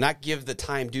not give the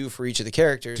time due for each of the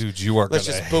characters. Dude, you are Let's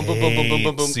gonna just boom, boom, boom, boom, boom,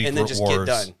 boom, boom, hate and then Secret just get Wars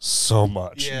done. so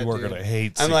much. Yeah, you are dude. gonna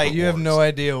hate. I'm Secret like, You have Wars. no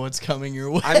idea what's coming your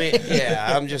way. I mean,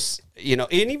 yeah, I'm just, and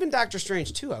even Doctor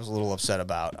Strange too, I was a little upset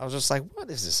about. I was just like, what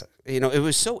is this? It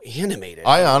was so animated.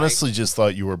 I I'm honestly just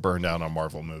thought you were burned out on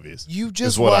Marvel movies. You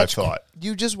just is what watched, I thought.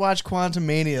 You just watched Quantum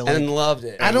Mania. like, Like, and loved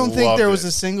it. I don't think loved there was it.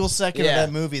 a single second Yeah. of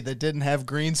that movie that didn't have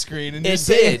green screen. And you're It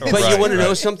saying- did, but Right, you want to know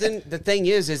right. something? The thing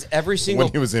is every single.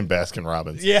 When he was in Baskin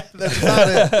Robbins. Yeah, that's about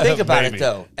it. Think about Maybe. it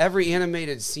though. Every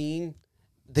animated scene,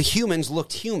 the humans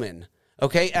looked human.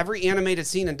 Okay, every animated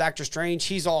scene in Doctor Strange,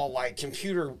 he's all like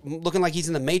computer, looking like he's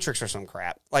in the Matrix or some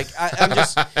crap. Like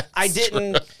I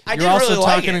didn't You're also really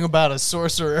like talking it. about a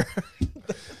sorcerer.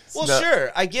 Well,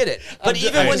 sure, I get it, but just-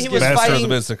 even I'm when just he was Master of the fighting,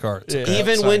 Mystic Arts. Yeah.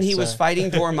 even sorry, when he was sorry.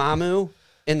 fighting Dormammu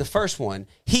in the first one,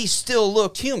 he still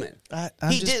looked human. I'm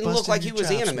He just didn't look busting like he your was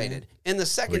chops, animated. In the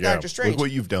second Look out. Doctor Strange, Look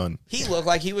what you've done. he looked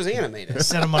like he was animated.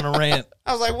 Set him on a rant.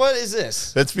 I was like, what is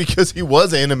this? That's because he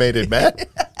was animated, Matt.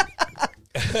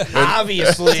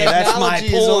 Obviously, that's my Technology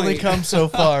has only point. come so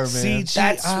far, man.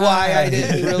 That's why I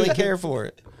didn't really care for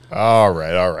it. All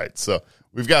right. So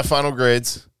we've got final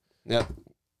grades. Yep,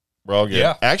 We're all good.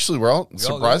 Yeah. Actually, we're all all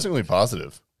surprisingly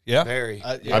positive. Yeah. very.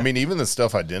 Yeah. I mean, even the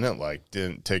stuff I didn't like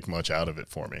didn't take much out of it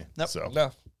for me. Nope. So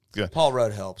No. Paul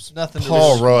Rudd helps. Nothing. to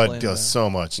Paul really Rudd complain does about. so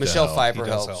much. to Michelle help. Pfeiffer He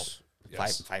does helps. help.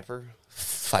 Yes. Pfeiffer.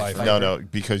 No,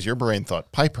 because your brain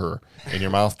thought Piper and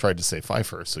your mouth tried to say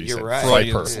Pfeiffer, so you You're said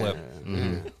right. Pfeiffer.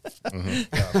 Freudian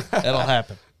slip. That'll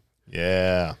happen.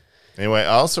 Yeah. Anyway, I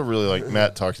also really like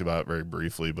Matt talked about it very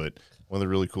briefly, but one of the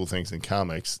really cool things in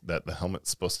comics that the helmet's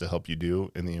supposed to help you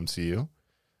do in the MCU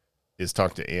is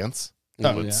talk to ants.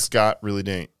 Oh, But yeah. Scott really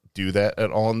didn't do that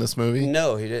at all in this movie,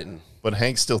 No, he didn't. but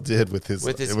Hank still did with his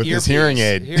Earpiece. hearing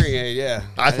aid. Hearing aid, yeah.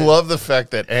 I love the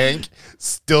fact that Hank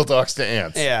still talks to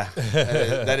ants. Yeah,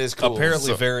 that is cool.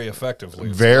 Apparently, very effectively.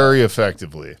 Very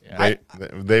effectively.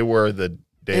 They were the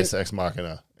Deus Ex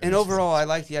Machina. And overall, I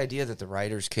like the idea that the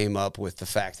writers came up with the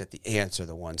fact that the ants are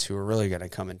the ones who are really going to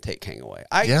come and take Kang away.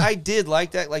 I did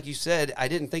like that. Like you said, I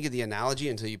didn't think of the analogy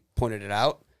until you pointed it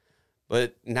out,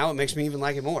 but now it makes me even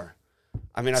like it more.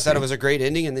 I mean, I thought it was a great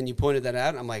ending, and then you pointed that out,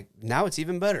 and I'm like, now it's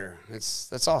even better.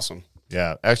 That's awesome.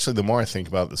 Yeah, actually, the more I think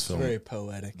about this film, Very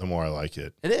poetic. the more I like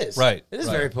it. It is. Right, It is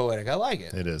right. very poetic. I like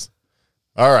it. It is.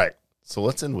 All right. So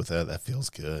let's end with that. That feels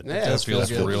good. Yeah. That feels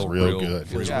That feels real real good.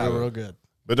 Feels Yeah. real good.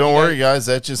 But don't worry, guys.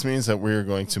 That just means that we're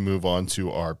going to move on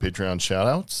to our Patreon shout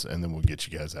outs, and then we'll get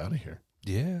you guys out of here.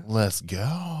 Yeah. Let's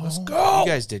go. Let's Go. You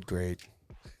guys did great.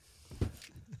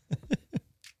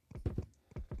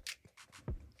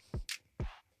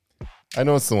 I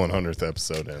know it's the 100th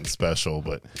episode and special,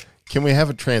 but can we have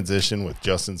a transition with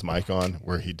Justin's mic on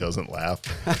where he doesn't laugh?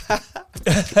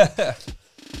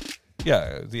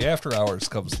 Yeah. The after hours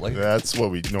comes later. That's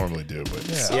what we normally do.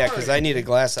 But Yeah, because I need a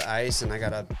glass of ice, and I got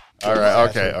to. all right.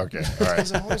 Okay. All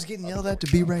right. I'm always getting yelled at to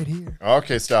be right here.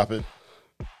 Okay, stop it.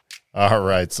 All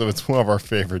right, so it's one of our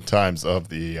favorite times of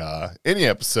the any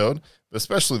episode,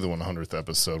 especially the 100th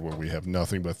episode where we have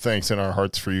nothing but thanks in our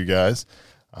hearts for you guys.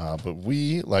 But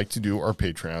we like to do our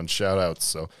Patreon shout outs.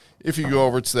 So if you go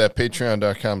over to that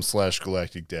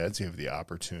patreon.com/galactic dads, you have the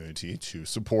opportunity to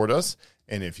support us.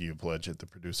 And if you pledge at the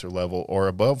producer level or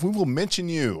above, we will mention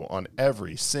you on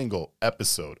every single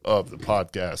episode of the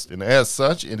podcast. And as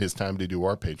such, it is time to do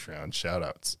our Patreon shout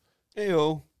outs.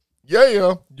 Heyo.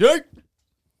 Yeah.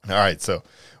 All right, so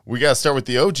we got to start with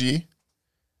the OG,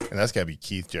 and that's got to be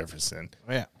Keith Jefferson.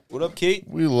 Yeah. What up, Keith?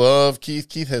 We love Keith.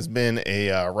 Keith has been a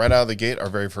right out of the gate our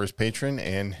very first patron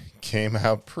and came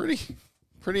out pretty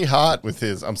hot with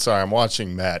his. I'm sorry, I'm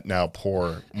watching Matt now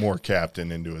pour more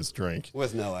Captain into his drink.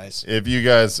 With no ice. If you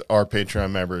guys are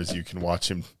Patreon members, you can watch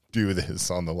him do this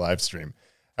on the live stream.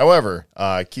 However,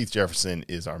 Keith Jefferson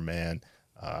is our man.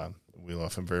 We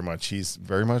love him very much. He's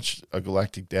very much a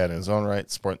galactic dad in his own right,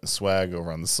 sporting the swag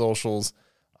over on the socials.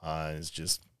 He's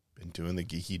just been doing the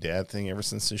geeky dad thing ever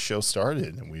since this show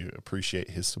started, and we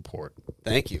appreciate his support.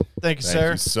 Thank you. Thank you, Thank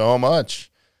sir. you so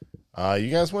much. You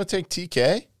guys want to take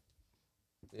TK?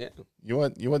 Yeah. You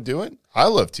want to do it? I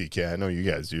love TK. I know you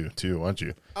guys do too, won't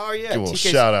you? Oh yeah. Do a little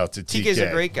shout out to TK. TK's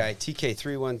a great guy. TK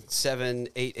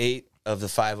 31788 of the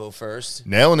 501st.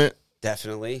 Nailing it.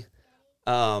 Definitely.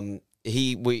 I'm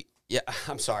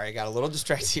sorry, I got a little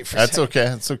distracted for a That's second. okay.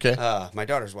 That's okay. My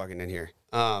daughter's walking in here.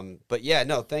 But yeah,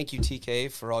 no, thank you,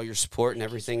 TK, for all your support and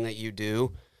everything that you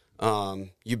do.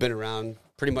 You've been around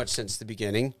pretty much since the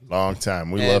beginning. Long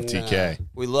time. We love And, TK.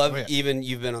 We love even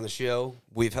you've been on the show.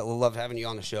 We've loved having you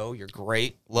on the show. You're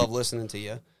great. Love listening to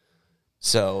you.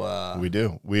 So We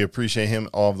do. We appreciate him,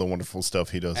 all of the wonderful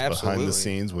stuff he does behind Absolutely. the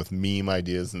scenes with meme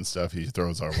ideas and stuff he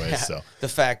throws our way. So the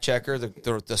fact checker,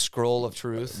 the scroll of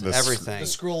truth, everything. The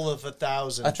scroll of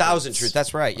 1,000. 1,000 truth.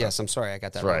 That's right. Yes, I'm sorry, I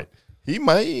got that that's right. He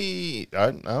might,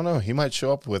 I don't know, he might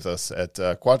show up with us at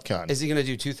QuadCon. Is he going to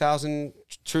do 2,000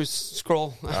 truth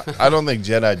scroll? I don't think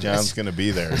Jedi John's going to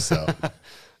be there. So,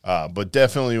 but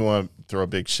definitely want to throw a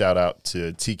big shout out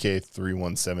to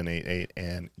TK31788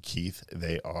 and Keith.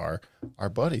 They are our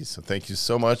buddies. So thank you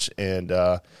so much. And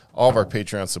all of our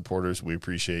Patreon supporters, we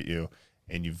appreciate you.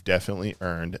 And you've definitely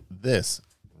earned this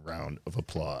round of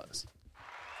applause.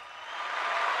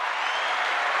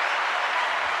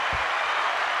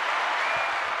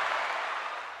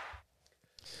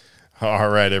 All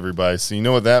right, everybody. So you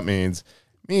know what that means.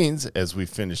 Means as we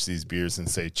finish these beers and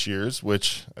say cheers,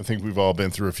 which I think we've all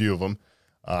been through a few of them.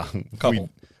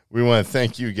 We want to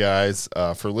thank you guys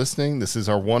for listening. This is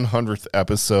our 100th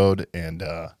episode, and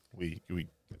I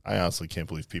honestly can't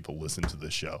believe people listen to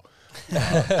this show.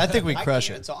 I think we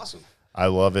crush it. It's awesome. I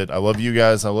love it. I love you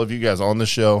guys. I love you guys on the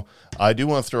show. I do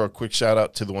want to throw a quick shout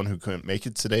out to the one who couldn't make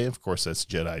it today. Of course, that's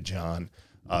Jedi John.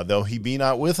 Though he be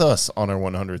not with us on our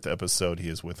 100th episode, he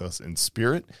is with us in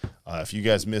spirit. If you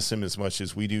guys miss him as much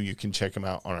as we do, you can check him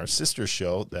out on our sister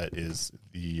show. That is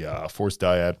the Force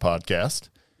Dyad podcast,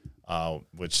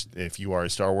 which if you are a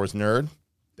Star Wars nerd,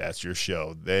 that's your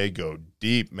show. They go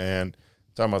deep, man.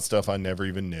 Talking about stuff I never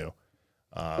even knew.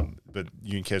 But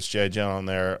you can catch Jedi John on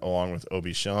there along with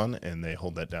Obi Sean, and they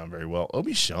hold that down very well.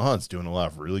 Obi Sean's doing a lot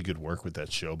of really good work with that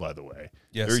show, by the way.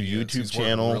 Yes, their he is. YouTube He's working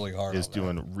channel really hard is on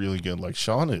doing really good. Like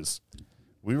Sean is,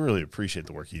 we really appreciate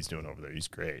the work he's doing over there. He's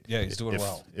great. Yeah, he's doing if,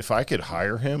 well. If I could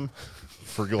hire him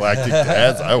for Galactic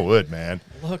Dads, I would, man.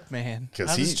 Look, man. 'Cause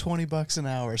How does he- $20 an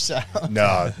hour sound?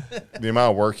 No, the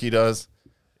amount of work he does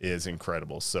is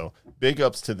incredible. So big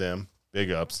ups to them.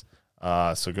 Big ups.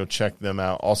 So go check them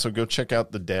out. Also, go check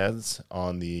out the dads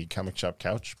on the Comic Shop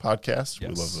Couch podcast. Yes.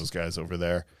 We love those guys over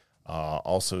there.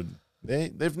 Also,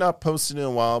 they've not posted in a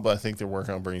while, but I think they're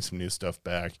working on bringing some new stuff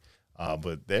back.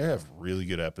 But they have really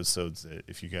good episodes that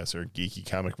if you guys are geeky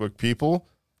comic book people,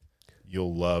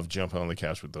 you'll love jumping on the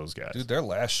couch with those guys. Dude, their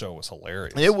last show was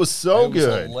hilarious. It was so It was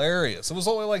good. hilarious. It was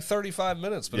only like 35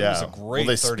 minutes, but it Yeah. was a great well,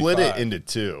 they 35. split it into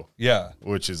two. Yeah.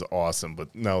 Which is awesome.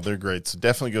 But no, they're great. So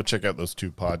definitely go check out those two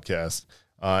podcasts.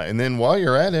 And then while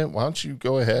you're at it, why don't you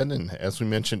go ahead and, as we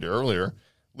mentioned earlier,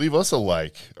 leave us a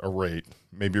like, a rate,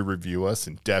 maybe review us,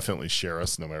 and definitely share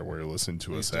us no matter where you're listening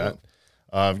to us at.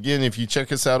 Again, if you check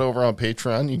us out over on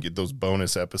Patreon, you can get those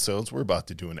bonus episodes. We're about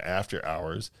to do an after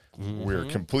hours. We're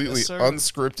completely Yes, sir.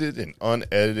 unscripted and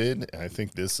unedited. And I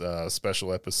think this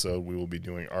special episode, we will be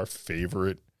doing our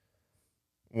favorite.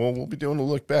 Well, we'll be doing a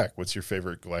look back. What's your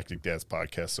favorite Galactic Dads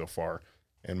podcast so far?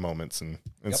 And moments and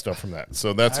stuff from that.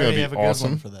 So that's I going already to be have a good awesome.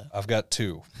 one for that. I've got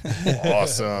two.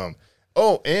 Awesome.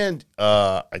 Oh, and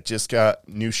I just got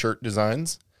new shirt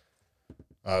designs.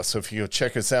 So if you go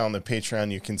check us out on the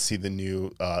Patreon, you can see the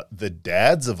new The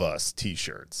Dads of Us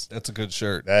t-shirts. That's a good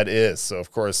shirt. That is. So,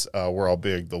 of course, we're all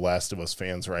big The Last of Us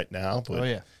fans right now. But Oh,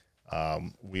 yeah.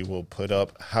 we will put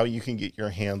up how you can get your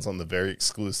hands on the very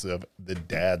exclusive The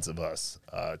Dads of Us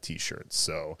t-shirts.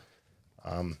 So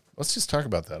let's just talk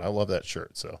about that. I love that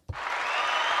shirt. So,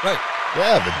 Right.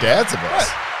 yeah, The Dads of Us.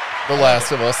 The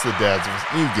Last of Us, The Dads of Us.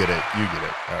 You get it. You get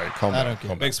it. All right, calm I down. don't get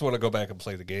calm it. down. Makes me want to go back and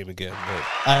play the game again, but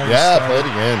I already Yeah, started. play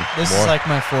it again. This More. is like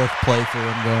my fourth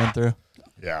playthrough I'm going through.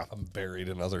 Yeah. I'm buried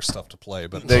in other stuff to play.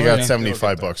 But They got yeah.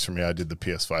 $75 from me. I did the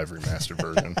PS5 remastered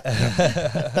version.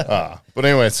 Yeah. But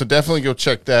anyway, so definitely go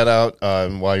check that out.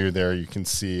 And while you're there, you can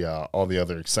see all the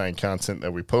other exciting content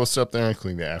that we post up there,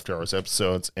 including the After Hours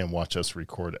episodes, and watch us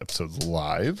record episodes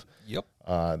live. Yep.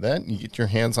 Then you get your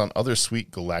hands on other sweet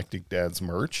Galactic Dads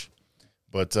merch.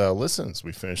 But listen, as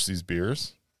we finish these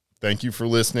beers, thank you for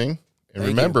listening. And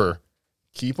remember,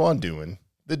 keep on doing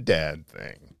the dad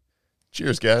thing.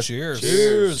 Cheers, guys.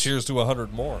 Cheers to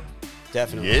 100 more.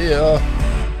 Definitely. Yeah.